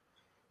deep,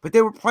 but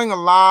they were playing a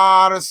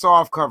lot of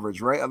soft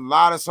coverage, right? A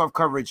lot of soft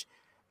coverage.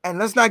 And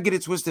let's not get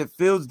it twisted.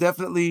 Fields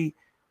definitely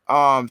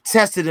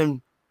tested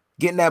him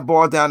getting that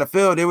ball down the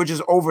field. They were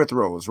just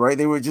overthrows, right?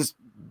 They were just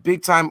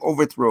big-time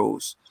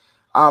overthrows.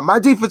 My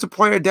defensive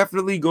player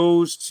definitely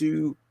goes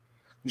to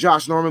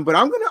Josh Norman, but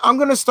I'm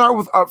gonna start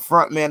with up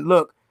front, man.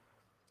 Look,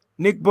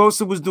 Nick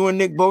Bosa was doing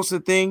Nick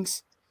Bosa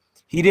things.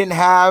 He didn't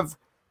have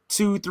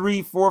 2,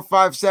 3, 4,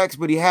 5 sacks,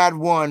 but he had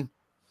 1.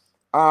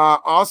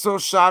 Also,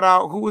 shout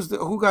out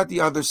who got the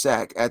other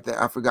sack at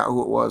I forgot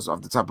who it was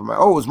off the top of my.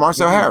 Oh, it was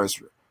Marcel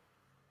Harris.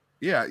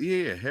 Yeah.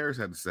 Harris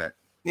had the sack.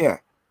 Yeah.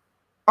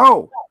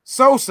 Oh,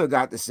 Sosa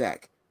got the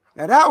sack.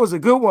 Now that was a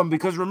good one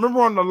because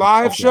remember on the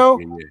live show?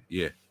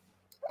 Yeah.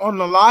 On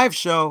the live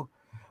show,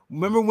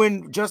 remember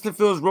when Justin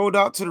Fields rolled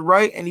out to the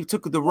right and he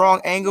took the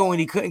wrong angle and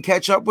he couldn't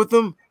catch up with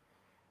him?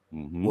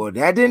 Mm-hmm. Well,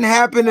 that didn't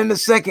happen in the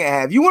second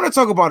half. You want to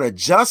talk about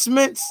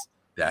adjustments?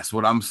 That's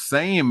what I'm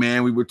saying,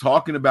 man. We were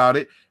talking about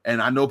it,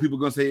 and I know people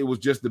are going to say it was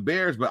just the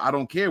Bears, but I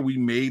don't care. We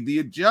made the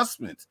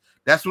adjustments.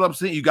 That's what I'm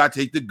saying. You got to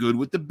take the good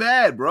with the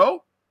bad,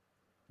 bro.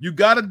 You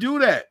got to do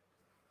that.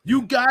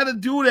 You got to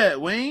do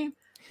that, Wayne.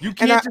 You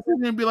can't just sit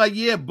there and be like,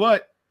 yeah,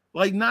 but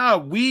like, nah,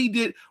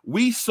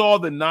 we saw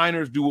the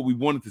Niners do what we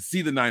wanted to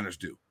see the Niners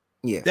do.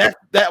 Yeah.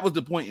 That was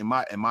the point in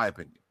my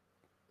opinion.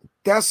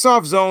 That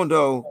soft zone,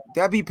 though,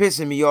 that be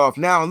pissing me off.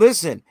 Now,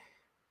 listen,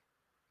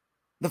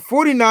 the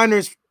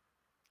 49ers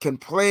can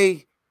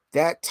play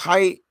that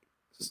tight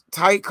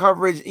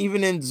coverage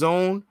even in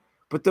zone,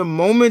 but the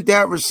moment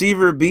that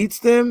receiver beats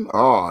them,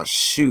 oh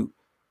shoot.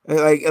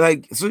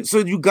 So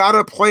you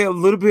gotta play a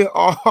little bit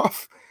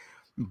off,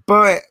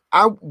 but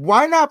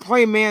why not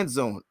play man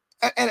zone?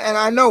 And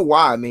I know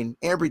why. I mean,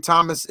 Ambry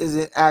Thomas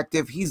isn't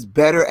active. He's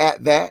better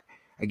at that.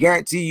 I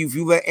guarantee you, if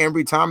you let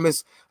Ambry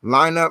Thomas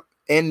line up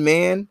in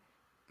man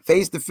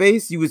face to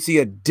face, you would see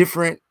a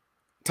different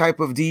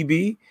type of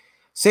DB.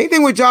 Same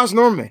thing with Josh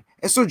Norman.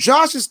 And so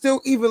Josh is still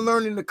even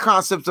learning the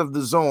concepts of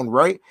the zone,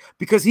 right?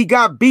 Because he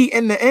got beat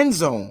in the end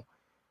zone.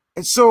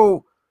 And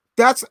so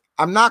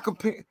I'm not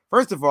comparing.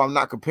 First of all, I'm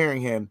not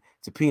comparing him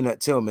to Peanut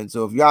Tillman.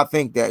 So if y'all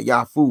think that,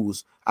 y'all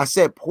fools. I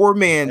said poor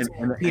man's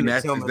and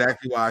that's Tillman.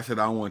 Exactly why I said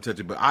I don't want to touch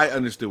it. But I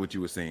understood what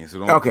you were saying.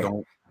 So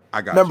don't.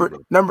 I got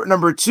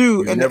number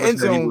 2 in the end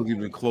zone. He was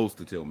even close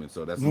to Tillman.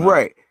 So that's not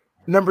right.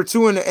 Number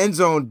 2 in the end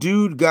zone,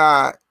 dude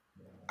got.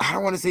 I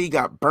don't want to say he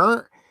got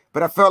burnt,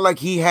 but I felt like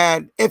he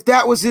had. If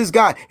that was his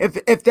guy,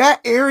 if that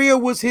area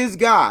was his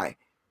guy,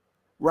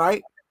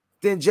 right?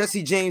 Then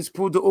Jesse James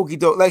pulled the okey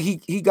doke. Like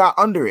he got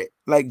under it.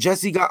 Like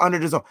Jesse got under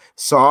the zone.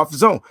 Soft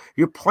zone.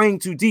 You're playing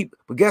too deep.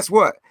 But guess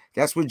what?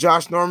 That's what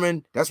Josh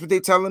Norman, that's what they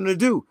tell him to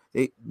do.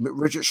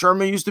 Richard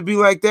Sherman used to be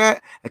like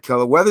that.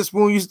 Akella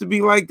Weatherspoon used to be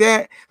like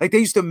that. Like they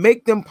used to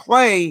make them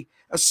play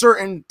a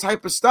certain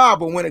type of style.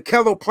 But when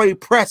Akella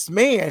played press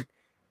man,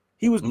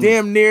 he was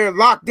damn near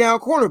lockdown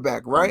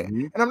cornerback, right?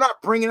 Mm-hmm. And I'm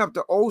not bringing up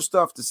the old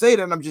stuff to say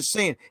that. I'm just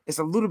saying it's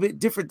a little bit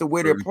different the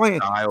way they're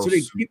playing. So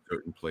they keep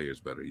certain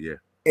players better, yeah.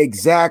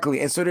 Exactly.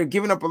 And so they're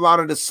giving up a lot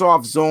of the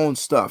soft zone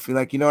stuff.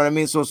 Like, you know what I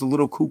mean? So it's a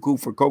little cuckoo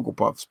for Cocoa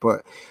Puffs.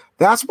 But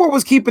that's what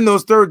was keeping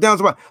those third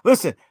downs.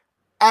 Listen,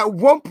 at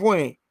one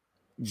point,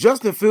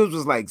 Justin Fields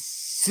was like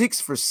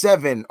 6 for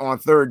 7 on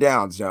third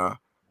downs, y'all.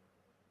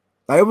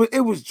 Like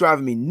it was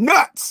driving me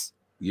nuts.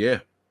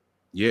 Yeah.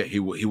 Yeah, he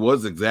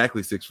was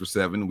exactly 6 for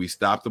 7. We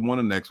stopped him on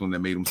the next one that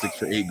made him 6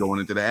 for 8 going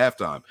into the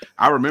halftime.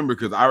 I remember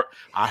because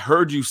I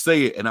heard you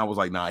say it and I was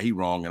like, nah, he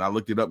wrong. And I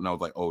looked it up and I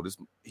was like, oh,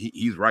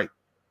 he's right.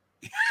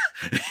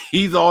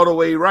 He's all the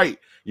way right.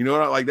 You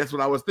know, like that's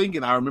what I was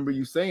thinking. I remember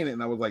you saying it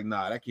and I was like,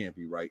 nah, that can't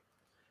be right.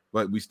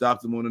 But we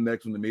stopped him on the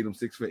next one that made him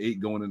 6 for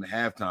 8 going into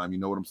halftime. You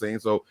know what I'm saying?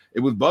 So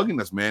it was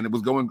bugging us, man. It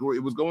was going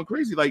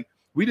crazy. Like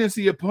we didn't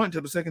see a punt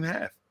till the second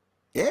half.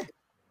 Yeah.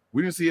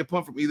 We didn't see a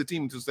punt from either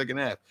team until the second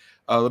half.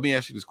 Let me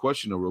ask you this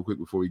question though, real quick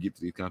before we get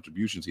to these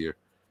contributions here.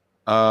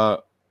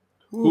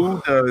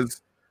 Who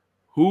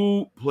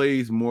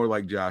plays more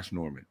like Josh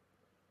Norman?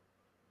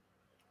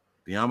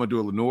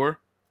 Deommodore Lenoir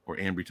or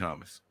Ambry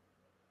Thomas?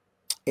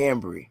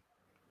 Ambry.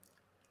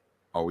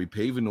 Are we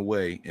paving the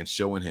way and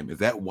showing him? Is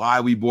that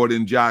why we brought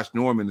in Josh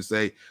Norman to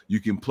say you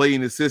can play in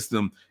the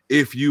system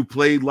if you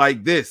played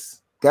like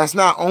this? That's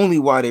not only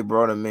why they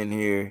brought him in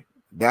here.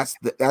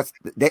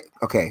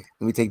 Okay,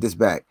 let me take this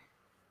back.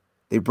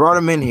 They brought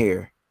him in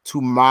here to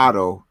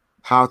model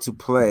how to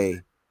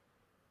play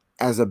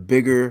as a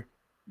bigger,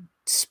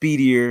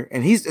 speedier,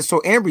 and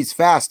Ambry's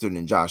faster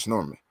than Josh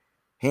Norman,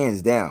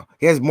 hands down.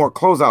 He has more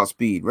closeout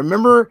speed.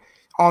 Remember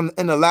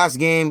in the last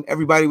game,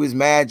 everybody was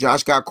mad.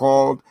 Josh got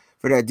called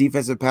for that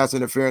defensive pass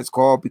interference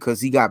call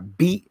because he got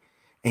beat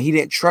and he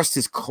didn't trust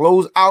his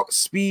closeout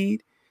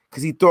speed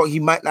because he thought he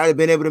might not have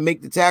been able to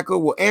make the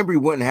tackle. Well,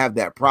 Ambry wouldn't have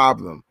that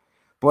problem.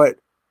 But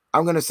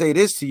I'm going to say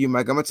this to you,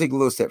 Mike. I'm going to take a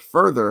little step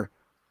further.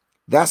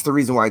 That's the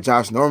reason why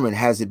Josh Norman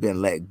hasn't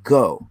been let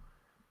go.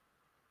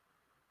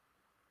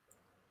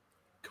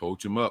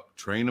 Coach him up.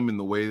 Train them in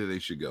the way that they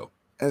should go.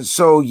 And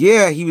so,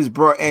 yeah, he was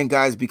brought in,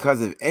 guys,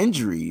 because of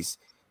injuries.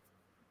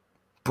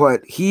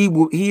 But he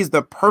is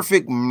the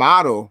perfect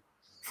model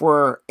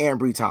for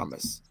Ambry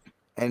Thomas.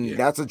 And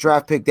that's a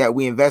draft pick that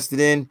we invested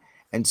in.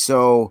 And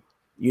so,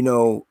 you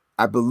know,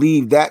 I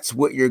believe that's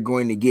what you're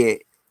going to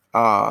get.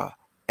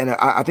 And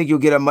I think you'll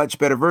get a much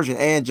better version.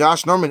 And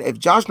Josh Norman, if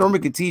Josh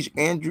Norman could teach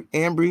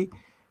Ambry,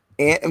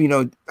 and you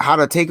know how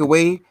to take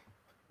away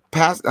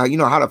pass, you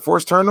know how to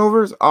force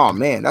turnovers. Oh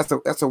man, that's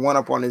a one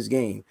up on his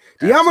game.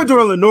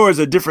 Deommodore Lenoir is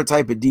a different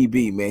type of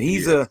DB, man.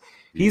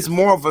 He's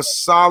more of a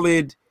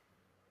solid,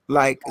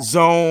 like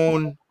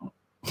zone.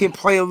 Can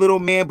play a little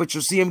man, but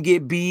you'll see him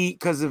get beat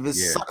because of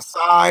his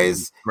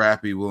size.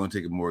 Scrappy, willing to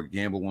take a more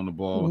gamble on the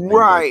ball.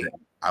 Right.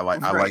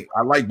 Like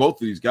I like both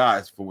of these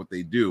guys for what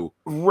they do.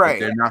 Right.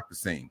 They're not the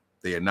same.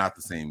 They are not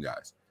the same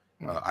guys.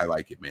 I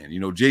like it, man. You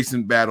know,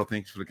 Jason Battle,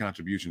 thanks for the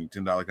contribution,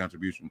 $10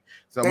 contribution.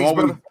 So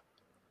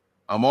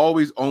I'm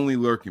always only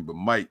lurking, but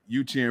Mike,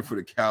 you cheering for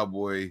the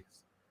Cowboys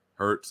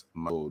hurts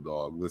my old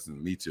dog.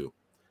 Listen, me too.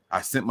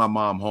 I sent my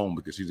mom home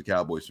because she's a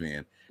Cowboys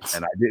fan,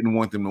 and I didn't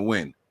want them to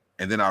win.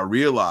 And then I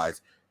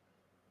realized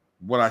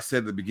what I said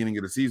at the beginning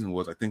of the season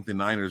was I think the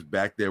Niners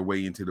back their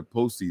way into the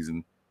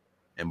postseason.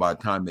 And by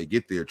the time they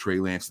get there, Trey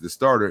Lance is the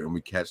starter, and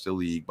we catch the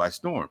league by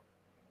storm.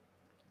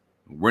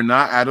 We're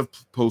not out of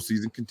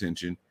postseason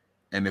contention.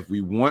 And if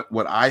we want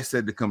what I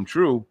said to come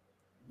true,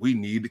 we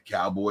need the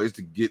Cowboys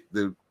to get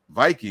the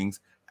Vikings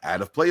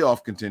out of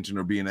playoff contention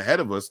or being ahead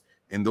of us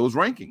in those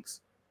rankings.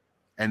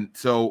 And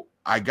so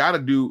I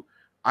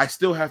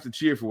still have to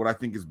cheer for what I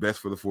think is best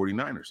for the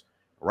 49ers.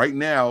 Right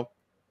now,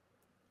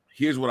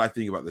 here's what I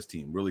think about this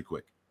team really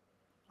quick.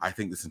 I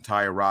think this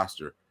entire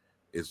roster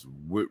is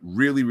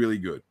really, really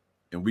good.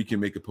 And we can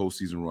make a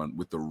postseason run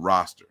with the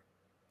roster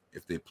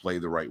if they play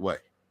the right way.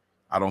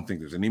 I don't think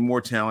there's any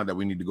more talent that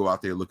we need to go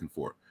out there looking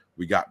for.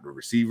 We got the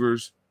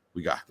receivers,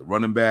 we got the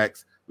running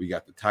backs, we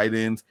got the tight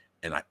ends,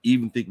 and I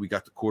even think we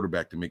got the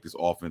quarterback to make this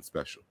offense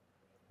special.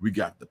 We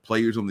got the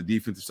players on the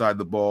defensive side of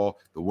the ball.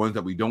 The ones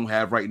that we don't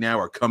have right now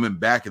are coming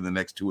back in the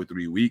next 2 or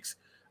 3 weeks.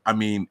 I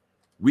mean,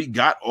 we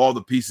got all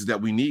the pieces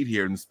that we need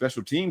here, and the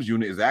special teams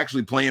unit is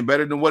actually playing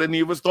better than what any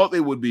of us thought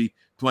they would be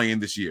playing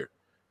this year.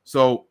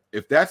 So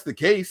if that's the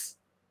case,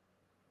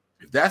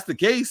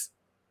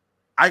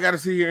 I got to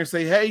sit here and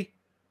say, hey,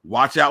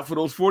 watch out for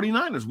those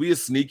 49ers. We a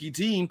sneaky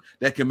team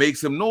that can make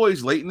some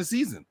noise late in the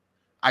season.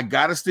 I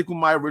got to stick with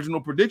my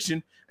original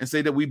prediction and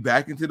say that we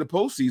back into the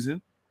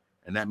postseason,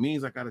 and that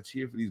means I got to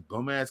cheer for these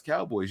bum-ass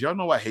Cowboys. Y'all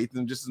know I hate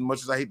them just as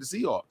much as I hate the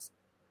Seahawks.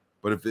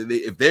 But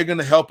if they're going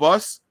to help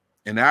us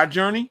in our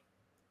journey,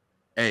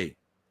 hey,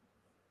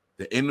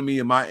 the enemy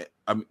of my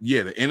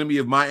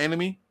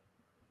enemy,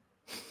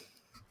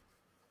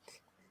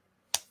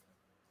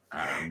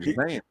 I'm just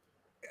saying.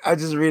 I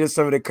just reading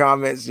some of the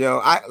comments, yo.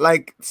 I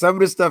like some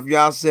of the stuff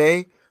y'all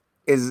say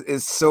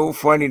is so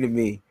funny to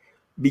me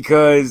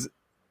because.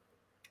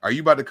 Are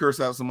you about to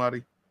curse out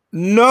somebody?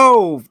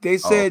 No, they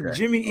said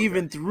Jimmy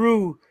even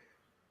threw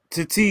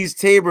to Teez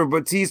Tabor,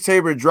 but Teez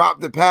Tabor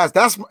dropped the pass.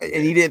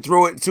 And he didn't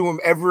throw it to him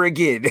ever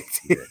again.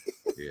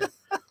 Yeah.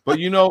 But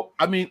you know,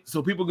 I mean,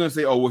 so people are gonna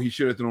say, "Oh, well, he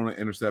should have thrown an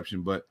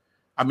interception." But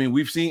I mean,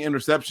 we've seen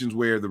interceptions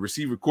where the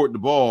receiver caught the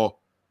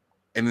ball,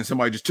 and then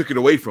somebody just took it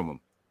away from him.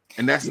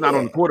 And that's not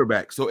on the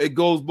quarterback. So it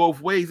goes both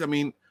ways. I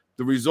mean,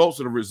 the results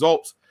are the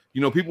results.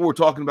 People were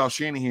talking about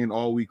Shanahan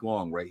all week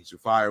long, right? He should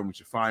fire him. We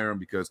should fire him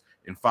because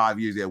in 5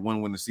 years they had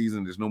one win a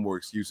season. There's no more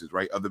excuses,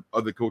 right?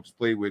 Other coaches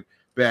played with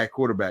bad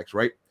quarterbacks,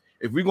 right?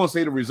 If we're gonna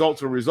say the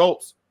results are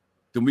results,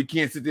 then we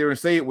can't sit there and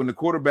say it when the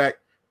quarterback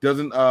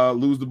doesn't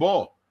lose the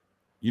ball.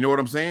 You know what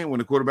I'm saying? When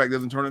the quarterback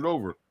doesn't turn it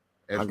over,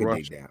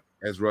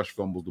 as Rush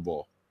fumbles the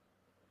ball.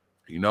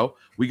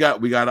 We got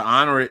to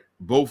honor it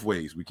both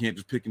ways. We can't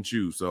just pick and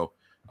choose. So,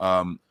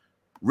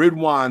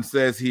 Ridwan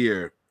says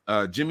here,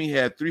 Jimmy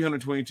had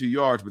 322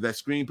 yards, but that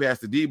screen pass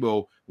to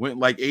Debo went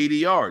like 80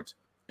 yards.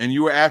 And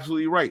you were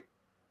absolutely right.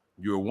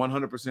 You were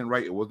 100%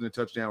 right. It wasn't a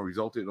touchdown,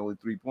 resulted in only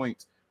 3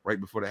 points right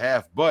before the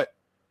half. But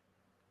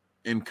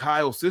in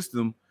Kyle's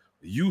system,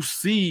 you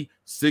see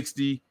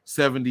 60,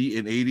 70,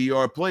 and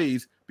 80-yard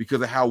plays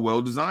because of how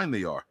well designed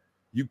they are.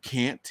 You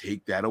can't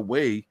take that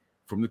away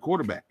from the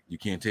quarterback. You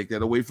can't take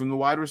that away from the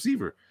wide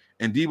receiver.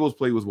 And Debo's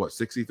play was what,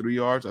 63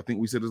 yards? I think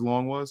we said his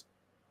long was.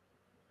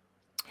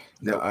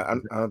 No, I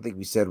don't think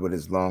we said what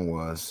his long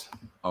was.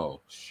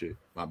 Oh, shit.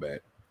 My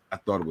bad. I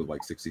thought it was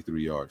like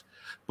 63 yards.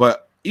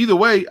 But either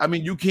way, I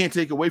mean, you can't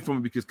take away from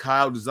it because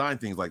Kyle designed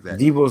things like that.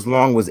 Debo's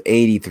long was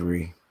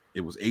 83.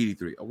 It was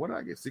 83. Oh, what did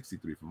I get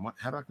 63 from?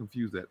 How did I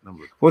confuse that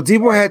number? Well,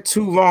 Debo had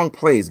 2 long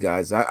plays,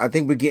 guys. I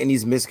think we're getting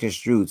these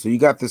misconstrued. So you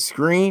got the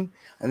screen,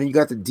 and then you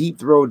got the deep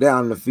throw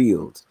down the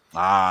field.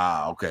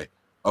 Ah, okay.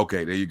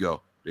 Okay, there you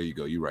go.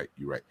 You're right.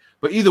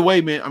 But either way,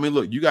 man, I mean,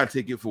 look, you got to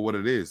take it for what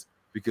it is.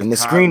 Because the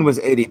screen was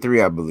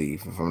 83, I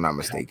believe, if I'm not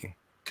mistaken.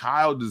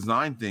 Kyle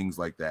designed things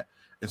like that.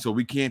 And so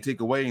we can't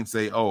take away and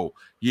say, oh,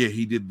 yeah,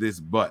 he did this,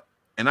 but.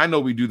 And I know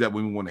we do that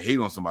when we want to hate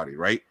on somebody,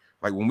 right?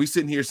 Like when we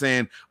sitting here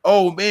saying,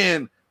 oh,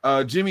 man,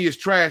 Jimmy is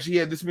trash. He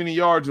had this many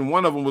yards, and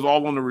one of them was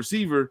all on the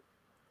receiver.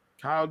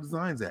 Kyle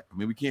designs that. I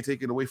mean, we can't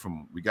take it away from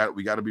him. We got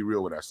to be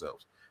real with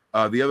ourselves.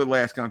 The other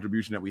last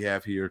contribution that we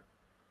have here,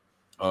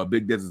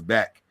 Big Dez is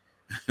back.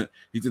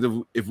 He said,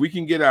 if we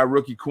can get our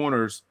rookie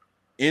corners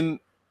in,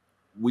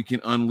 we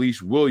can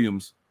unleash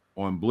Williams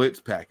on blitz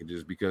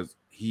packages because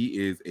he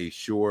is a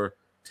sure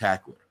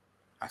tackler.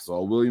 I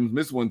saw Williams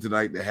miss one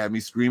tonight that had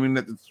me screaming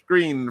at the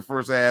screen in the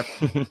first half.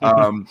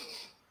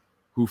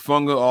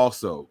 Hufanga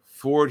also.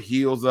 Ford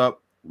heals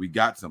up. We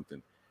got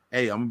something.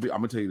 Hey, I'm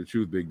gonna tell you the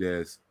truth, Big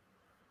Dez.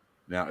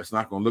 Now it's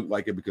not gonna look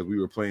like it because we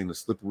were playing the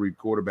slippery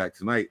quarterback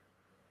tonight,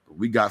 but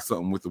we got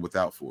something with or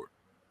without Ford.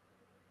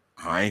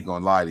 I ain't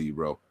gonna lie to you,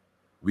 bro.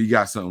 We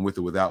got something with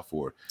or without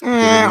Ford.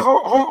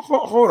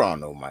 Hold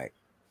on, though, Mike.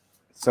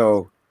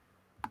 So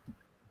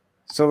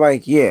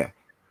like, yeah.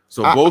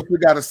 So Bosa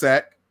got a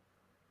sack.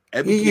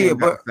 Ebicam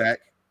got a sack.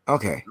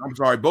 Okay. I'm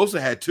sorry, Bosa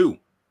had 2.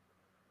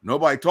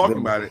 Nobody talking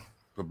about it,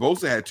 but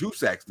Bosa had 2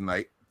 sacks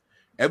tonight.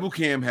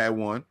 Ebicam had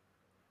 1,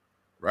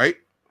 right?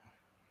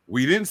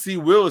 We didn't see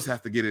Willis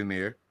have to get in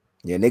there.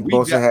 Yeah, Nick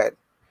Bosa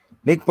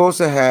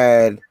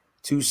had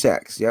 2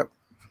 sacks. Yep.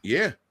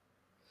 Yeah.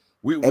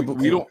 We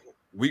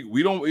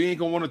ain't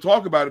gonna want to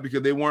talk about it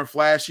because they weren't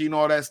flashy and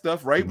all that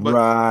stuff, right? But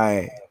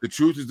the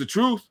truth is the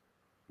truth.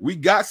 We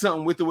got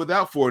something with or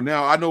without Ford.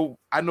 Now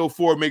I know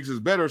Ford makes us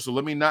better, so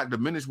let me not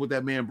diminish what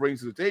that man brings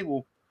to the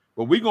table.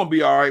 But we're gonna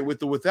be all right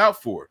with or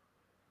without Ford.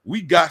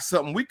 We got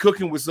something. We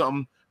cooking with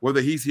something,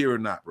 whether he's here or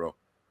not, bro.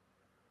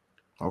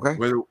 Okay.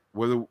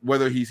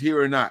 Whether he's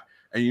here or not.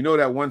 And you know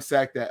that one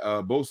sack that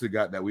Bosa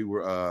got that we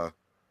were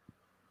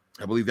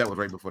I believe that was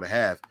right before the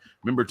half.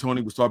 Remember,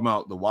 Tony was talking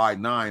about the wide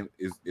 9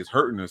 is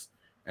hurting us.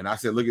 And I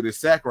said, look at this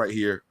sack right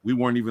here. We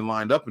weren't even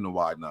lined up in the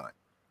wide 9.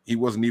 He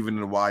wasn't even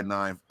in the wide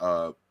 9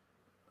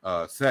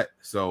 set.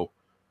 So,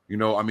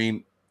 I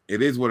mean,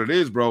 it is what it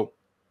is, bro.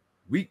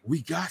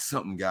 We got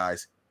something,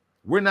 guys.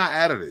 We're not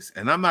out of this.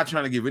 And I'm not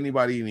trying to give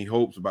anybody any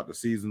hopes about the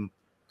season.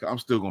 I'm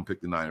still going to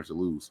pick the Niners to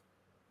lose.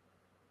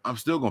 I'm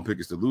still going to pick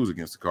us to lose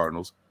against the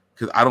Cardinals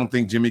because I don't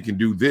think Jimmy can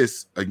do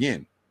this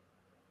again.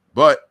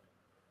 But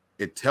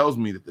it tells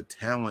me that the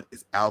talent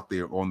is out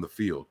there on the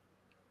field.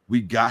 We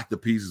got the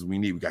pieces we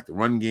need. We got the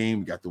run game.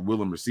 We got the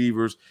willing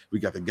receivers. We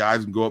got the guys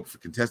who can go up for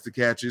contested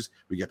catches.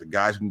 We got the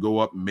guys who can go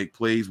up and make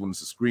plays when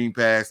it's a screen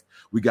pass.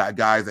 We got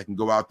guys that can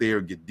go out there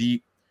and get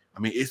deep.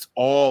 I mean, it's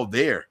all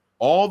there.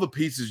 All the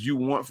pieces you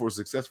want for a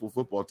successful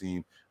football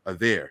team are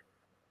there.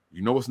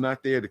 You know what's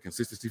not there? The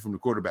consistency from the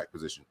quarterback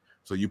position.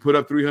 So you put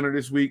up 300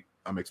 this week.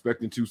 I'm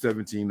expecting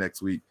 217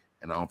 next week,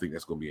 and I don't think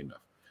that's going to be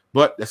enough.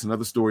 But that's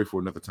another story for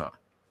another time.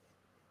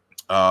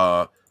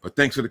 But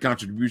thanks for the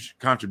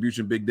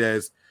contribution, Big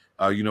Dez.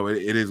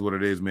 It is what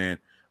it is, man.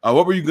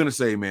 What were you gonna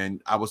say,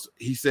 man?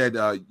 You said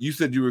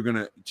you were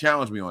gonna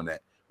challenge me on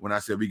that when I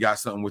said we got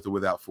something with or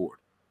without Ford.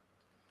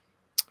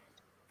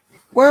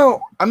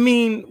 Well, I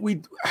mean,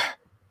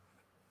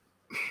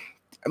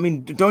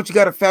 don't you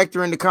got to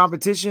factor in the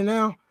competition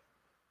now?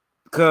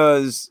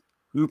 Because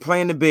we were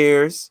playing the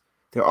Bears,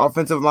 their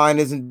offensive line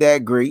isn't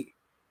that great,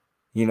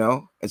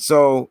 and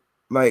so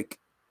like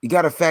you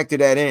got to factor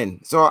that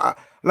in. So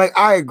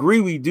I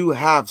agree we do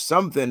have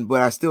something,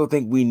 but I still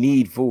think we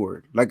need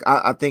Ford. Like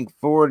I think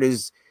Ford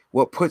is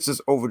what puts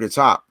us over the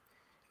top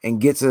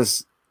and makes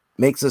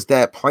us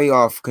that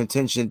playoff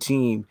contention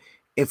team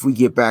if we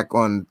get back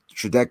on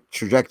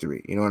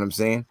trajectory. You know what I'm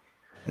saying?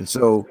 And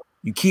so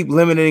you keep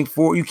limiting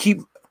Ford. You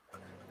keep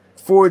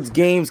Ford's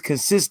games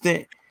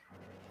consistent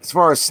as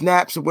far as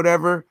snaps or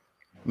whatever.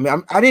 I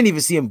mean, I didn't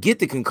even see him get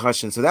the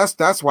concussion, so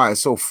that's why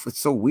it's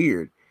so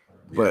weird.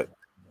 But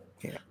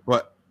yeah,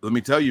 but let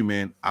me tell you,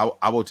 man,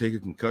 I will take a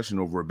concussion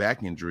over a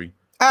back injury,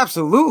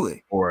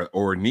 absolutely, or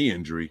a knee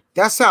injury.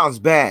 That sounds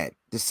bad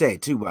to say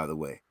too, by the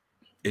way.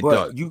 It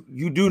but does.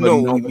 You do know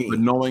what we mean. But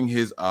knowing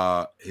his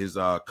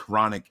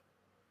chronic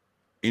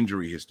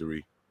injury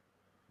history,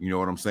 you know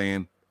what I'm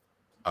saying?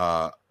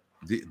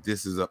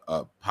 This is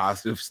a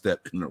positive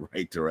step in the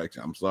right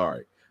direction. I'm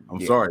sorry,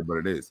 but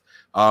it is.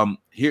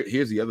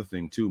 Here's the other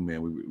thing too,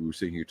 man. We were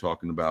sitting here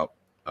talking about,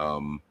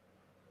 you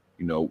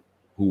know,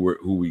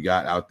 who we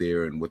got out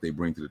there and what they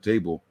bring to the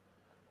table.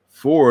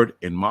 Ford,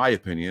 in my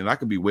opinion, and I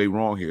could be way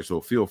wrong here, so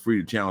feel free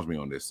to challenge me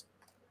on this.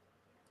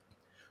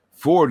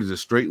 Ford is a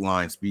straight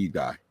line speed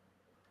guy.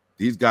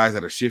 These guys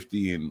that are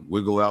shifty and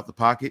wiggle out the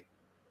pocket,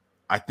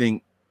 I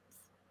think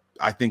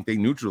they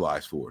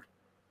neutralize Ford.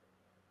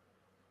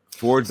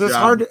 Ford's so it's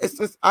hard.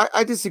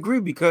 I disagree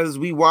because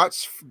we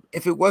watched.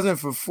 If it wasn't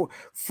for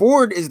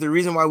Ford, is the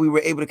reason why we were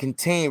able to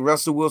contain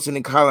Russell Wilson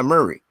and Kyler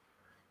Murray.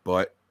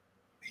 But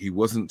he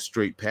wasn't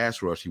straight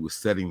pass rush. He was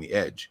setting the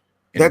edge.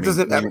 That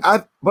doesn't.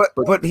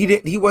 But he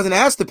didn't. He wasn't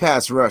asked to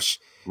pass rush.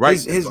 Right.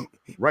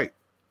 Right.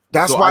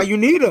 That's why you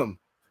need him.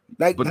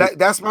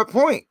 That's my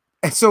point.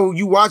 And so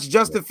you watch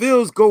Justin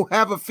Fields go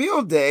have a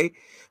field day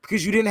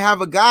because you didn't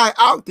have a guy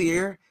out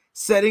there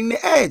setting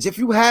the edge. If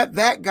you had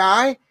that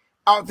guy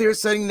out there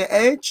setting the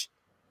edge,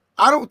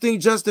 I don't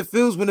think Justin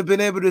Fields would have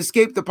been able to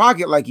escape the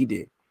pocket like he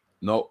did.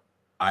 No,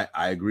 I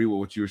agree with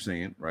what you're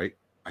saying, right?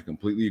 I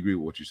completely agree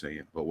with what you're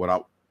saying. But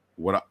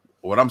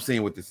what I'm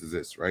saying with this is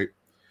this, right?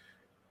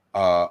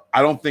 I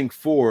don't think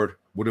Ford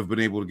would have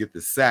been able to get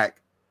the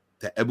sack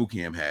that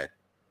Ebukam had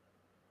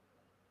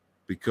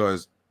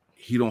because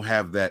he don't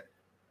have that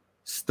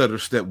stutter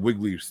step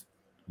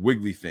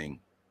wiggly thing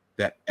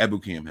that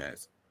Ebukam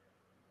has.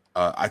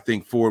 I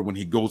think Ford, when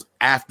he goes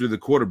after the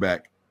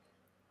quarterback,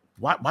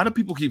 why do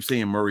people keep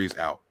saying Murray is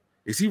out?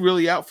 Is he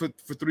really out for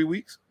 3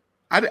 weeks?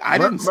 I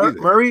didn't see that.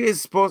 Murray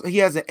is he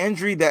has an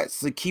injury that's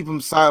to keep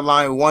him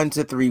sidelined 1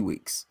 to 3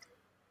 weeks.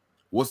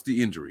 What's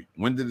the injury?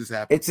 When did this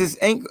happen? It's his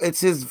ankle. It's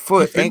his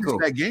foot ankle.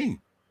 That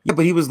game. Yeah,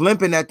 but he was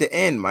limping at the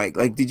end, Mike.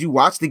 Like, did you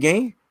watch the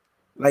game?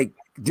 Like,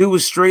 dude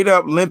was straight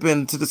up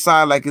limping to the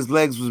side like his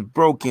legs was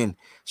broken,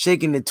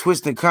 shaking and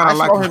twisting, kind of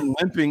like him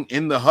limping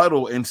in the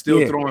huddle and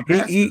still throwing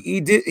passes.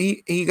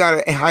 He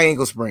got a high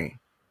ankle sprain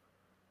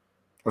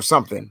or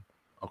something.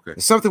 Okay,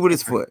 something with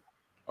his foot.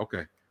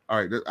 Okay,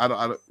 all right.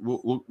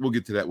 We'll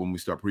get to that when we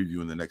start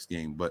previewing the next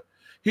game. But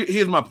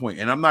here's my point,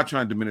 and I'm not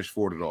trying to diminish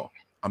Ford at all.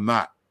 I'm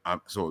not.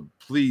 So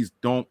please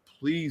don't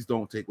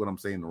take what I'm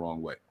saying the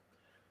wrong way.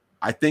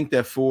 I think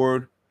that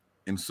Ford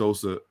and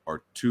Sosa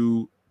are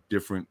two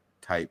different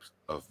types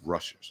of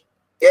rushers.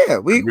 Yeah,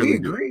 we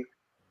agree.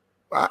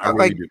 I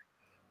really do.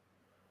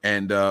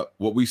 And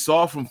what we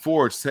saw from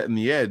Ford setting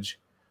the edge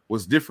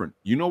was different.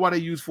 You know why they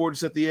use Ford to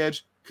set the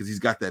edge? Because he's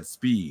got that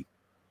speed.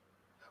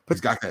 But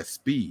he's got that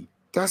speed.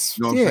 That's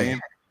you know what I'm saying?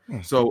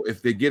 Yeah. So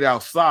if they get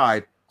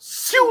outside,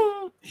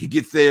 he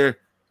gets there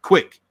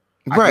quick.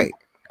 Right.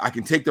 I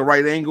can take the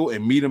right angle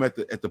and meet him at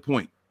the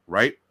point,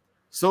 right?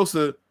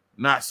 Sosa,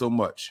 not so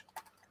much.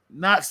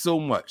 Not so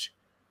much.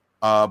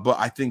 But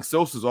I think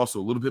Sosa's also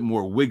a little bit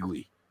more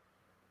wiggly.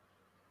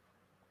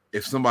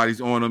 If somebody's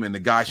on him and the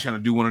guy's trying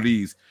to do one of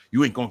these,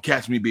 you ain't gonna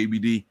catch me, baby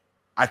D.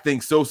 I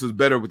think Sosa's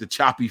better with the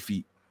choppy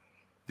feet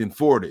than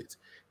Ford is.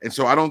 And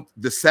so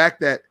the sack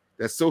that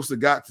Sosa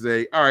got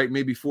today, all right,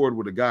 maybe Ford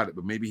would have got it,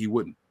 but maybe he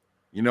wouldn't.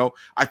 You know,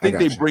 I think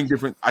they bring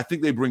different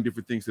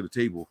things to the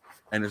table.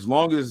 And as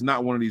long as it's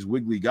not one of these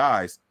wiggly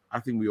guys,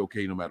 I think we're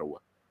okay no matter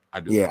what. I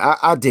do. Yeah,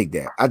 I dig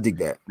that. I dig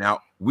that.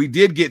 Now, we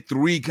did get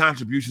 3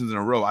 contributions in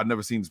a row. I've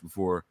never seen this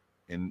before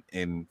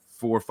in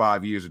 4 or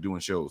 5 years of doing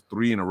shows.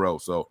 3 in a row.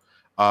 So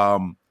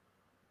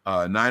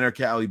Niner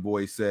Cali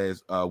Boy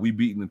says, we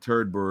beaten the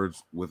Turd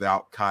Birds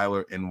without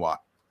Kyler and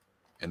Watt.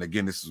 And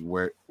again, this is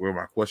where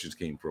my questions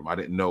came from. I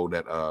didn't know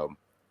that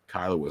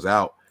Kyler was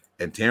out.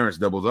 And Terrence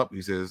doubles up.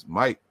 He says,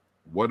 Mike,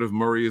 what if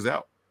Murray is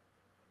out?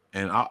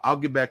 And I'll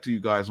get back to you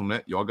guys on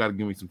that. Y'all got to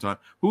give me some time.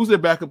 Who's their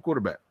backup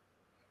quarterback?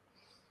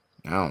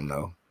 I don't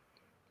know.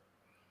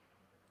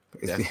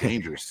 That's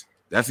dangerous.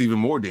 That's even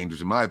more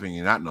dangerous, in my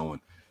opinion, not knowing.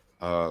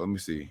 Let me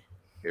see.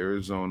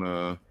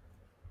 Arizona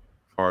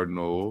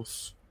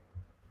Cardinals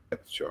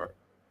depth chart.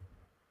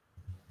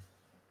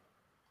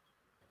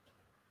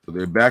 So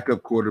their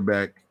backup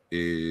quarterback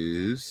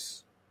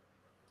is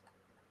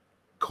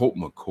Colt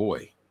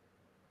McCoy.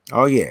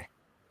 Oh, yeah.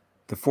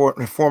 The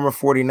former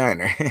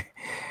 49er.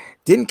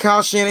 Didn't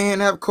Kyle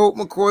Shanahan have Colt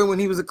McCoy when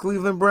he was a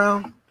Cleveland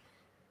Brown?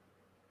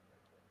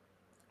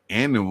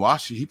 And in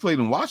Washington. He played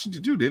in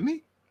Washington too, didn't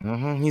he?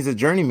 Mm-hmm. He's a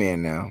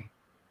journeyman now.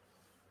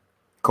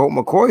 Colt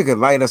McCoy could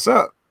light us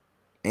up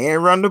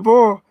and run the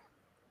ball.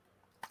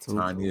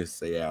 Tanya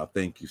Sayal,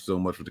 thank you so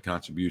much for the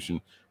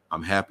contribution.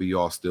 I'm happy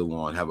y'all still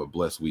on. Have a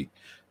blessed week.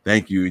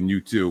 Thank you, and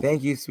you too.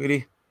 Thank you,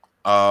 sweetie.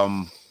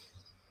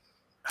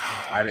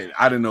 I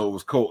didn't know it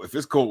was Colt. If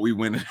it's Colt, we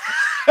winning.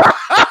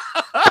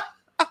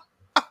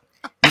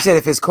 You said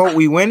if it's Colt,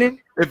 we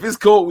winning? If it's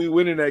Colt, we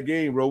winning that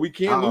game, bro. We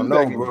can't I don't lose know,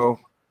 that game. bro.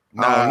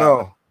 I don't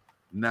know.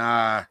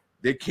 Nah,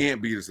 they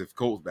can't beat us if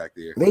Colt's back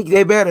there.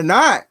 They better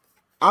not.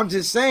 I'm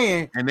just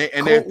saying. And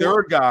their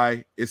third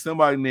guy is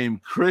somebody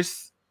named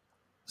Chris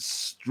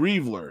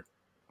Streveler.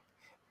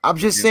 I'm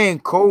just saying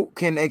Colt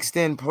can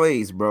extend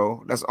plays,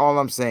 bro. That's all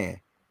I'm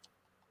saying.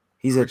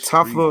 He's a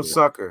tough little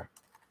sucker.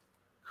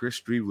 Chris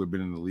Streveler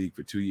been in the league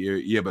for 2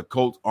 years. Yeah, but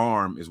Colt's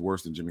arm is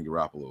worse than Jimmy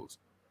Garoppolo's.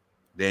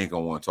 They ain't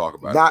gonna want to talk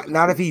about it.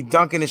 Not if he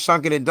dunking and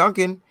shunking and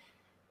dunking.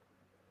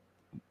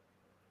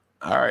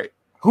 All right.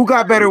 Who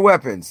got better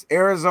weapons,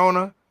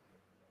 Arizona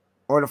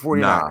or the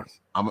 49ers? Nah,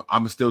 I'm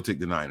gonna still take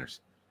the Niners.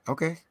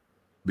 Okay.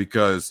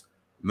 Because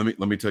let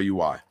me tell you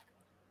why.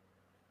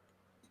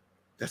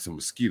 That's a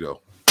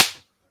mosquito.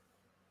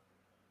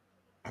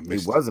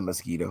 It was a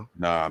mosquito.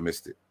 Nah, I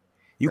missed it.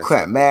 You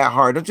clap mad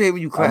hard. Don't you hate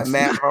when you clap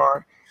mad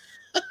hard?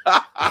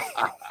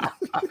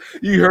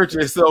 You hurt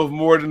yourself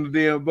more than the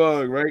damn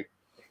bug, right?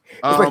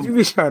 It's like you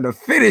be trying to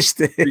finish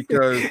this.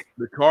 Because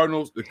the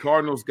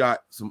Cardinals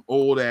got some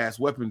old ass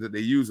weapons that they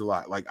use a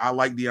lot. Like I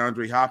like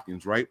DeAndre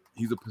Hopkins, right?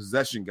 He's a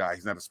possession guy.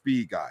 He's not a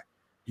speed guy.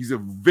 He's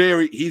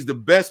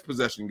the best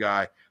possession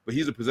guy, but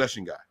he's a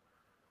possession guy.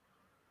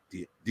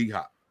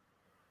 D-Hop,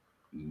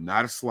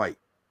 not a slight,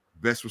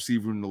 best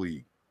receiver in the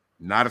league,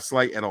 not a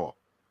slight at all.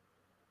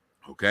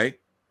 Okay,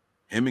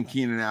 him and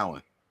Keenan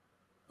Allen.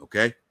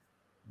 Okay,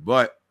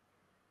 but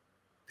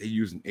they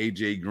using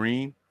AJ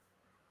Green.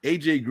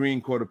 AJ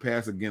Green caught a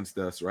pass against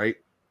us, right?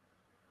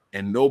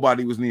 And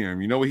nobody was near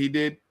him. You know what he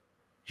did?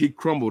 He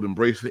crumbled and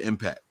braced for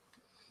impact.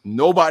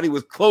 Nobody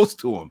was close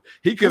to him.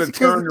 He could have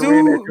turned and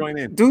ran that joint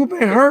in. Dude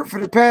been hurt for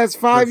the past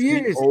 5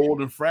 years. He's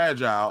old and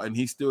fragile, and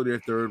he's still their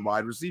third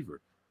wide receiver.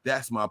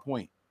 That's my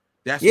point.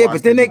 That's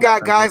but then they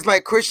got guys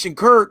like Christian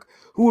Kirk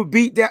who would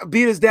beat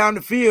us down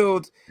the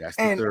field. That's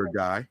the third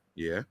guy.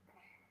 Yeah.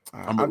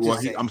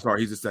 I'm sorry,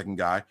 he's the second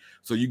guy.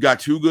 So you got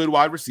two good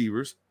wide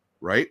receivers,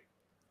 right?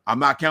 I'm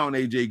not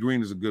counting AJ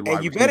Green as a good wide receiver.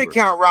 And you better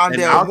count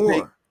Rondale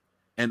Moore.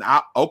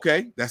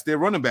 Okay, that's their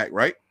running back,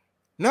 right?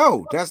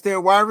 No, that's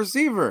their wide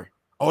receiver.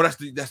 Oh, that's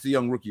the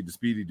young rookie, the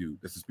speedy dude.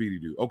 That's the speedy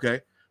dude.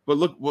 Okay. But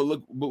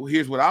but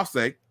here's what I'll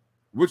say.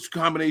 Which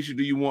combination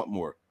do you want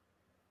more?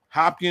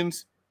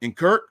 Hopkins and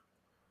Kirk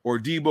or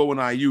Debo and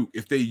Ayuk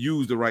if they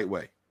use the right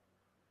way?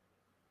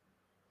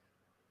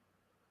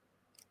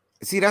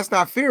 See, that's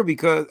not fair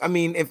because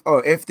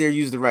if they're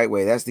used the right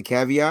way, that's the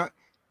caveat.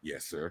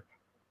 Yes, sir.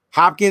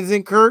 Hopkins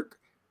and Kirk,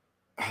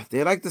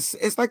 they're like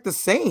it's like the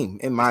same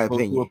in my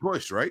opinion. To a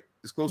push, right?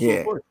 It's close to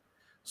a push.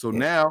 So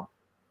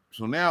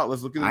now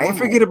let's look at. I ain't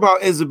forget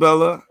about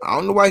Isabella. I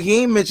don't know why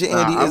he ain't mentioned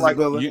Andy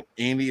Isabella.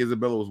 Andy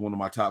Isabella was one of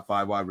my top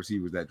 5 wide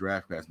receivers that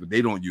draft class, but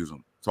they don't use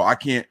him. So I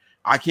can't.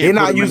 They're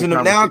not using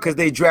him now because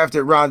they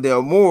drafted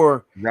Rondale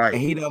Moore, right?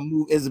 And he done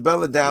moved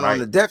Isabella down on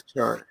the depth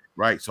chart,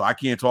 right? So I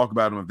can't talk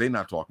about him if they're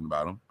not talking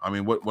about him. I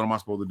mean, what am I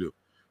supposed to do?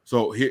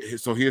 So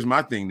here's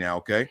my thing now.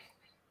 Okay,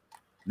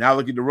 now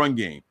look at the run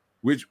game.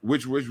 Which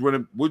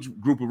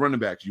group of running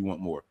backs you want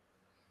more?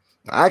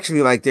 I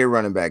actually like their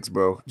running backs,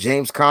 bro.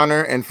 James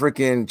Conner and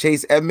freaking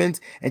Chase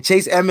Edmonds. And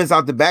Chase Edmonds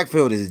out the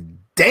backfield is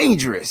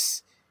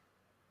dangerous.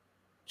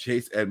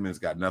 Chase Edmonds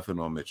got nothing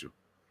on Mitchell.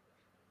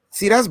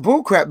 See, that's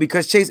bullcrap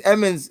because Chase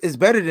Edmonds is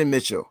better than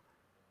Mitchell.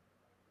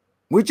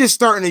 We're just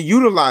starting to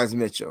utilize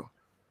Mitchell.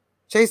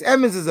 Chase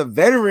Edmonds is a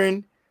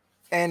veteran,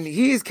 and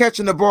he's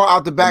catching the ball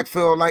out the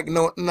backfield like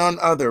none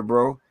other,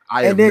 bro.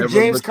 And then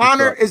James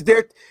Conner is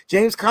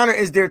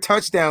their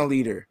touchdown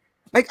leader.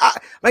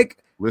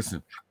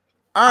 Listen.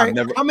 All right.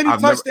 How many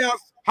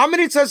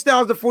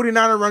touchdowns the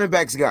 49er running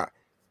backs got?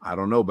 I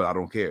don't know, but I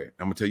don't care.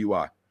 I'm gonna tell you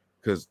why.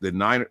 Because the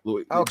Niners,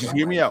 just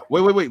hear me out.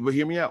 Wait, but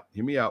hear me out.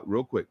 Hear me out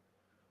real quick.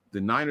 The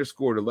Niners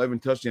scored 11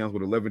 touchdowns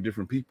with 11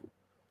 different people.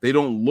 They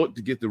don't look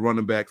to get the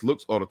running backs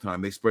looks all the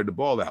time. They spread the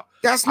ball out.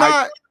 That's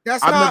not their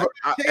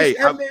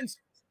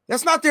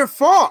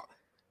fault.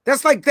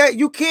 That's like that.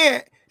 You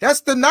can't. That's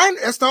the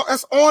Niners.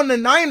 That's on the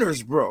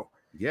Niners, bro.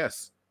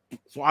 Yes.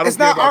 So I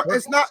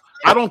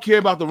don't care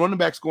about the running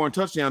back scoring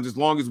touchdowns as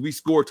long as we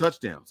score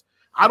touchdowns.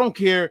 I don't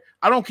care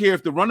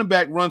if the running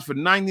back runs for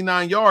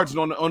 99 yards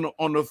and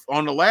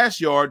on the last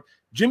yard,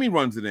 Jimmy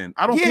runs it in.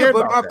 I don't care.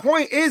 But my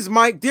point is,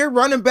 Mike, their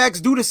running backs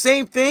do the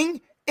same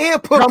thing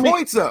and put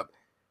points up.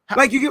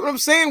 Like, you get what I'm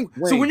saying?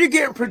 Wait. So when you're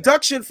getting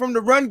production from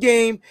the run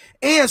game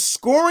and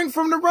scoring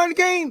from the run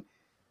game,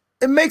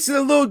 it makes it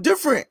a little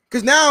different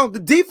because now the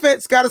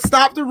defense got to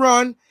stop the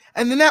run,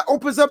 and then that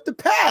opens up the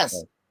pass.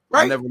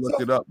 Right? I never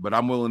looked it up, but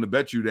I'm willing to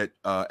bet you that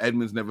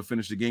Edmonds never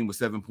finished the game with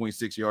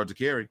 7.6 yards a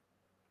carry.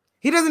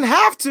 He doesn't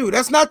have to.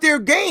 That's not their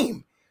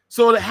game.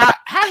 So how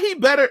he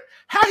better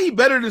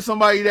than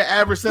somebody that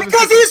averaged 7?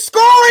 Because he's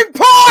scoring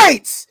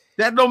points.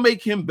 That don't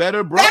make him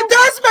better, bro. That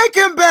does make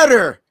him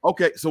better.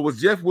 Okay, so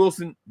was Jeff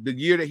Wilson the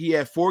year that he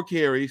had 4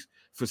 carries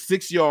for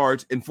 6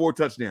 yards and 4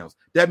 touchdowns?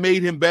 That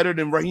made him better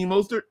than Raheem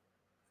Mostert?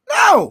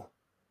 No,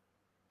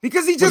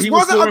 because he just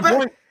wasn't a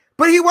better.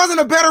 But he wasn't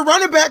a better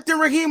running back than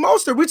Raheem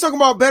Mostert. We're talking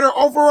about better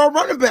overall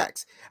running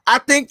backs. I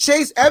think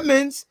Chase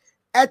Edmonds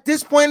at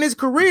this point in his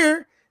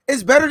career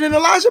is better than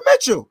Elijah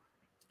Mitchell.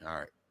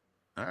 All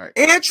right.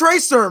 And Trey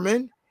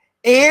Sermon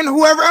and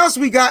whoever else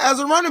we got as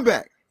a running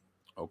back.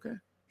 Okay.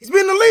 He's been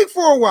in the league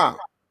for a while.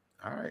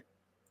 All right.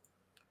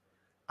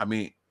 I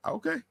mean,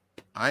 okay.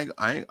 I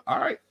ain't all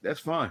right. That's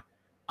fine.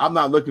 I'm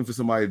not looking for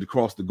somebody to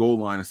cross the goal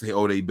line and say,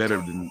 "Oh, they better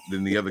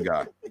than the other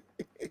guy."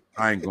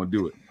 I ain't gonna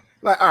do it.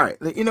 Like, all right,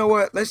 you know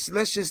what? Let's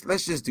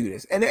just do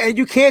this. And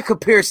you can't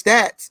compare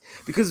stats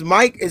because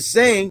Mike is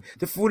saying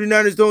the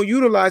 49ers don't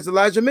utilize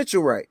Elijah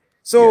Mitchell right.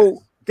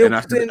 So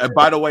yes. And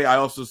by the way, I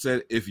also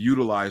said if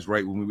utilized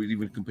right when we were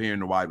even comparing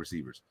the wide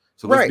receivers.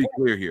 So let's be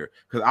clear here,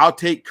 because I'll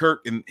take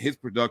Kirk in his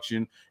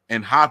production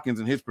and Hopkins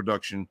in his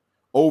production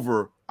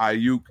over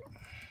Ayuk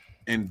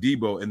and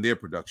Debo in their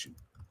production.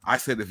 I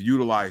said if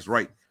utilized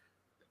right.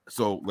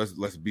 So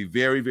let's be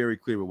very, very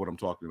clear with what I'm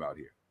talking about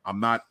here. I'm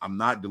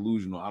not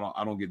delusional.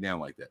 I don't get down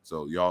like that.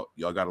 So y'all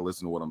got to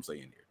listen to what I'm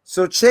saying here.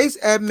 So Chase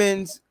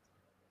Edmonds,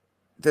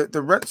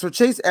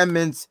 Chase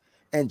Edmonds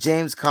and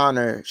James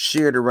Conner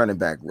share the running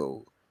back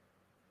load.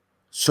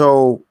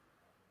 So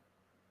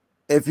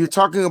if you're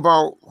talking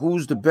about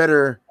who's the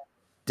better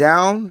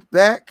down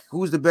back,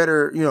 who's the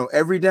better,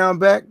 every down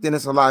back, then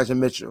it's Elijah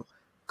Mitchell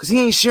because he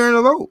ain't sharing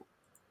the load.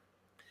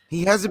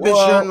 He hasn't been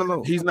sharing the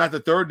load. He's not the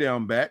third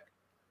down back.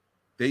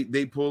 They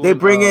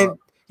bring in.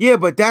 Yeah,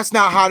 but that's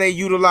not how they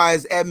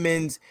utilize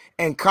Edmonds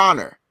and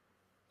Conner.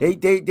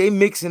 They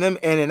mixing them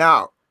in and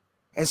out.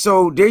 And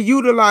so they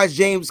utilize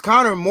James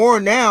Conner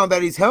more now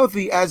that he's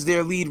healthy as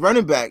their lead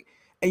running back.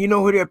 And you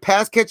know who their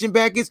pass catching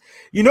back is?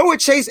 You know what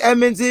Chase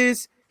Edmonds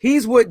is?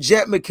 He's what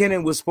Jet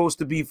McKinnon was supposed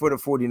to be for the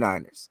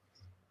 49ers.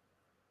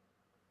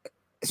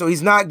 So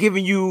he's not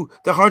giving you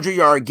the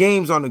 100-yard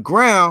games on the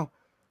ground,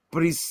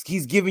 but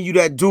he's giving you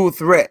that dual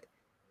threat.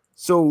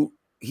 So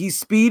he's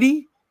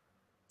speedy.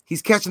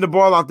 He's catching the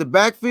ball out the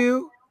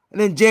backfield. And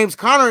then James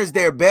Conner is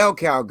their bell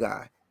cow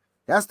guy.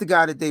 That's the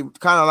guy that they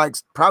kind of like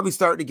probably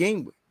start the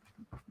game with.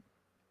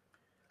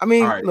 I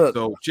mean, look.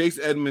 So Chase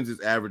Edmonds is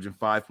averaging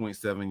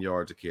 5.7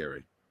 yards a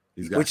carry.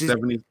 He's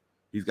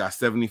got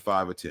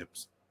 75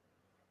 attempts.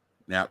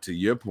 Now, to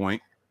your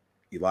point,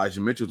 Elijah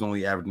Mitchell's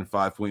only averaging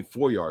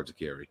 5.4 yards a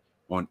carry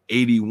on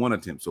 81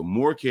 attempts. So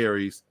more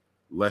carries,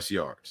 less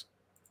yards.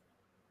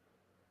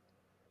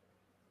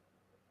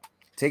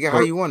 Take it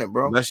how you want it,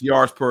 bro. Less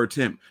yards per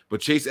attempt.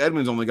 But Chase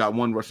Edmonds only got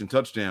one rushing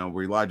touchdown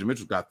where Elijah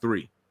Mitchell got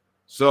 3.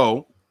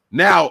 So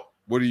now,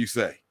 what do you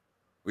say?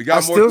 We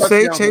got more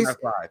touchdowns on that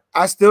side.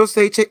 I still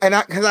say Chase. And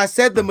because I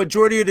said the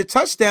majority of the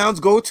touchdowns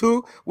go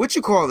to,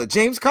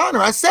 James Conner.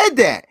 I said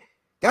that.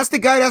 That's the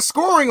guy that's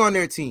scoring on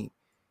their team.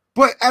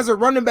 But as a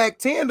running back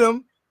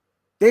tandem,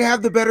 they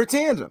have the better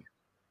tandem.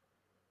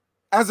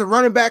 As a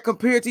running back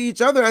compared to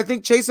each other, I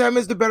think Chase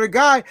Edmonds is the better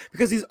guy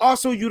because he's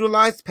also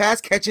utilized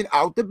pass catching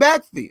out the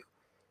backfield.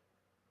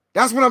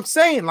 That's what I'm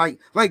saying.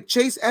 Like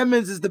Chase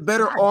Edmonds is the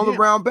better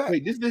all-around back.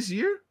 Wait, this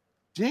year?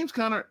 James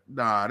Conner?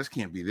 Nah, this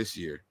can't be this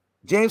year.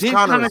 James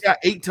Conner got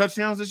 8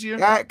 touchdowns this year?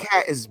 That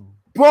cat is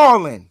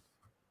balling.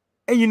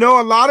 And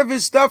a lot of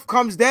his stuff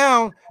comes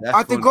down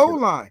at the goal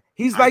line.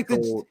 He's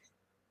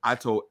I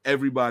told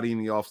everybody in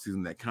the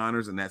offseason that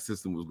Connors and that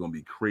system was going to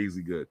be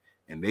crazy good.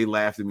 And they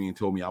laughed at me and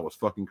told me I was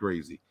fucking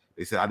crazy.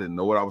 They said I didn't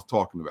know what I was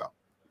talking about.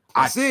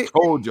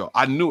 Told y'all.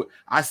 I knew it.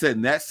 I said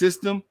in that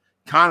system,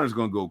 Connor's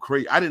gonna go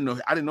crazy. I didn't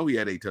know he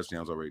had 8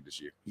 touchdowns already this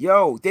year.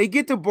 Yo, they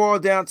get the ball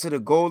down to the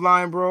goal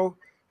line, bro,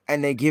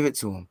 and they give it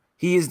to him.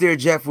 He is their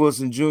Jeff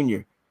Wilson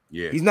Jr.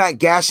 Yeah, he's not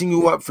gashing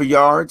you up for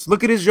yards.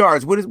 Look at his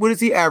yards. What is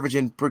he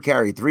averaging per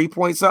carry? 3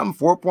 point something,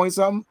 4 point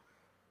something,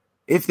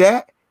 if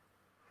that.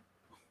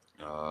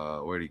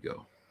 Where'd he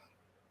go?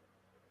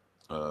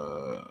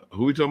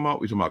 Who we talking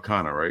about? We talking about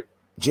Connor, right?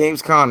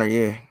 James Conner,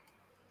 yeah.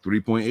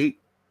 3.8.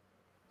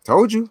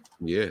 Told you.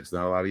 Yeah, it's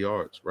not a lot of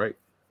yards, right?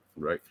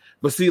 Right.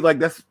 But see, like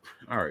that's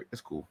all right.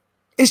 That's cool.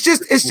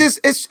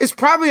 It's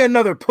probably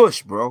another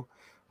push, bro.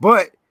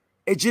 But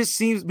it just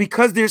seems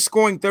because they're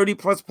scoring 30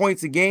 plus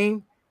points a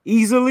game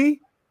easily.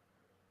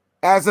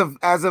 As of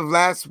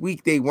last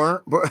week, they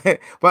weren't,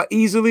 but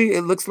easily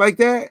it looks like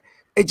that.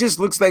 It just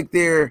looks like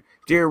their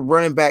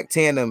running back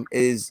tandem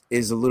is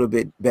a little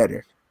bit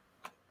better.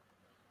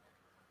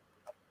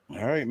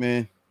 All right,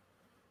 man.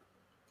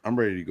 I'm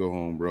ready to go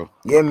home, bro.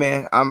 Yeah,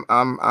 man.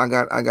 I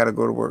gotta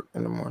go to work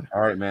in the morning.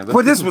 All right, man.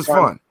 But this was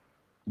fun.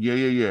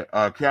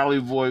 Yeah.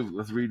 Cali Boy,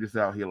 let's read this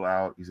out here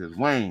loud. He says,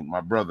 Wayne, my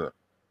brother,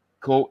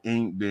 Cole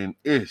ain't been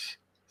ish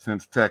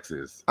since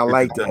Texas. I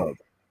like that.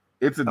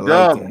 It's a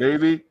dub,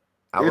 baby.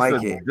 I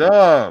like it.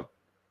 Dub.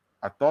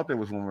 I thought there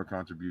was one more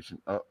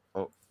contribution.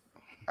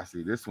 I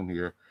see this one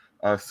here.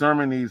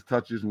 Sermon needs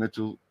touches.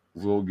 Mitchell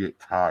will get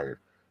tired.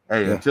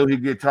 Hey, until he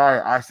get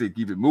tired, I say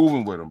keep it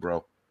moving with him,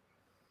 bro.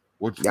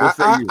 What say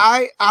you?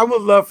 I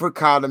would love for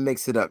Kyle to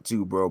mix it up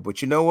too, bro.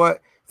 But you know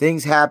what?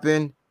 Things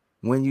happen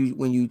when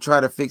you try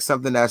to fix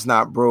something that's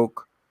not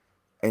broke.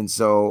 And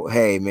so,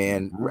 hey,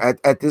 man,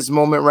 at this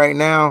moment right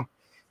now,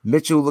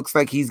 Mitchell looks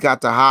like he's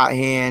got the hot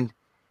hand.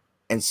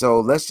 And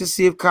so let's just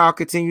see if Kyle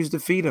continues to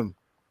feed him.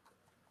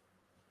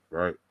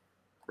 Right.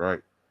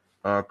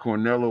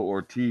 Cornello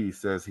Ortiz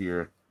says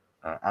here,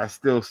 I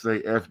still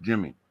say F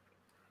Jimmy.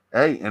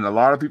 Hey, and a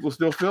lot of people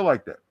still feel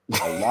like that.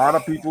 A lot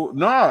of people.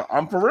 Nah,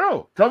 I'm for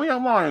real. Tell me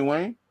I'm lying,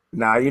 Wayne.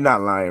 Nah, you're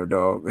not lying,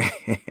 dog.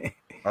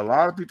 A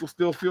lot of people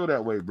still feel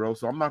that way, bro.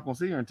 So I'm not going to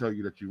sit here and tell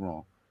you that you're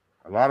wrong.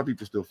 A lot of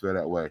people still feel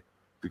that way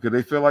because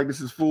they feel like this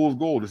is fool's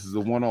gold. This is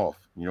a one-off.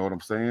 You know what I'm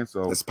saying?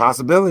 So it's a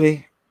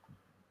possibility.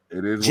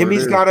 It is.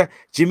 Jimmy's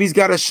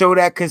gotta show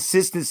that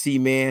consistency,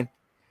 man.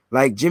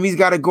 Like Jimmy's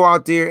got to go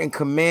out there and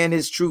command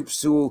his troops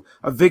to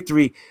a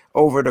victory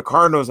over the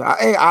Cardinals.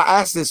 I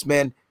asked this,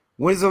 man.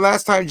 When's the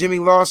last time Jimmy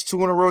lost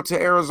 2 in a row to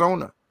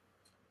Arizona?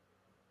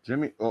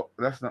 Jimmy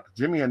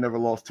had never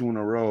lost 2 in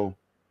a row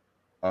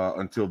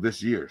until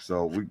this year.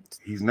 So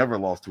he's never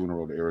lost 2 in a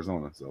row to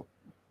Arizona. So,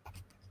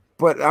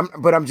 but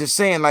I'm just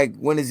saying, like,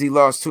 when has he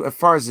lost 2? As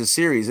far as the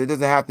series, it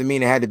doesn't have to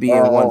mean it had to be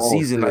in one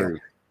season. Series.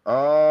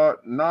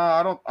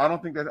 Nah, I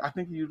don't think that. I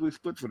think he usually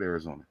splits with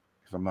Arizona.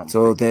 If I'm not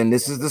mistaken. So then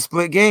this is the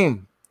split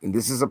game, and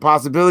this is a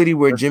possibility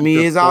where Jimmy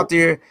is out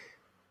there.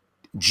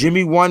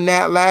 Jimmy won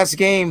that last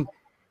game.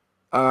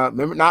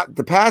 Remember, not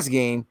the past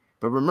game,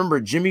 but remember,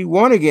 Jimmy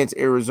won against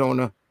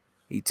Arizona.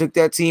 He took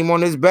that team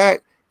on his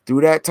back,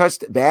 threw that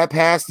bad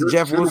pass to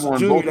Jeff Wilson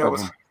Jr. That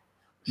was,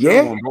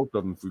 won both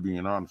of them, for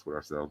being honest with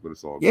ourselves, but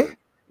it's all good.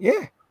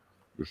 Yeah.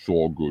 It's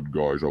all good,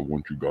 guys. I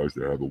want you guys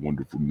to have a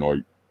wonderful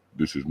night.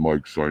 This is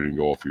Mike signing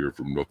off here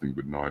from Nothing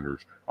But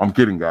Niners. I'm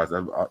kidding, guys.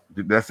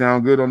 Did that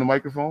sound good on the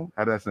microphone?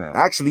 How'd that sound?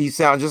 Actually, you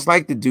sound just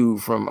like the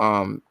dude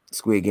from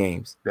Squid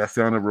Games. That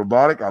sounded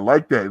robotic. I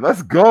like that.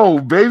 Let's go,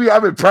 baby.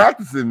 I've been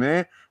practicing,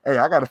 man. Hey,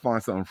 I got to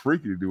find something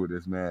freaky to do with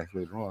this match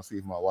later on. See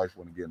if my wife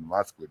want to get into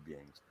my Squid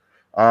Games.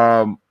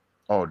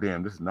 Oh,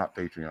 damn. This is not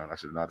Patreon. I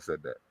should not have said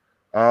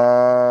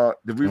that.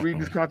 Did we read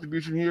this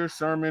contribution here?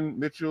 Sermon,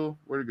 Mitchell,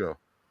 where'd it go?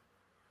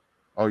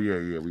 Oh,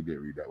 yeah, we did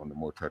read that one. The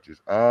more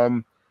touches.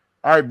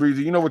 All right,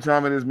 Breezy, you know what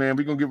time it is, man.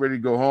 We're going to get ready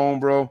to go home,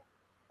 bro.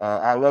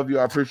 I love you.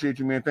 I appreciate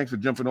you, man. Thanks for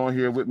jumping on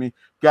here with me.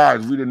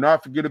 Guys, we did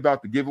not forget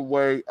about the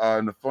giveaway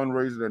and the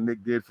fundraiser that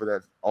Nick did for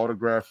that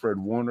autographed Fred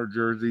Warner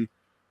jersey.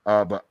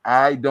 But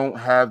I don't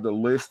have the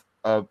list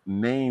of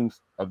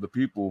names of the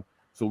people,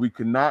 so we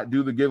cannot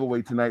do the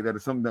giveaway tonight. That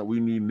is something that we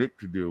need Nick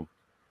to do.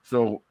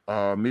 So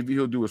maybe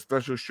he'll do a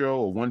special show,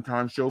 a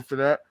one-time show for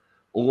that,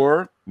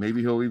 or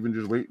maybe he'll even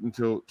just wait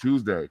until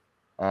Tuesday.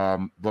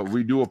 But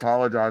we do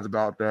apologize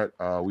about that.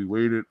 We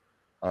waited.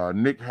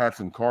 Nick had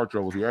some car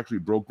troubles. He actually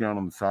broke down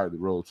on the side of the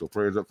road. So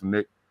prayers up for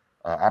Nick.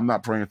 I'm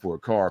not praying for a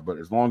car, but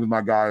as long as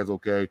my guy is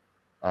okay,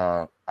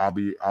 I'll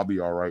be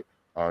all right.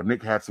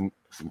 Nick had some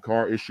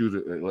car issues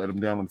that let him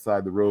down on the side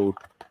of the road,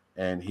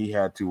 and he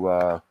had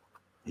to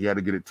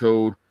get it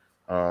towed.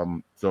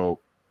 So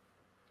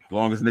as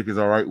long as Nick is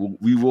all right,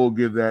 we will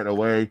give that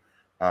away.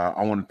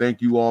 I want to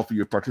thank you all for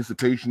your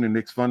participation in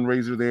Nick's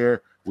fundraiser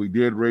there. We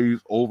did raise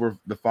over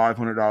the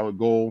 $500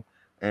 goal,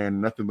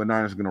 and Nothing But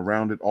Niners is going to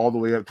round it all the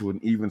way up to an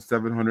even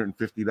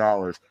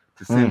 $750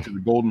 to send to the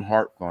Golden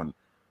Heart Fund.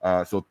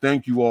 So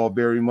thank you all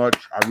very much.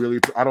 I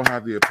don't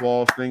have the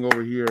applause thing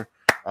over here,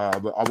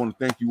 but I want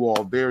to thank you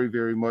all very,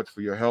 very much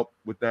for your help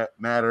with that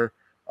matter.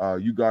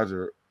 You guys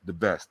are the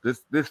best.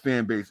 This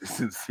fan base is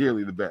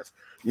sincerely the best.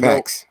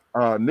 Thanks.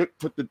 Nick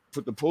put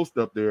the post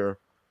up there,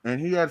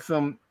 and he had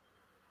some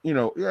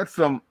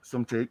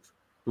takes.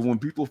 But when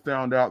people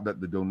found out that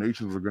the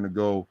donations were going to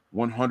go,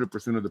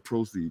 100% of the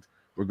proceeds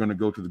were going to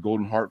go to the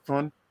Golden Heart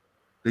Fund,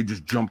 they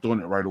just jumped on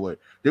it right away.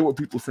 There were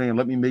people saying,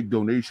 let me make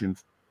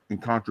donations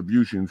and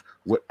contributions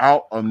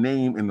without a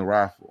name in the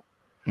raffle.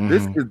 Mm-hmm.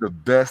 This is the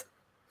best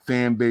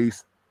fan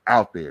base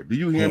out there. Do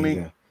you hear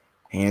me?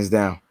 Hands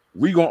down.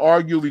 We're going to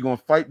argue. We're going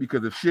to fight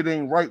because if shit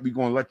ain't right, we're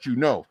going to let you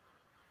know.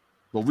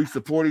 But we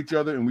support each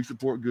other and we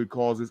support good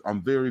causes.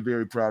 I'm very,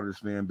 very proud of this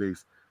fan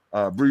base.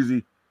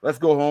 Breezy, let's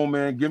go home,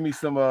 man. Give me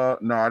some.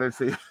 No, I didn't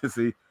say.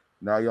 See,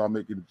 now y'all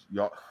making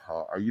y'all.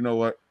 You know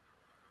what?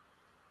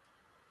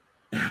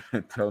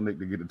 Tell Nick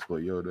to get a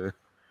Toyota.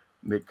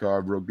 Nick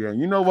car broke down.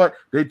 You know what?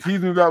 They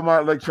tease me about my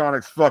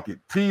electronics. Fuck it.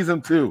 Tease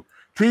him too.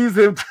 Tease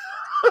him.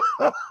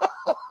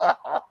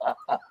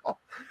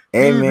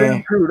 Hey, tease man.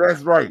 him too.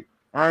 That's right.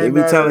 They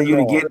be telling you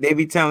to get. They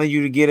be telling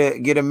you to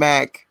get a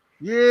Mac.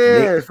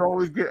 Yeah, it's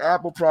always get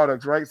Apple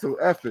products, right? So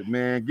F it,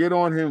 man. Get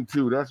on him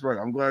too. That's right.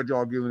 I'm glad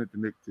y'all giving it to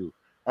Nick too.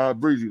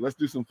 Breezy, let's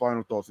do some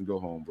final thoughts and go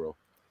home, bro.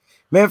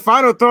 Man,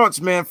 final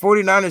thoughts, man.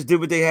 49ers did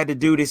what they had to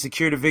do. They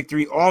secured a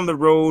victory on the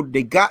road.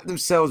 They got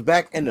themselves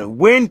back in the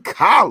win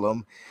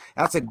column.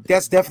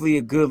 That's definitely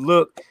a good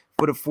look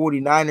for the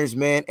 49ers,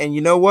 man. And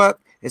you know what?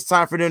 It's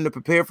time for them to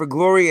prepare for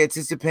glory,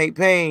 anticipate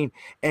pain,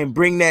 and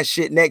bring that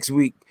shit next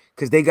week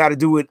because they got to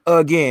do it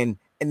again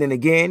and then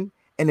again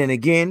and then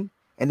again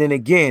and then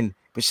again.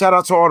 But shout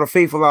out to all the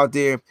faithful out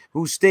there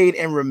who stayed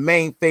and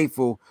remained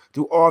faithful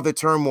through all the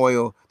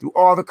turmoil, through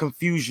all the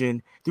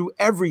confusion, through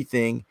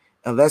everything.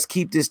 And let's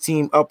keep this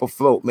team up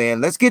afloat,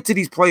 man. Let's get to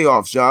these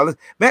playoffs, y'all.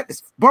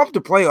 Let's bump the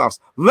playoffs.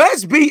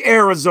 Let's beat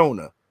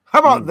Arizona. How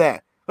about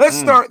that? Let's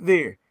start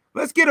there.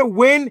 Let's get a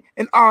win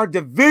in our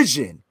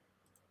division.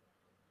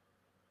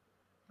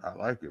 I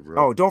like it,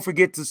 bro. Oh, don't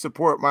forget to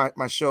support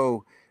my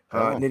show,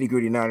 Nitty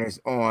Gritty Niners,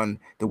 on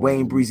the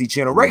Wayne Breezy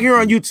channel right here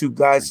on YouTube,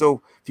 guys.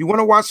 So if you want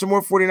to watch some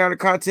more 49er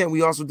content,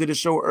 we also did a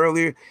show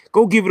earlier.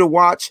 Go give it a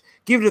watch.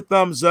 Give it a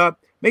thumbs up.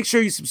 Make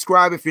sure you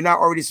subscribe if you're not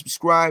already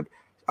subscribed.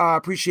 I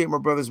appreciate my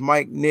brothers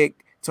Mike,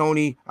 Nick,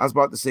 Tony. I was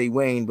about to say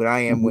Wayne, but I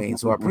am Wayne.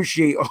 So I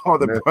appreciate all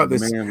the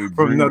brothers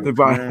from Nothing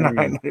But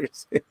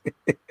Niners.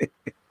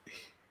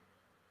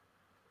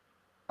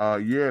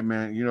 Yeah,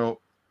 man. You know,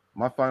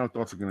 my final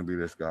thoughts are going to be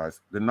this,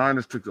 guys. The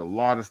Niners took a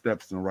lot of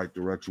steps in the right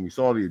direction. We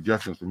saw the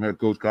adjustments from head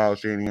coach Kyle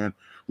Shanahan.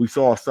 We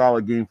saw a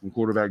solid game from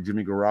quarterback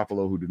Jimmy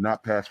Garoppolo, who did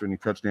not pass for any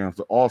touchdowns,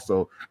 but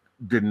also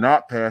did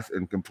not pass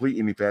and complete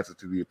any passes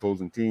to the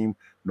opposing team.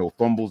 No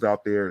fumbles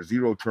out there,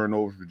 0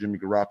 turnovers for Jimmy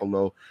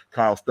Garoppolo.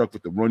 Kyle stuck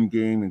with the run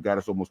game and got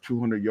us almost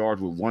 200 yards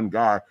with one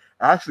guy.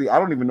 Actually, I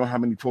don't even know how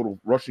many total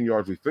rushing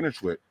yards we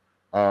finished with.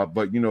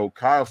 But, you know,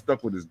 Kyle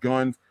stuck with his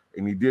guns,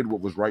 and he did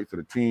what was right for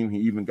the team. He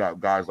even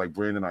got guys like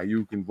Brandon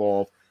Ayuk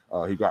involved.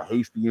 He got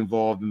Hasty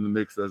involved in the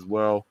mix as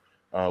well.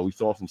 We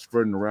saw some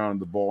spreading around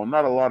the ball.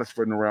 Not a lot of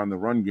spreading around the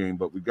run game,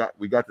 but we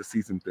got to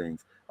see some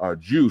things.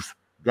 Juice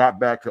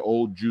got back to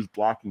old Juice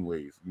blocking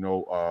ways. You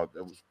know,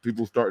 there was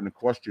people starting to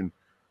question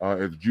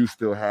if Juice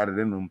still had it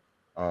in them.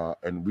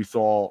 And we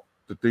saw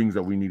the things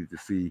that we needed to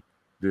see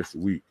this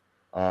week.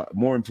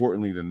 More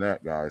importantly than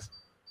that, guys,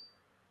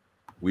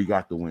 we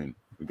got the win.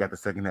 We got the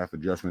second half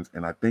adjustments,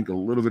 and I think a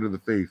little bit of the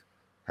faith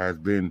has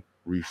been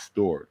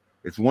restored.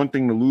 It's one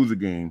thing to lose a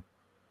game,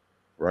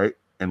 right,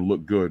 and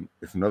look good.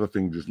 It's another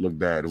thing to just look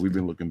bad, and we've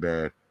been looking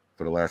bad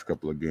for the last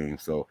couple of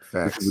games. So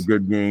This is a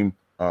good game.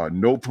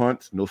 No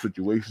punts, no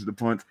situations to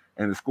punt,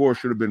 and the score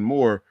should have been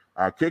more.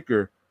 Our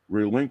kicker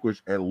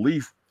relinquished at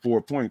least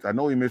 4 points. I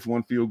know he missed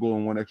one field goal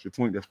and one extra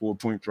point. That's 4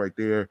 points right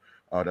there.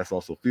 That's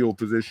also field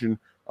position.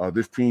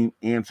 This team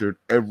answered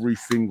every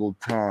single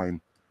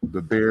time the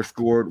Bears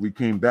scored. We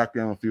came back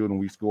down the field and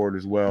we scored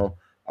as well.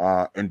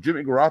 And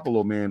Jimmy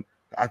Garoppolo, man,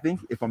 I think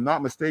if I'm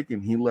not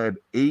mistaken, he led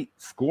 8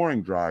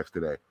 scoring drives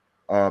today,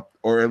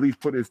 or at least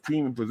put his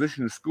team in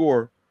position to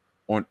score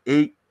on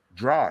 8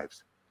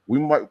 drives. We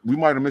might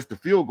have missed the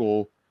field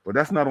goal, but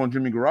that's not on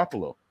Jimmy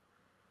Garoppolo.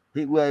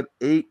 He led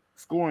 8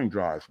 scoring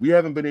drives. We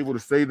haven't been able to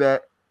say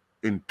that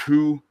in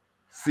 2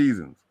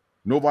 seasons.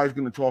 Nobody's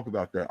going to talk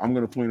about that. I'm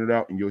going to point it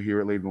out, and you'll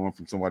hear it later on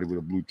from somebody with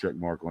a blue check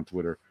mark on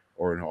Twitter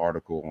or in an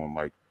article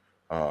on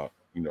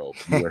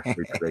USA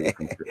Today or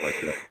some shit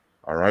like that.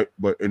 All right.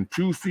 But in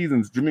 2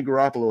 seasons, Jimmy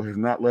Garoppolo has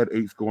not led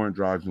 8 scoring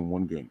drives in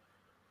one game.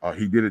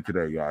 He did it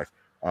today, guys.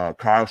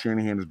 Kyle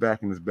Shanahan is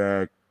back in his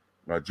bag.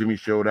 Jimmy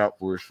showed out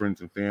for his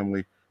friends and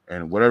family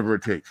and whatever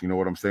it takes. You know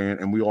what I'm saying?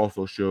 And we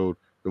also showed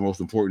the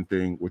most important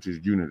thing, which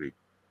is unity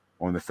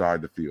on the side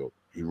of the field.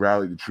 He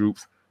rallied the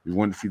troops. We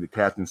wanted to see the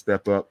captain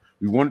step up.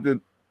 We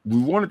wanted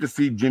to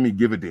see Jimmy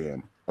give a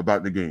damn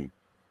about the game.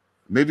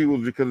 Maybe it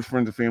was because his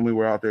friends and family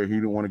were out there. He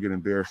didn't want to get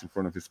embarrassed in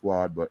front of his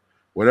squad, but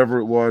whatever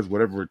it was,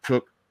 whatever it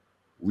took,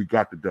 we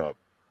got the dub.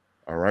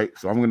 All right.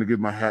 So I'm going to give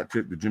my hat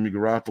tip to Jimmy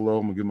Garoppolo.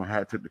 I'm going to give my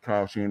hat tip to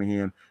Kyle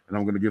Shanahan, and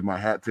I'm going to give my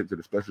hat tip to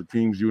the special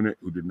teams unit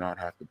who did not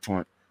have to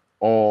punt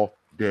all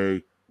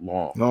day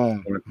long.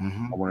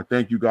 I want to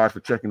thank you guys for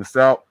checking us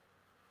out.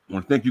 I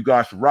want to thank you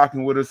guys for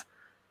rocking with us.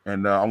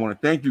 And I want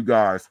to thank you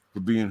guys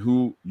for being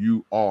who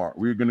you are.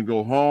 We're going to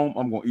go home.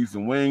 I'm going to eat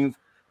some wings,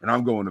 and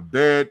I'm going to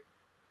bed.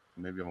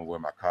 Maybe I'm going to wear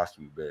my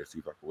costume to bed, see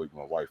if I can wake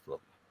my wife up.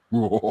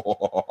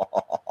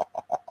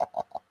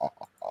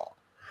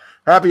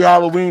 Happy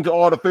Halloween to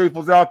all the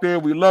faithfuls out there.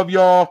 We love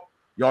y'all.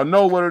 Y'all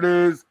know what it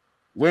is.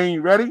 Wayne,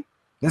 you ready?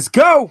 Let's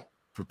go.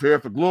 Prepare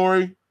for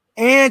glory.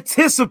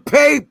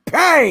 Anticipate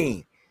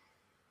pain.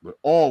 But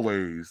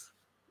always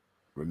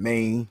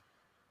remain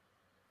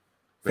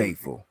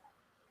faithful.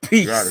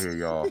 Peace. Get out of here,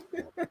 y'all.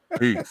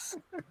 Peace.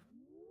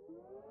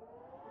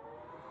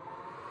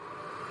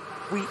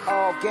 We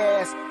all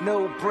gas,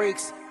 no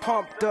brakes,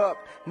 pumped up,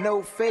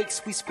 no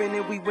fakes. We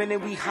spinning, we winning,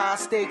 we high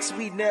stakes.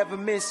 We never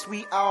miss,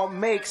 we all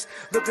makes.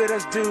 Look at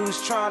us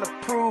dudes trying to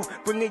prove,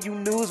 bringing you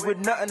news with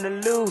nothing to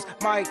lose.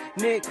 Mike,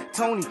 Nick,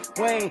 Tony,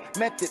 Wayne,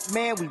 Method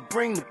Man, we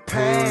bring the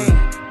pain.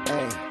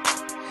 Hey,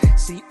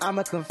 see,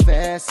 I'ma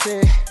confess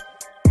it.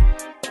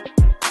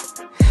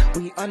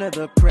 We under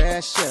the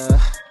pressure.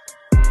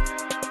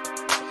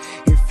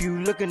 If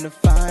you looking to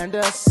find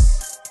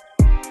us,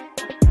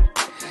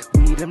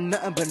 we them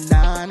nothing but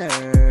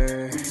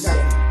Niners. We nothing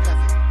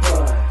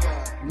but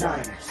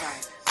Niners.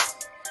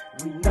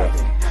 We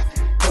nothing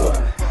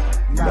but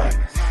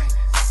Niners.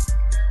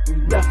 We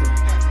nothing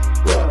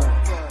but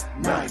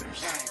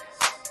Niners.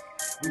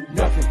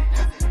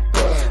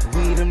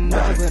 We them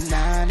nothing but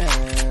Niners.